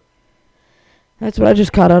at work. That's what I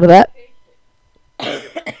just caught out of that.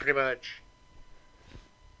 Tasted. Pretty much.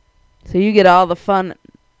 So you get all the fun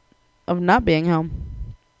of not being home.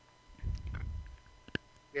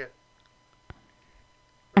 Yeah.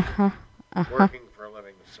 Uh-huh. Uh-huh. Working for a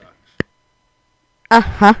living sucks.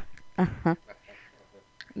 Uh-huh. Uh-huh.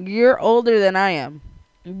 You're older than I am.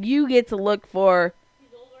 You get to look for He's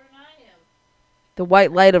older than I am. the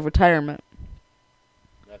white light of retirement.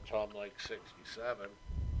 That's how I'm like 67.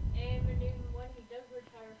 And even when he does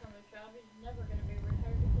retire from his job, he's never going to be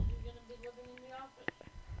retired because he's going to be living in the office.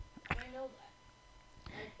 I know that. I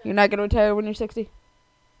said, You're not going to retire when you're 60?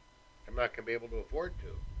 I'm not going to be able to afford to.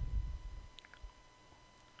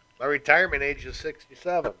 My retirement age is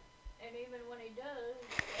 67. And even when he does,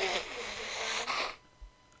 he's gonna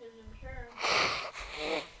get his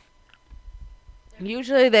insurance.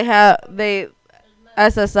 Usually they have,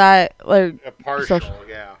 As much SSI, like, A partial, Social.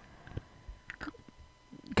 yeah.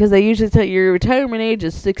 because they usually tell your retirement age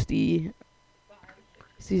is 60,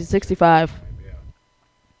 65. Yeah.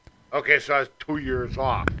 Okay, so I was 2 years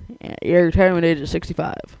off. Yeah, your retirement age is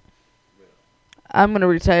 65. I'm going to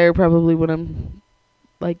retire probably when I'm,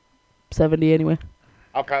 like, 70 anyway.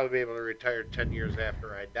 I'll probably be able to retire 10 years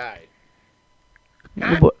after I died.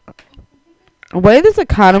 The way this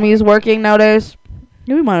economy is working nowadays,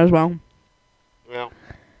 we might as well. Well,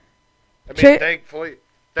 I mean, Cha-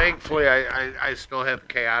 thankfully, I still have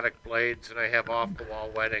chaotic blades and I have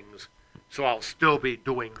off-the-wall weddings, so I'll still be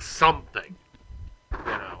doing something, you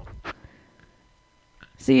know.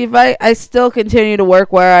 See, if I still continue to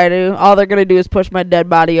work where I do, all they're going to do is push my dead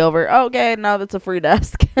body over. Okay, now that's a free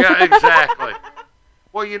desk. Yeah, exactly.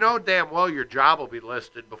 Well, you know damn well your job will be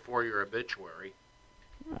listed before your obituary.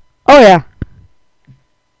 Oh, yeah.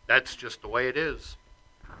 That's just the way it is.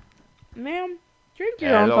 Ma'am, drink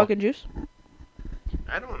your Yeah, own no. fucking juice.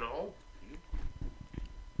 I don't know.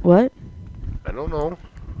 What? I don't know.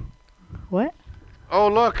 What? Oh,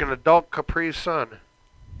 look, an adult Capri Sun.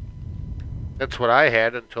 That's what I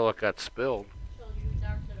had until it got spilled. so you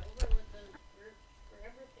knocked it over with the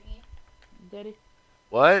forever thingy, Daddy,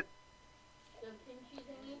 What? the pinchy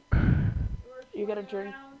thingy. You gotta swirling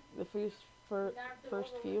drink around, the first, knocked it first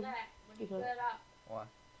over few, with that when you because- set up.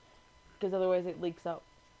 because otherwise it leaks out.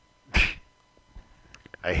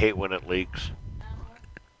 I hate when it leaks. Uh-huh.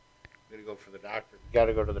 Gotta go for the doctor.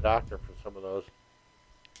 Gotta go to the doctor for some of those.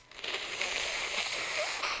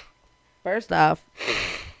 First off,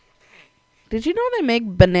 did you know they make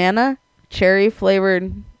banana cherry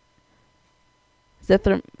flavored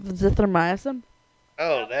zithromycin?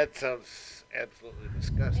 Oh, that sounds absolutely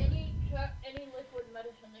disgusting. Any liquid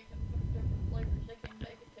medicine they can put different flavors, they can make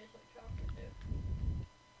it taste like chocolate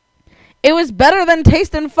too. It was better than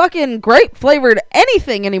tasting fucking grape flavored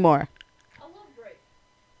anything anymore. I love grape.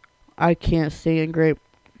 I can't stand grape.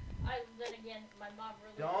 Then again, my mom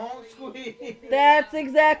really. Don't really squeeze. That's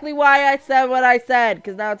exactly why I said what I said,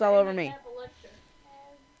 because now it's all over me.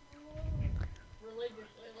 Religiously,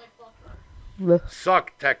 like fuck.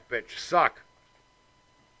 Suck, tech bitch. Suck.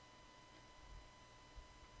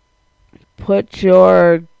 Put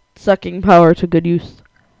your sucking power to good use.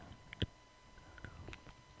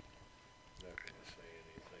 Not gonna say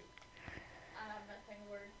anything. I'm not saying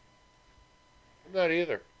a word. I'm not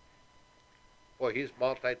either. Boy, he's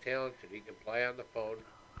multi-talented. He can play on the phone,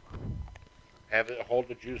 have it hold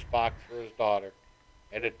the juice box for his daughter,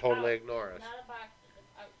 and then totally ignore us. Not a box.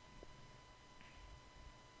 It's out.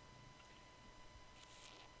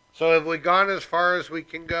 So have we gone as far as we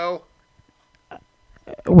can go?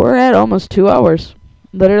 We're at almost 2 hours.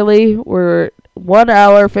 Literally, we're 1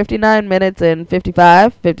 hour, 59 minutes, and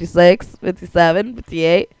 55, 56, 57,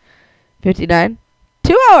 58, 59.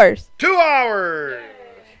 2 hours! 2 hours!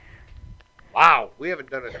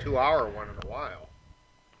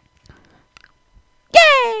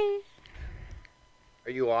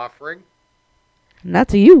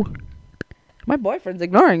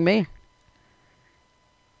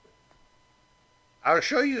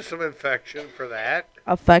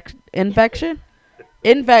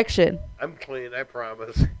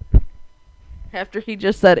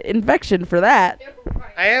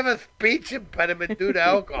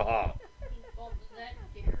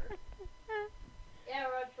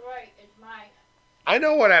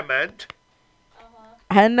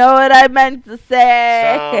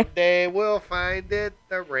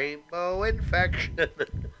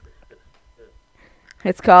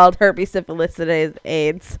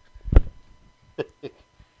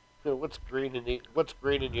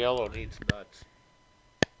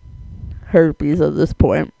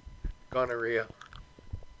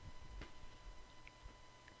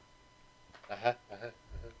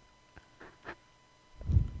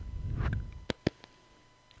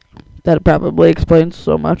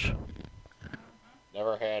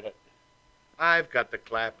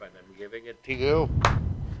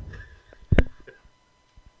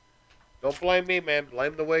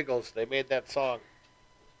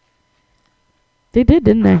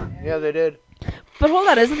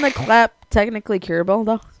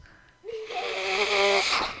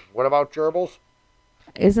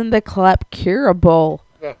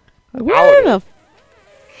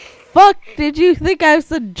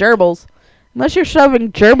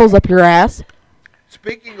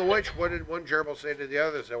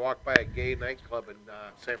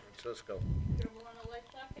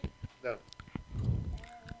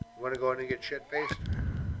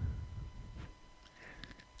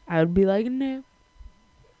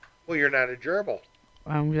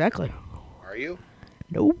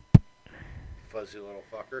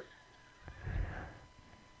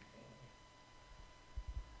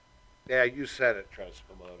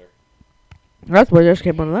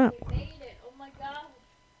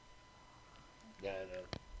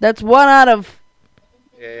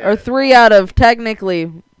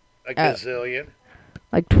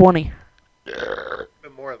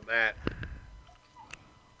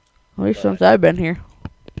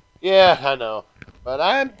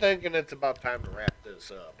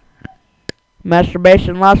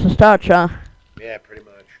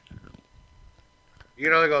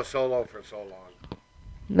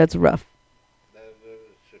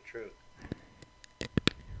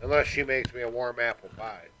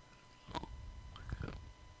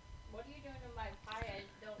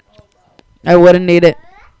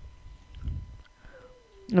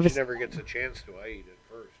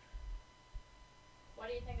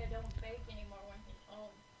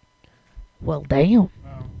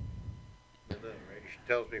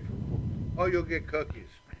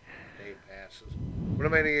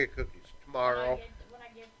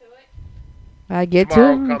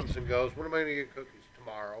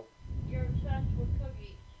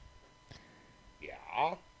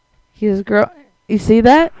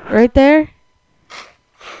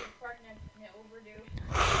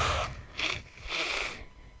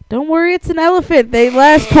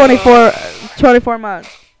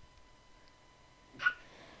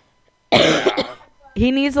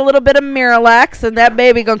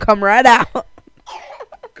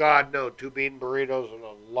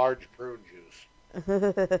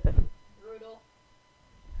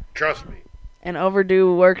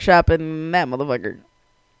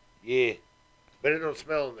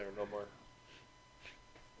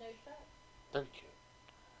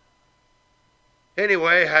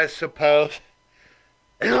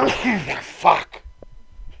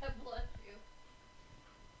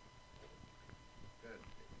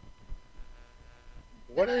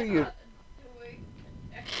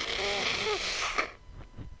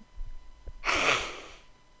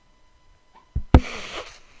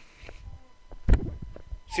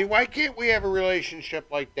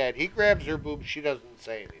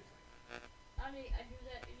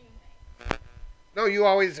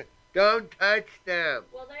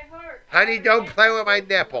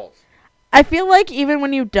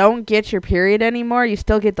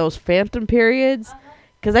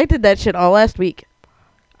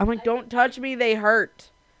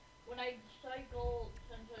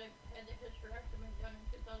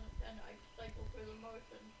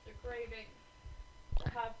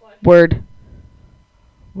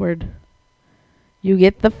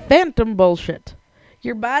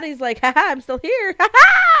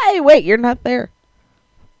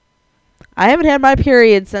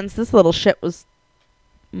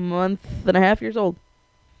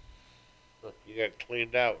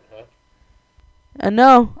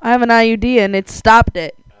 No, I have an IUD and it stopped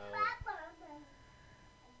it.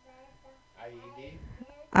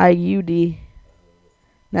 IED? IUD.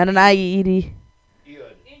 Not an IED.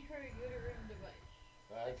 Intrauterine device.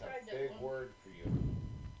 That's tried a that big one. word for you.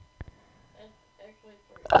 That's actually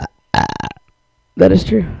for That is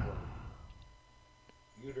true.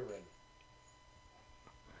 Uterine.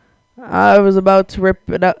 I was about to rip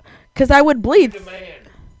it out. Because I would bleed. Demand.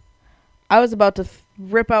 I was about to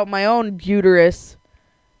rip out my own uterus.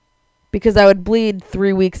 Because I would bleed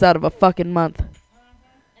 3 weeks out of a fucking month. and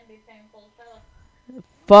be painful as hell.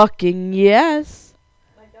 Fucking yes.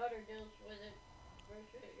 My daughter deals with it.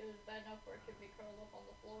 It was bad enough for her to be curled up on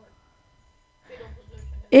the floor. Fetal position.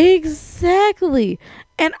 Exactly.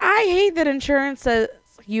 And I hate that insurance says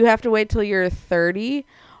you have to wait till you're 30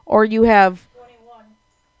 or you have 21.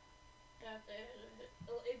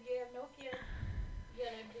 If you have no kids, you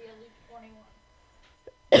gotta be at least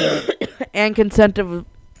 21. and consent of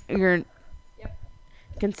your Yep.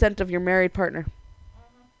 consent of your married partner Mhm.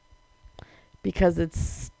 because it's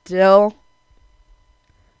still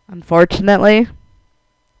unfortunately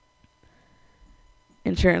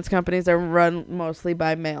insurance companies are run mostly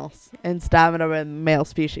by males and dominant by male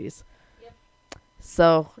species. Yep.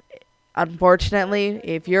 So unfortunately,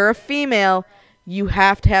 if you're a female, you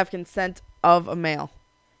have to have consent of a male.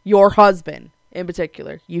 Your husband in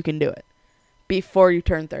particular, you can do it before you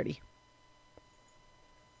turn 30.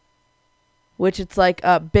 Which it's like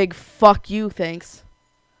a big fuck you, thanks.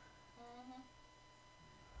 Mhm.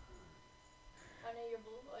 I know your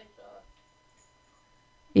blue lights off.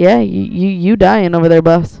 Yeah, you dying over there,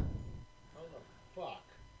 boss. How the fuck?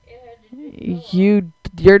 It had to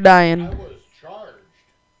do You're I dying. was charged.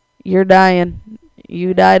 You're dying.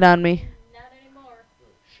 You died on me. Not anymore.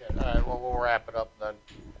 Shit. All right, well, we'll wrap it up then.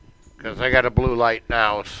 Because I got a blue light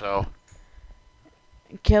now, so.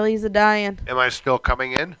 Kelly's a dying. Am I still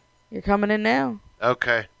coming in? You're coming in now.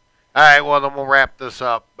 Okay. All right, well, then we'll wrap this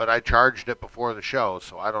up. But I charged it before the show,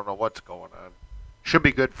 so I don't know what's going on. Should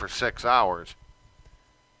be good for 6 hours.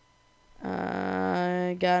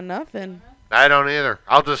 I got nothing. I don't either.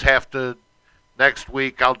 I'll just have to, next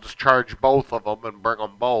week, I'll just charge both of them and bring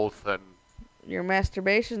them both. And Your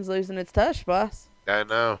masturbation's losing its touch, boss. I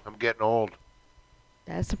know, I'm getting old.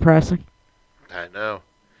 That's depressing. I know.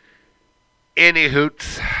 Any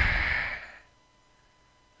hoots.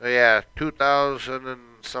 So yeah, 2,000 and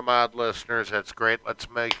some odd listeners. That's great.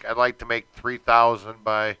 I'd like to make 3,000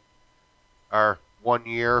 by our 1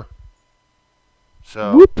 year.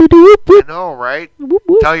 So Whoop-a-doop, I whoop, know, right? whoop,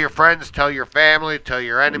 whoop. Tell your friends, tell your family, tell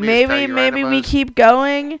your enemies. tell Maybe your we enemas. keep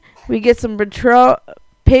going. We get some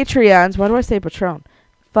Patreons. Why do I say Patron?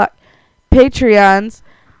 Fuck. Patreons.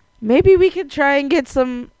 Maybe we could try and get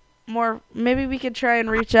some more. Maybe we could try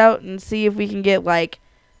and reach out and see if we can get like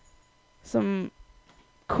some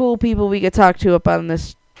cool people we could talk to up on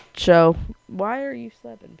this show. Why are you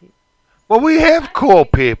slapping people? Well, we have cool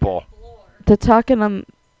people. They're talking on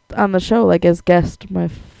the show like as guest. My Yeah,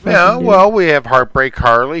 fucking dude. well, we have Heartbreak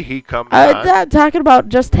Harley. He comes on. I'm not talking about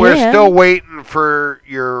just We're him. still waiting for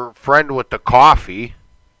your friend with the coffee.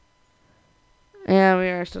 Yeah, we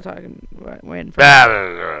are still talking. Waiting for.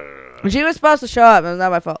 I She was supposed to show up. It was not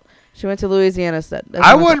my fault. She went to Louisiana instead. That's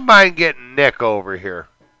not my wouldn't mind getting Nick over here.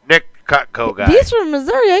 Nick Cutco guy. He's from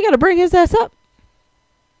Missouri. I gotta bring his ass up.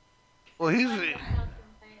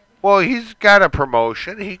 Well, he's got a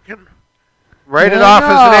promotion. He can write it No, off as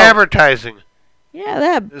an no. advertising. Yeah,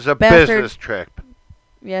 that. It's a Bastard. business trick.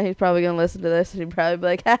 Yeah, he's probably gonna listen to this and he'd probably be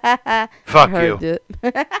like, "Ha ha ha." Fuck I heard you. it.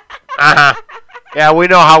 Uh-huh. Yeah, we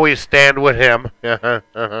know how we stand with him.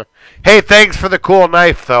 Uh-huh. Hey, thanks for the cool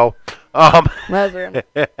knife, though. Lazarus.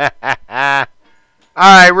 All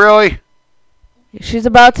right, really? She's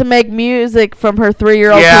about to make music from her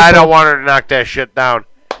 3-year-old. Yeah, I don't want her to knock that shit down.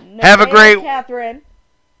 Have a great- Catherine.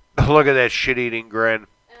 Look at that shit-eating grin.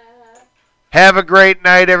 Have a great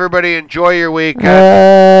night, everybody. Enjoy your weekend.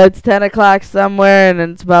 It's 10 o'clock somewhere and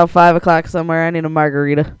it's about 5 o'clock somewhere. I need a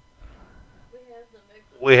margarita.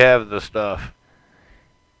 We have the stuff.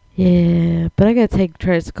 Yeah, but I gotta take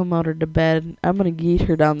Trace to come out her to bed. I'm gonna yeet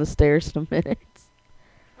her down the stairs in a minute.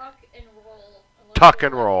 Tuck and roll. Tuck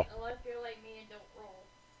and roll. Unless you're like me and don't roll.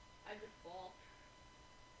 I just fall.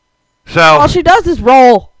 All So, she does is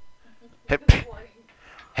roll.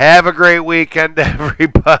 have a great weekend,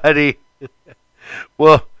 everybody.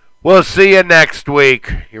 We'll see you next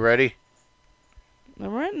week. You ready?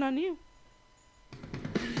 I'm writing on you.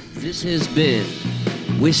 This has been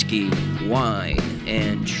Whiskey, Wine,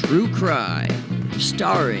 and True Cry,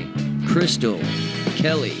 starring Crystal,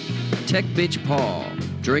 Kelly, Tech Bitch Paul,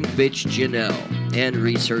 Drink Bitch Janelle, and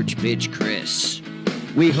Research Bitch Chris.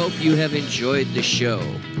 We hope you have enjoyed the show.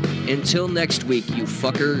 Until next week, you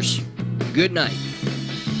fuckers, good night.